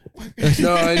 What?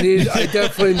 No, I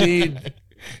definitely need,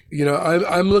 you know,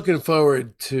 I'm looking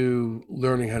forward to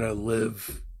learning how to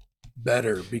live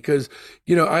better because,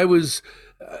 you know, I was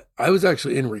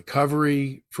actually in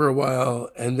recovery for a while,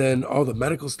 and then all the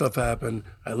medical stuff happened.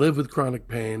 I live with chronic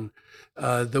pain.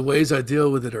 The ways I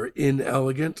deal with it are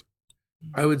inelegant,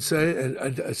 I would say, and I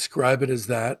describe it as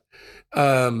that.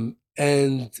 And,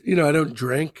 you know, I don't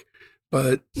drink,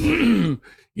 but, you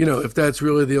know, if that's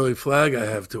really the only flag I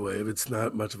have to wave, it's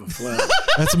not much of a flag.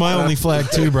 That's my only flag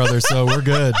too, brother. So we're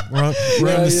good. We're on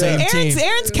the same team.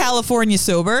 Aaron's California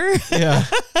sober. Yeah.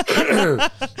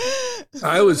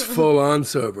 I was full on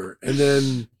sober. And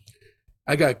then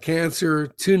I got cancer,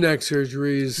 2 neck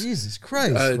surgeries. Jesus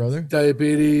Christ, brother.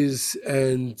 Diabetes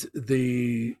and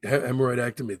the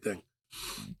hemorrhoidectomy thing.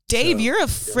 Dave, you're a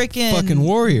freaking fucking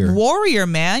warrior. Warrior,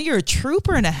 man. You're a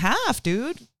trooper and a half,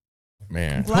 dude.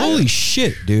 Man. Right. Holy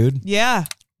shit, dude. Yeah.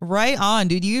 Right on,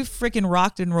 dude. You freaking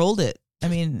rocked and rolled it. I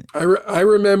mean, I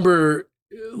remember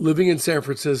living in San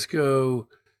Francisco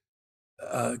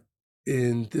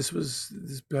this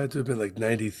had to have been like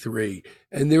 93.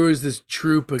 And there was this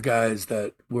troop of guys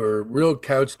that were real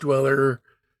couch dweller,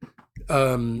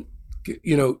 you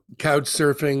know, couch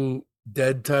surfing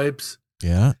dead types.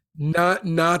 Yeah.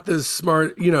 Not the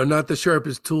smart, you know, not the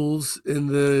sharpest tools in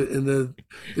the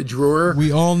drawer.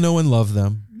 We all know and love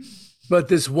them. But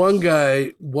this one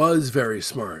guy was very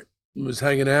smart. He was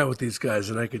hanging out with these guys,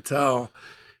 and I could tell,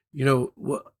 you know,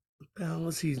 what the hell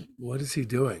is he? What is he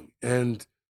doing? And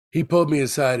he pulled me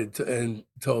aside and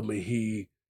told me he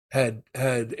had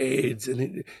AIDS,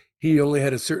 and he only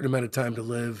had a certain amount of time to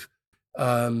live.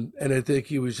 And I think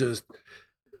he was just,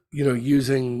 you know,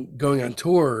 going on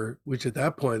tour, which at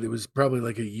that point, there was probably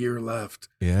like a year left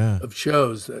of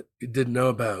shows that he didn't know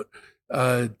about,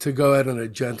 to go out on a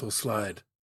gentle slide.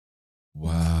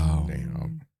 Wow.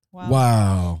 Damn.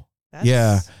 Wow. Dude,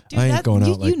 I ain't going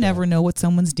out like you never know what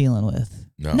someone's dealing with.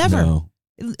 No. Never. No.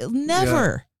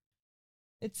 Never.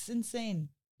 Yeah. It's insane.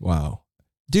 Wow.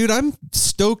 Dude, I'm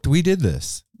stoked we did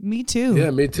this. Me too.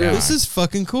 Yeah, me too. This is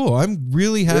fucking cool. I'm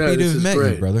really happy to have met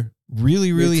you, brother.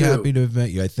 Really, really happy to have met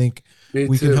you. I think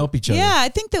we can help each other. Yeah, I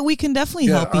think that we can definitely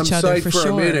help each other for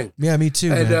sure. Our meeting. Yeah, me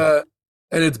too. And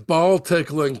and it's ball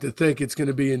tickling to think it's going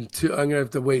to be I'm going to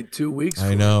have to wait 2 weeks.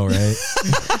 I know, right?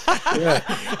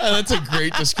 That's a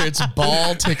great description. It's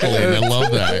ball tickling. I love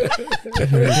that.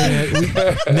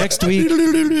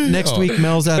 Next week,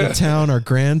 Mel's out of town. Our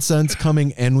grandson's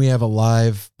coming, and we have a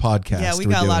live podcast. Yeah, we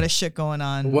got a lot of shit going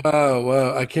on.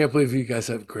 Wow. I can't believe you guys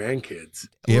have grandkids.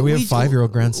 Yeah, we have a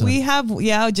 5-year-old grandson. We have,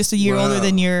 just a year older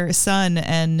than your son.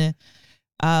 And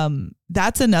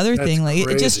that's another thing. Like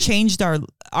it just changed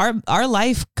our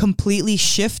life, completely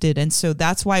shifted. And so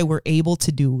that's why we're able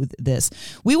to do this.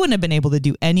 We wouldn't have been able to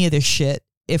do any of this shit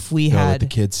if we had the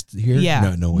kids here.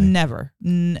 Yeah, no way. Never.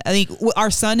 I think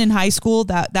our son in high school,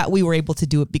 that we were able to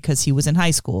do it because he was in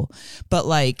high school. But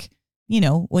like, you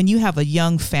know, when you have a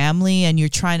young family and you're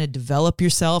trying to develop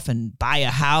yourself and buy a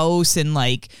house and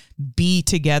like be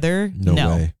together, no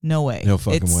way. No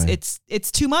fucking way.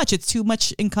 It's too much. It's too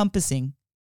much encompassing.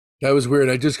 That was weird.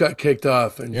 I just got kicked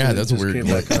off, and that's weird. Came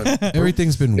back on.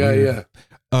 Everything's been weird.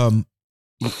 Yeah.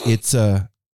 It's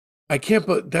I can't.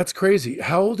 But that's crazy.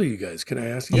 How old are you guys? Can I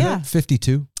ask you? Yeah,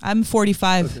 52. I'm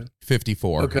 45. Okay.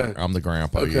 54. Okay. I'm the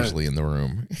grandpa usually in the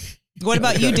room. What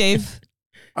about you, Dave?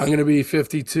 I'm going to be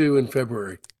 52 in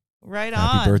February. Right on.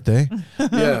 Happy birthday.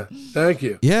 Yeah. Thank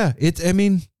you. Yeah. I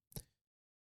mean,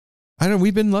 I don't know.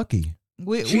 We've been lucky.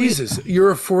 Jesus,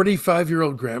 you're a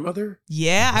 45-year-old grandmother?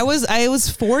 Yeah, I was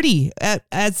 40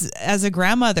 as a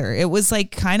grandmother. It was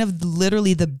like kind of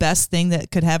literally the best thing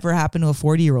that could ever happen to a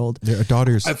 40-year-old. Their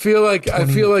daughters. I feel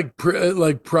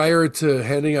like prior to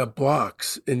handing out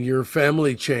blocks in your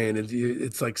family chain,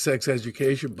 it's like sex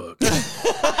education books.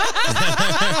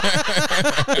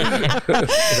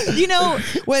 You know,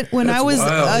 when I was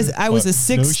a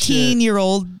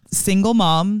 16-year-old single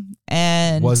mom,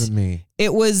 and wasn't me.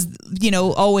 It was,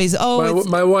 always,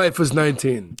 my wife was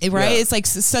 19. Right? Yeah. It's like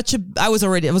I was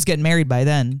getting married by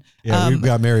then. Yeah, we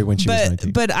got married when she was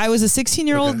 19. But I was a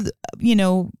 16-year-old,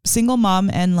 single mom,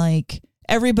 and like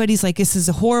everybody's like, this is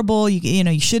horrible.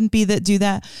 You shouldn't do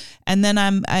that. And then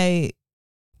I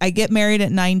get married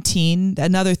at 19.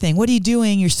 Another thing. What are you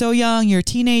doing? You're so young. You're a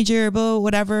teenager, blah,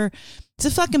 whatever.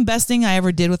 It's the fucking best thing I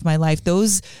ever did with my life.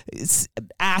 Those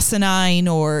asinine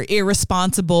or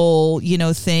irresponsible,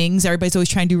 things. Everybody's always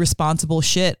trying to do responsible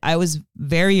shit. I was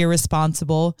very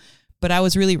irresponsible, but I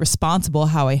was really responsible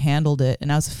how I handled it.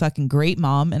 And I was a fucking great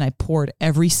mom, and I poured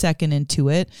every second into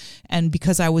it. And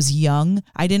because I was young,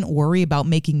 I didn't worry about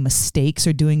making mistakes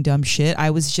or doing dumb shit.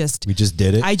 We just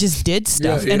did it. I just did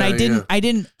stuff. And I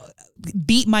didn't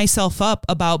beat myself up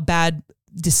about bad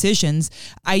decisions.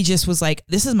 I just was like,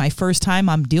 this is my first time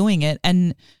I'm doing it,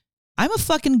 and I'm a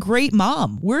fucking great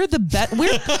mom. We're the best. We're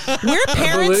parents.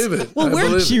 I believe it.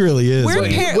 Well, she really is.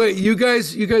 Wait, you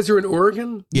guys are in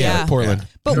Oregon? Yeah. Portland.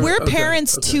 But we're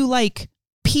parents to like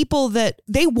people that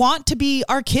they want to be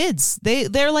our kids.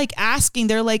 They're like asking.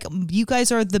 They're like, you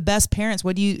guys are the best parents.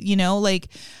 What do you like?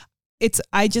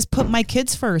 I just put my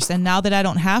kids first, and now that I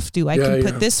don't have to, I can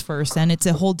put this first, and it's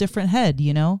a whole different head.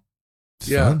 Yeah.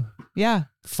 Fun. Yeah.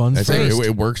 Fun. I think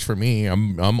it works for me.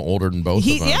 I'm older than both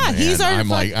of them. Yeah, he's our.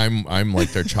 I'm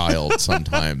like their child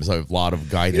sometimes. I have a lot of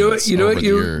guidance. You know over what the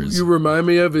years. you remind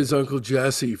me of is Uncle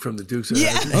Jesse from the Dukes of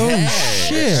Hazzard. Oh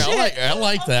shit! I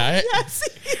like that. Yes.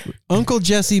 Uncle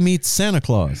Jesse meets Santa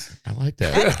Claus. I like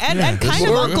that. And kind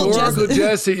of Uncle Jesse. Uncle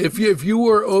Jesse. If you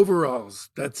wore overalls,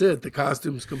 that's it. The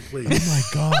costume's complete. Oh my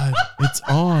god, it's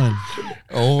on.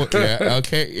 Oh yeah.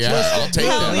 Okay. Yeah. I'll take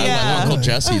that. Yeah. Uncle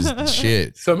Jesse's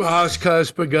shit. Some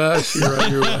Oshkosh Bagash, you're on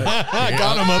your way. I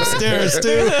got him upstairs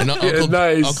too. And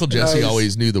nice, Uncle Jesse nice.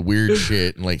 always knew the weird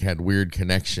shit and like had weird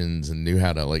connections and knew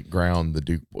how to like ground the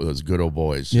Duke, those good old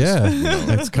boys. Yeah.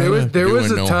 That's There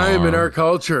was a no time in harm. our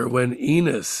culture when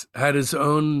Enos had his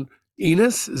own.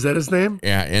 Enos, is that his name?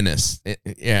 Yeah, Ennis.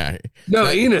 Yeah.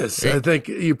 No, Enos. I think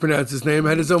you pronounce his name.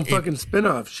 Had his own fucking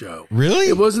spin-off show. Really?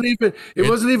 It wasn't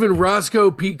even Roscoe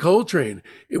Pete Coltrane.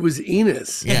 It was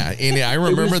Enos. Yeah, and I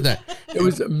remember that. It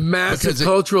was a massive Because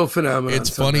cultural phenomenon. It's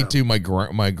funny too. My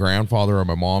grandfather on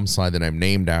my mom's side that I'm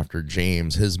named after,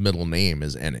 James. His middle name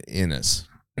is Ennis.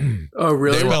 Oh,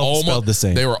 really? They were spelled the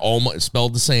same. They were almost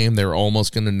spelled the same. They were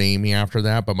almost going to name me after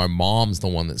that, but my mom's the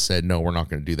one that said, "No, we're not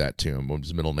going to do that to him."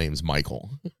 His middle name's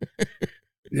Michael.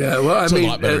 Yeah, well, I It's a mean,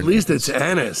 lot better at least it's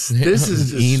Anus. This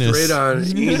is just Enos. straight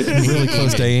on Enos. Really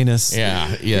close to anus.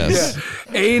 Yeah. Yes.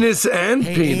 Yeah, anus and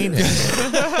penis.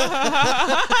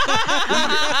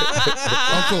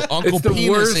 Uncle It's the Penis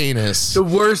worst- Anus. The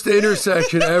worst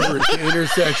intersection ever is the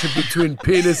intersection between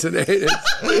penis and anus.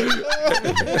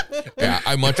 Yeah,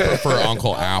 I much prefer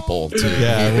Uncle Apple to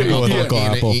Yeah, we'll go with Uncle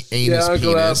Apple. Anus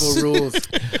Uncle penis. Apple rules.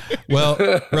 Well,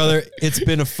 brother, it's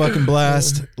been a fucking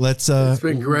blast. Let's It's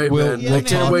been great, man. Yeah, I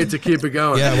can't man. wait to keep it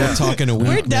going. Yeah, we'll talk in a week.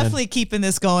 We're man. definitely keeping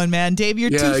this going, man. Dave,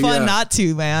 you're Yeah, too fun yeah. not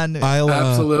to, man.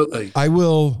 Absolutely. I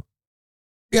will.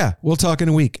 Yeah, we'll talk in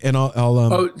a week, and I'll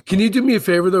Oh, can you do me a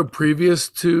favor though? Previous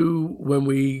to when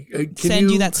we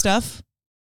Send you that stuff.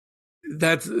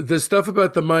 That's the stuff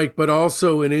about the mic, but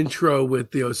also an intro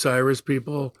with the Osiris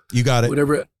people. you got it.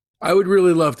 Whatever. I would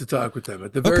really love to talk with them.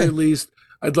 At the very Okay. least,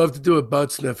 I'd love to do a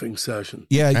butt sniffing session.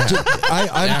 Yeah,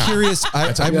 I'm curious.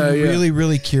 I'm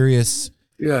really curious.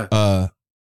 Yeah.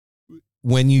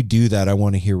 When you do that, I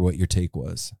want to hear what your take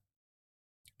was.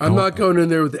 I'm not going in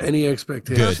there with any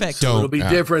expectations. Perfect. So it'll be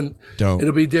different. Don't.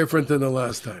 It'll be different than the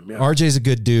last time. Yeah. RJ's a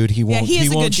good dude. He won't. he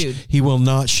is a won't. good dude. He will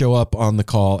not show up on the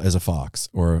call as a fox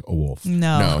or a wolf.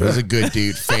 No. No, he's a good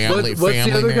dude. Family. What's the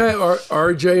family other man. guy?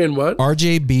 RJ and what?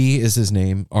 RJB is his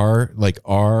name. R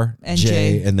And J.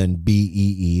 J and then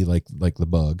BEE like the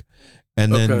bug.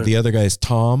 And then Okay. the other guy is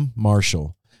Tom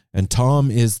Marshall. And Tom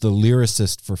is the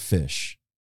lyricist for Fish.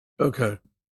 Okay.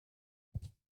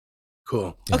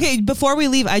 Cool. Okay, before we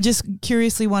leave, I just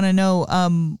curiously want to know,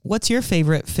 what's your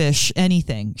favorite Fish?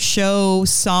 Anything? Show,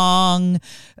 song,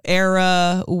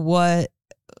 era, what?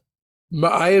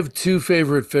 I have two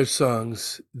favorite Fish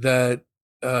songs that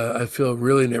I feel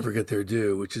really never get their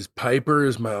due, which is Piper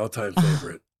is my all-time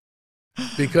favorite.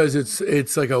 because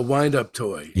it's like a wind-up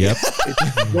toy. Yep.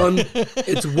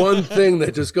 It's one thing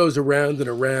that just goes around and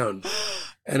around.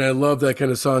 And I love that kind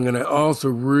of song. And I also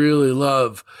really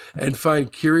love and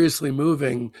find curiously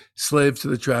moving Slave to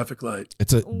the Traffic Light.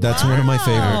 That's one of my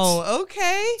favorites. Oh,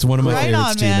 okay. It's one of my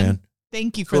favorites too, man.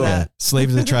 Thank you for that. Slave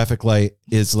to the Traffic Light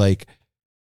is like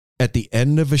at the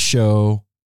end of a show,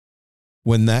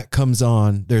 when that comes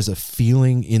on, there's a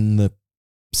feeling in the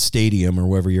stadium or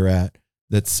wherever you're at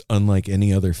that's unlike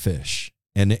any other Fish.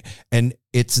 And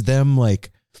it's them,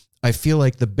 like, I feel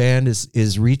like the band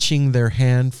is reaching their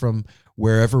hand from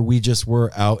wherever we just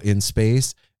were out in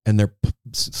space, and they're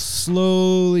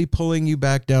slowly pulling you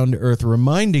back down to earth,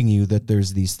 reminding you that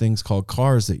there's these things called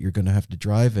cars that you're going to have to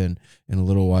drive in a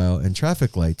little while, and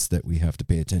traffic lights that we have to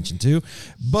pay attention to.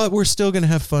 But we're still going to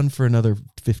have fun for another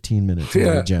 15 minutes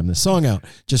while we jam this song out.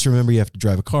 Just remember, you have to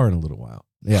drive a car in a little while.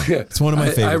 Yeah, it's one of my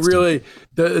favorites. I really,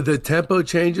 the tempo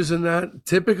changes in that,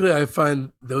 typically I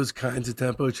find those kinds of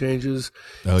tempo changes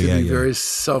to be very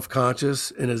self-conscious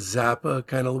in a Zappa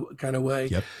kind of way.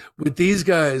 Yep. With these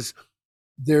guys,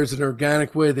 there's an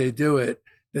organic way they do it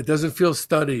that doesn't feel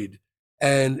studied,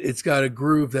 and it's got a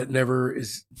groove that never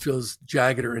feels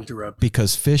jagged or interrupted.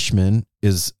 Because Fishman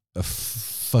is a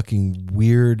fucking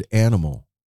weird animal,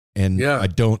 and I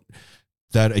don't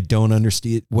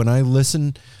understand. When I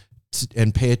listen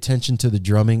and pay attention to the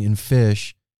drumming in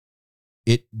Fish,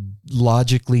 it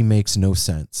logically makes no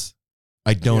sense.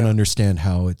 I don't understand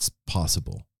how it's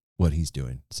possible what he's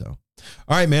doing. So,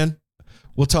 all right, man,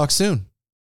 we'll talk soon.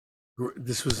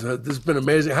 This has been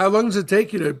amazing. How long does it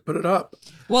take you to put it up?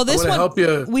 Well, this one help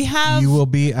you. You will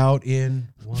be out in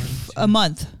a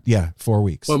month. Yeah, 4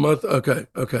 weeks. 1 month. Okay.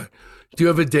 Do you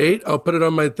have a date? I'll put it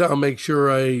on my. I'll make sure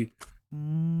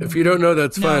If you don't know,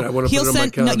 that's fine. I want to put it on my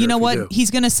calendar. No, you know what?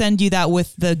 He's going to send you that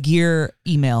with the gear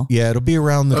email. Yeah, it'll be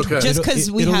around the. Okay. Just because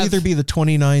it'll either be the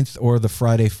 29th or the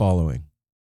Friday following.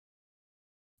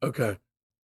 Okay.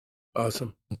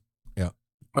 Awesome. Yeah.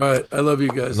 All right. I love you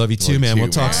guys. Love you too, man. We'll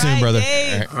talk soon, brother.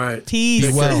 All right. Peace.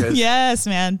 Be well. Yes,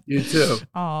 man. You too.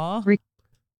 Aw.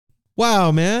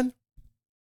 Wow, man.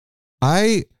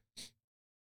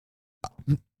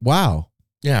 Wow.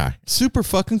 Yeah. Super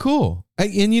fucking cool.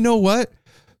 And you know what?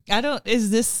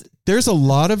 There's a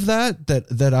lot of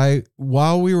that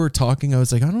while we were talking, I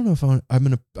was like, I don't know if I'm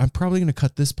probably going to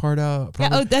cut this part out.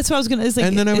 Yeah, that's what I was going to,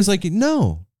 and then I was like,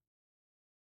 no,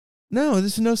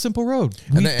 this is No Simple Road.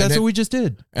 That's what we just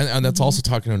did. And that's also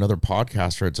talking to another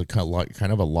podcaster. It's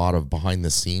kind of a lot of behind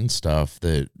the scenes stuff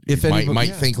that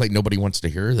might think like nobody wants to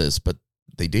hear this, but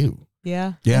they do.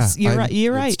 Yeah. You're right.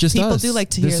 You're right. Just people us. do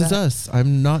like to hear that. This is us.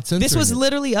 I'm not censoring This was it.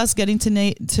 literally us getting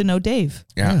to know Dave.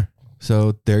 Yeah.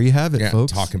 So there you have it,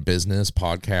 folks. Talking business,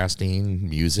 podcasting,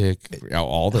 music,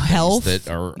 all the health things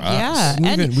that are us.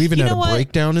 Yeah. We even had a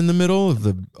breakdown in the middle of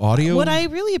the audio. What I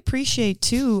really appreciate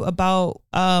too about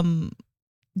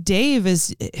Dave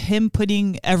is him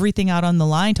putting everything out on the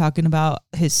line, talking about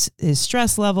his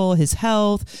stress level, his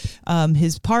health,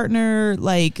 his partner,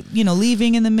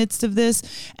 leaving in the midst of this,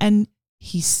 and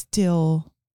he's still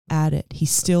at it. He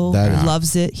still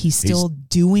loves it. He's still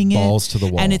doing it. Balls to the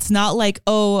wall. And it's not like,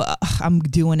 I'm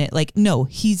doing it. Like, no,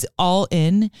 he's all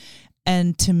in.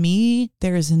 And to me,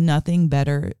 there is nothing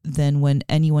better than when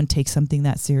anyone takes something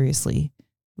that seriously.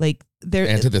 Like,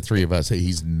 and to the three of us,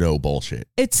 he's no bullshit.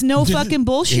 It's no fucking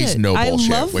bullshit. He's no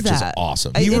bullshit, I love which that. is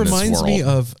awesome. He reminds me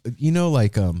of,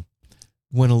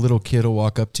 when a little kid will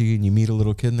walk up to you and you meet a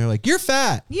little kid and they're like, "You're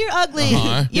fat. You're ugly.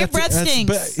 Your breath stinks."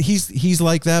 But he's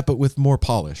like that, but with more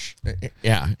polish.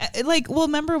 Yeah.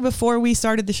 Remember before we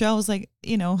started the show, I was like,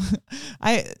 not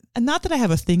that I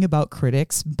have a thing about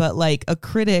critics, but like a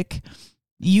critic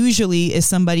usually is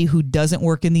somebody who doesn't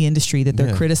work in the industry that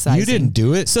they're criticizing. You didn't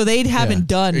do it. So they haven't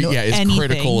done anything.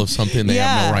 Critical of something they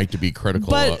have no right to be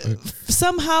critical but of.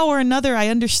 Somehow or another, I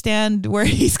understand where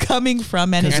he's coming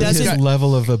from, and it doesn't. His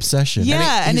level of obsession.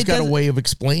 Yeah, and he's got a way of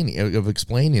explaining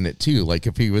it too. Like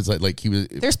if he was like he was,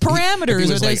 there's parameters.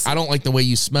 He was like, I don't like the way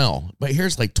you smell, but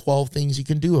here's like 12 things you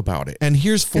can do about it, and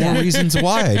here's 4 reasons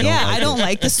why. I don't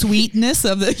like the sweetness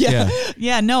of the.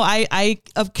 No, I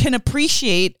can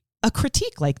appreciate a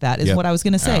critique like that is what I was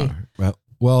going to say.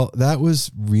 Well, that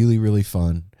was really, really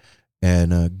fun.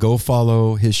 And go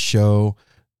follow his show,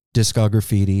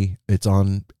 Discograffiti. It's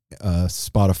on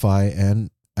Spotify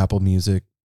and Apple Music.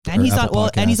 And he's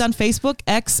on Facebook,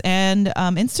 X, and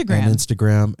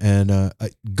Instagram. And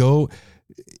go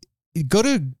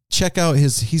to check out he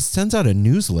sends out a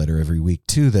newsletter every week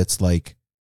too. That's like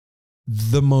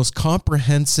the most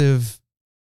comprehensive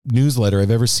newsletter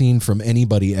I've ever seen from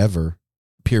anybody ever.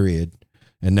 Period.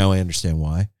 And now I understand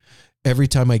why. Every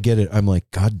time I get it, I'm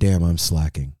like, God damn, I'm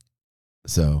slacking.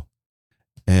 So,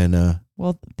 and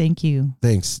well, thank you.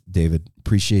 thanks, David.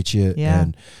 Appreciate you. Yeah.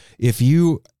 And if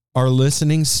you are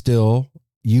listening still,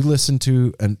 you listen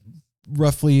to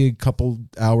roughly a couple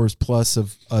hours plus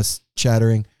of us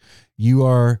chattering. You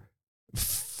are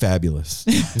fabulous.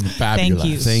 Fabulous. Thank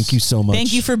you. Thank you so much.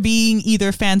 Thank you for being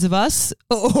either fans of us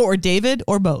or David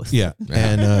or both. Yeah.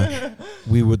 And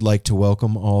we would like to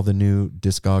welcome all the new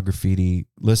Discograffiti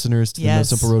listeners to the No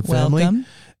Simple Road family. Welcome.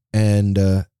 And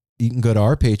you can go to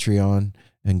our Patreon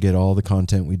and get all the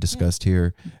content we discussed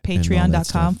here.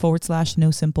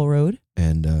 Patreon.com/No Simple Road.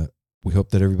 And we hope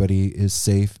that everybody is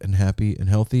safe and happy and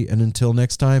healthy. And until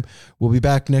next time, we'll be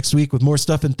back next week with more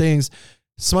stuff and things.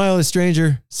 Smile as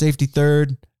stranger, safety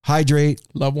third, hydrate,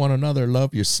 Love one another,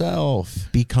 love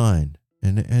yourself. be kind.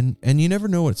 And you never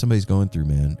know what somebody's going through,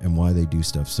 man, and why they do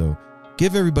stuff. So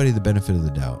give everybody the benefit of the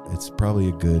doubt. It's probably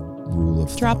a good rule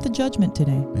of Drop thumb. the judgment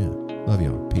today. Yeah. Love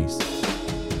y'all. Peace.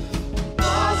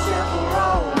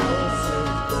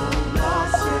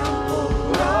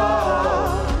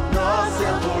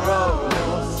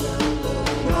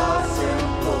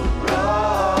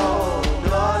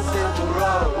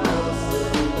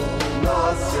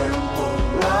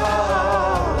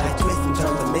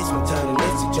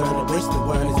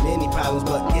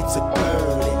 But it's a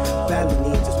burden.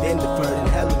 Family needs has been deferred, and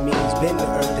hella means been the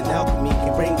earth, and alchemy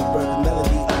can bring the birth, the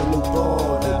melody of a new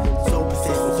born. So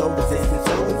persistent, so resistant,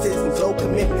 so insistent, so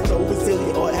commitment, so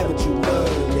resilient, or haven't you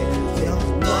learned it?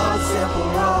 No simple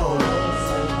road.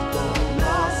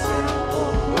 No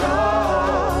simple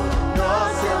road. No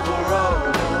simple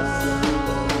road.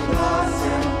 No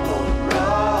simple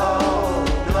road.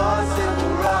 No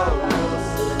simple road.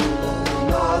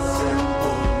 No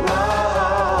simple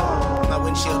road. My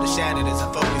windshield is shattered as I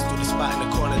focus through the spot in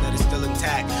the corner that is still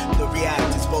intact. The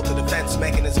react is both a defense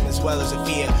mechanism as well as a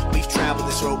fear. We've traveled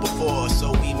this road before,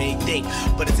 so we may think,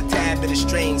 but it's a tad bit of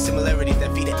strange similarities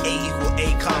that feed an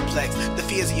A=A complex. The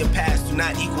fears of your past do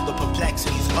not equal the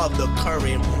perplexities of the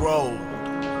current road.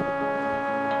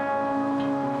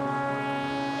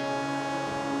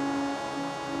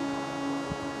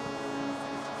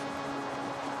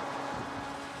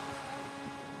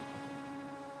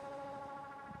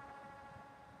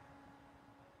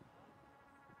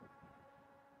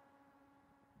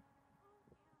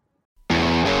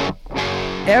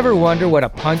 Ever wonder what a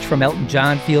punch from Elton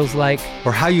John feels like?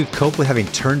 Or how you'd cope with having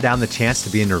turned down the chance to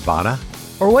be in Nirvana?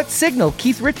 Or what signal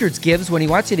Keith Richards gives when he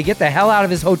wants you to get the hell out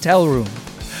of his hotel room?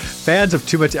 Fans of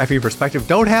Too Much Effing Perspective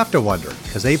don't have to wonder,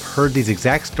 because they've heard these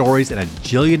exact stories and a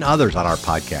jillion others on our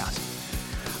podcast.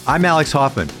 I'm Alex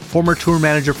Hoffman, former tour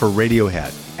manager for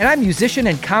Radiohead. And I'm musician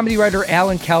and comedy writer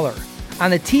Alan Keller.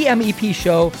 On the TMEP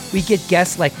show, we get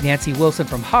guests like Nancy Wilson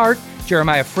from Heart,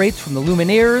 Jeremiah Freites from the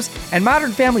Lumineers, and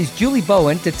Modern Family's Julie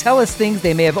Bowen to tell us things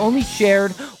they may have only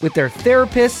shared with their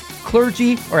therapist,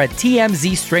 clergy, or a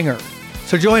TMZ stringer.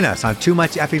 So join us on Too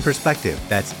Much Effing Perspective.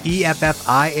 That's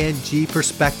EFFING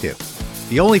Perspective.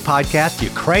 The only podcast you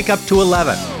crank up to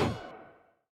 11.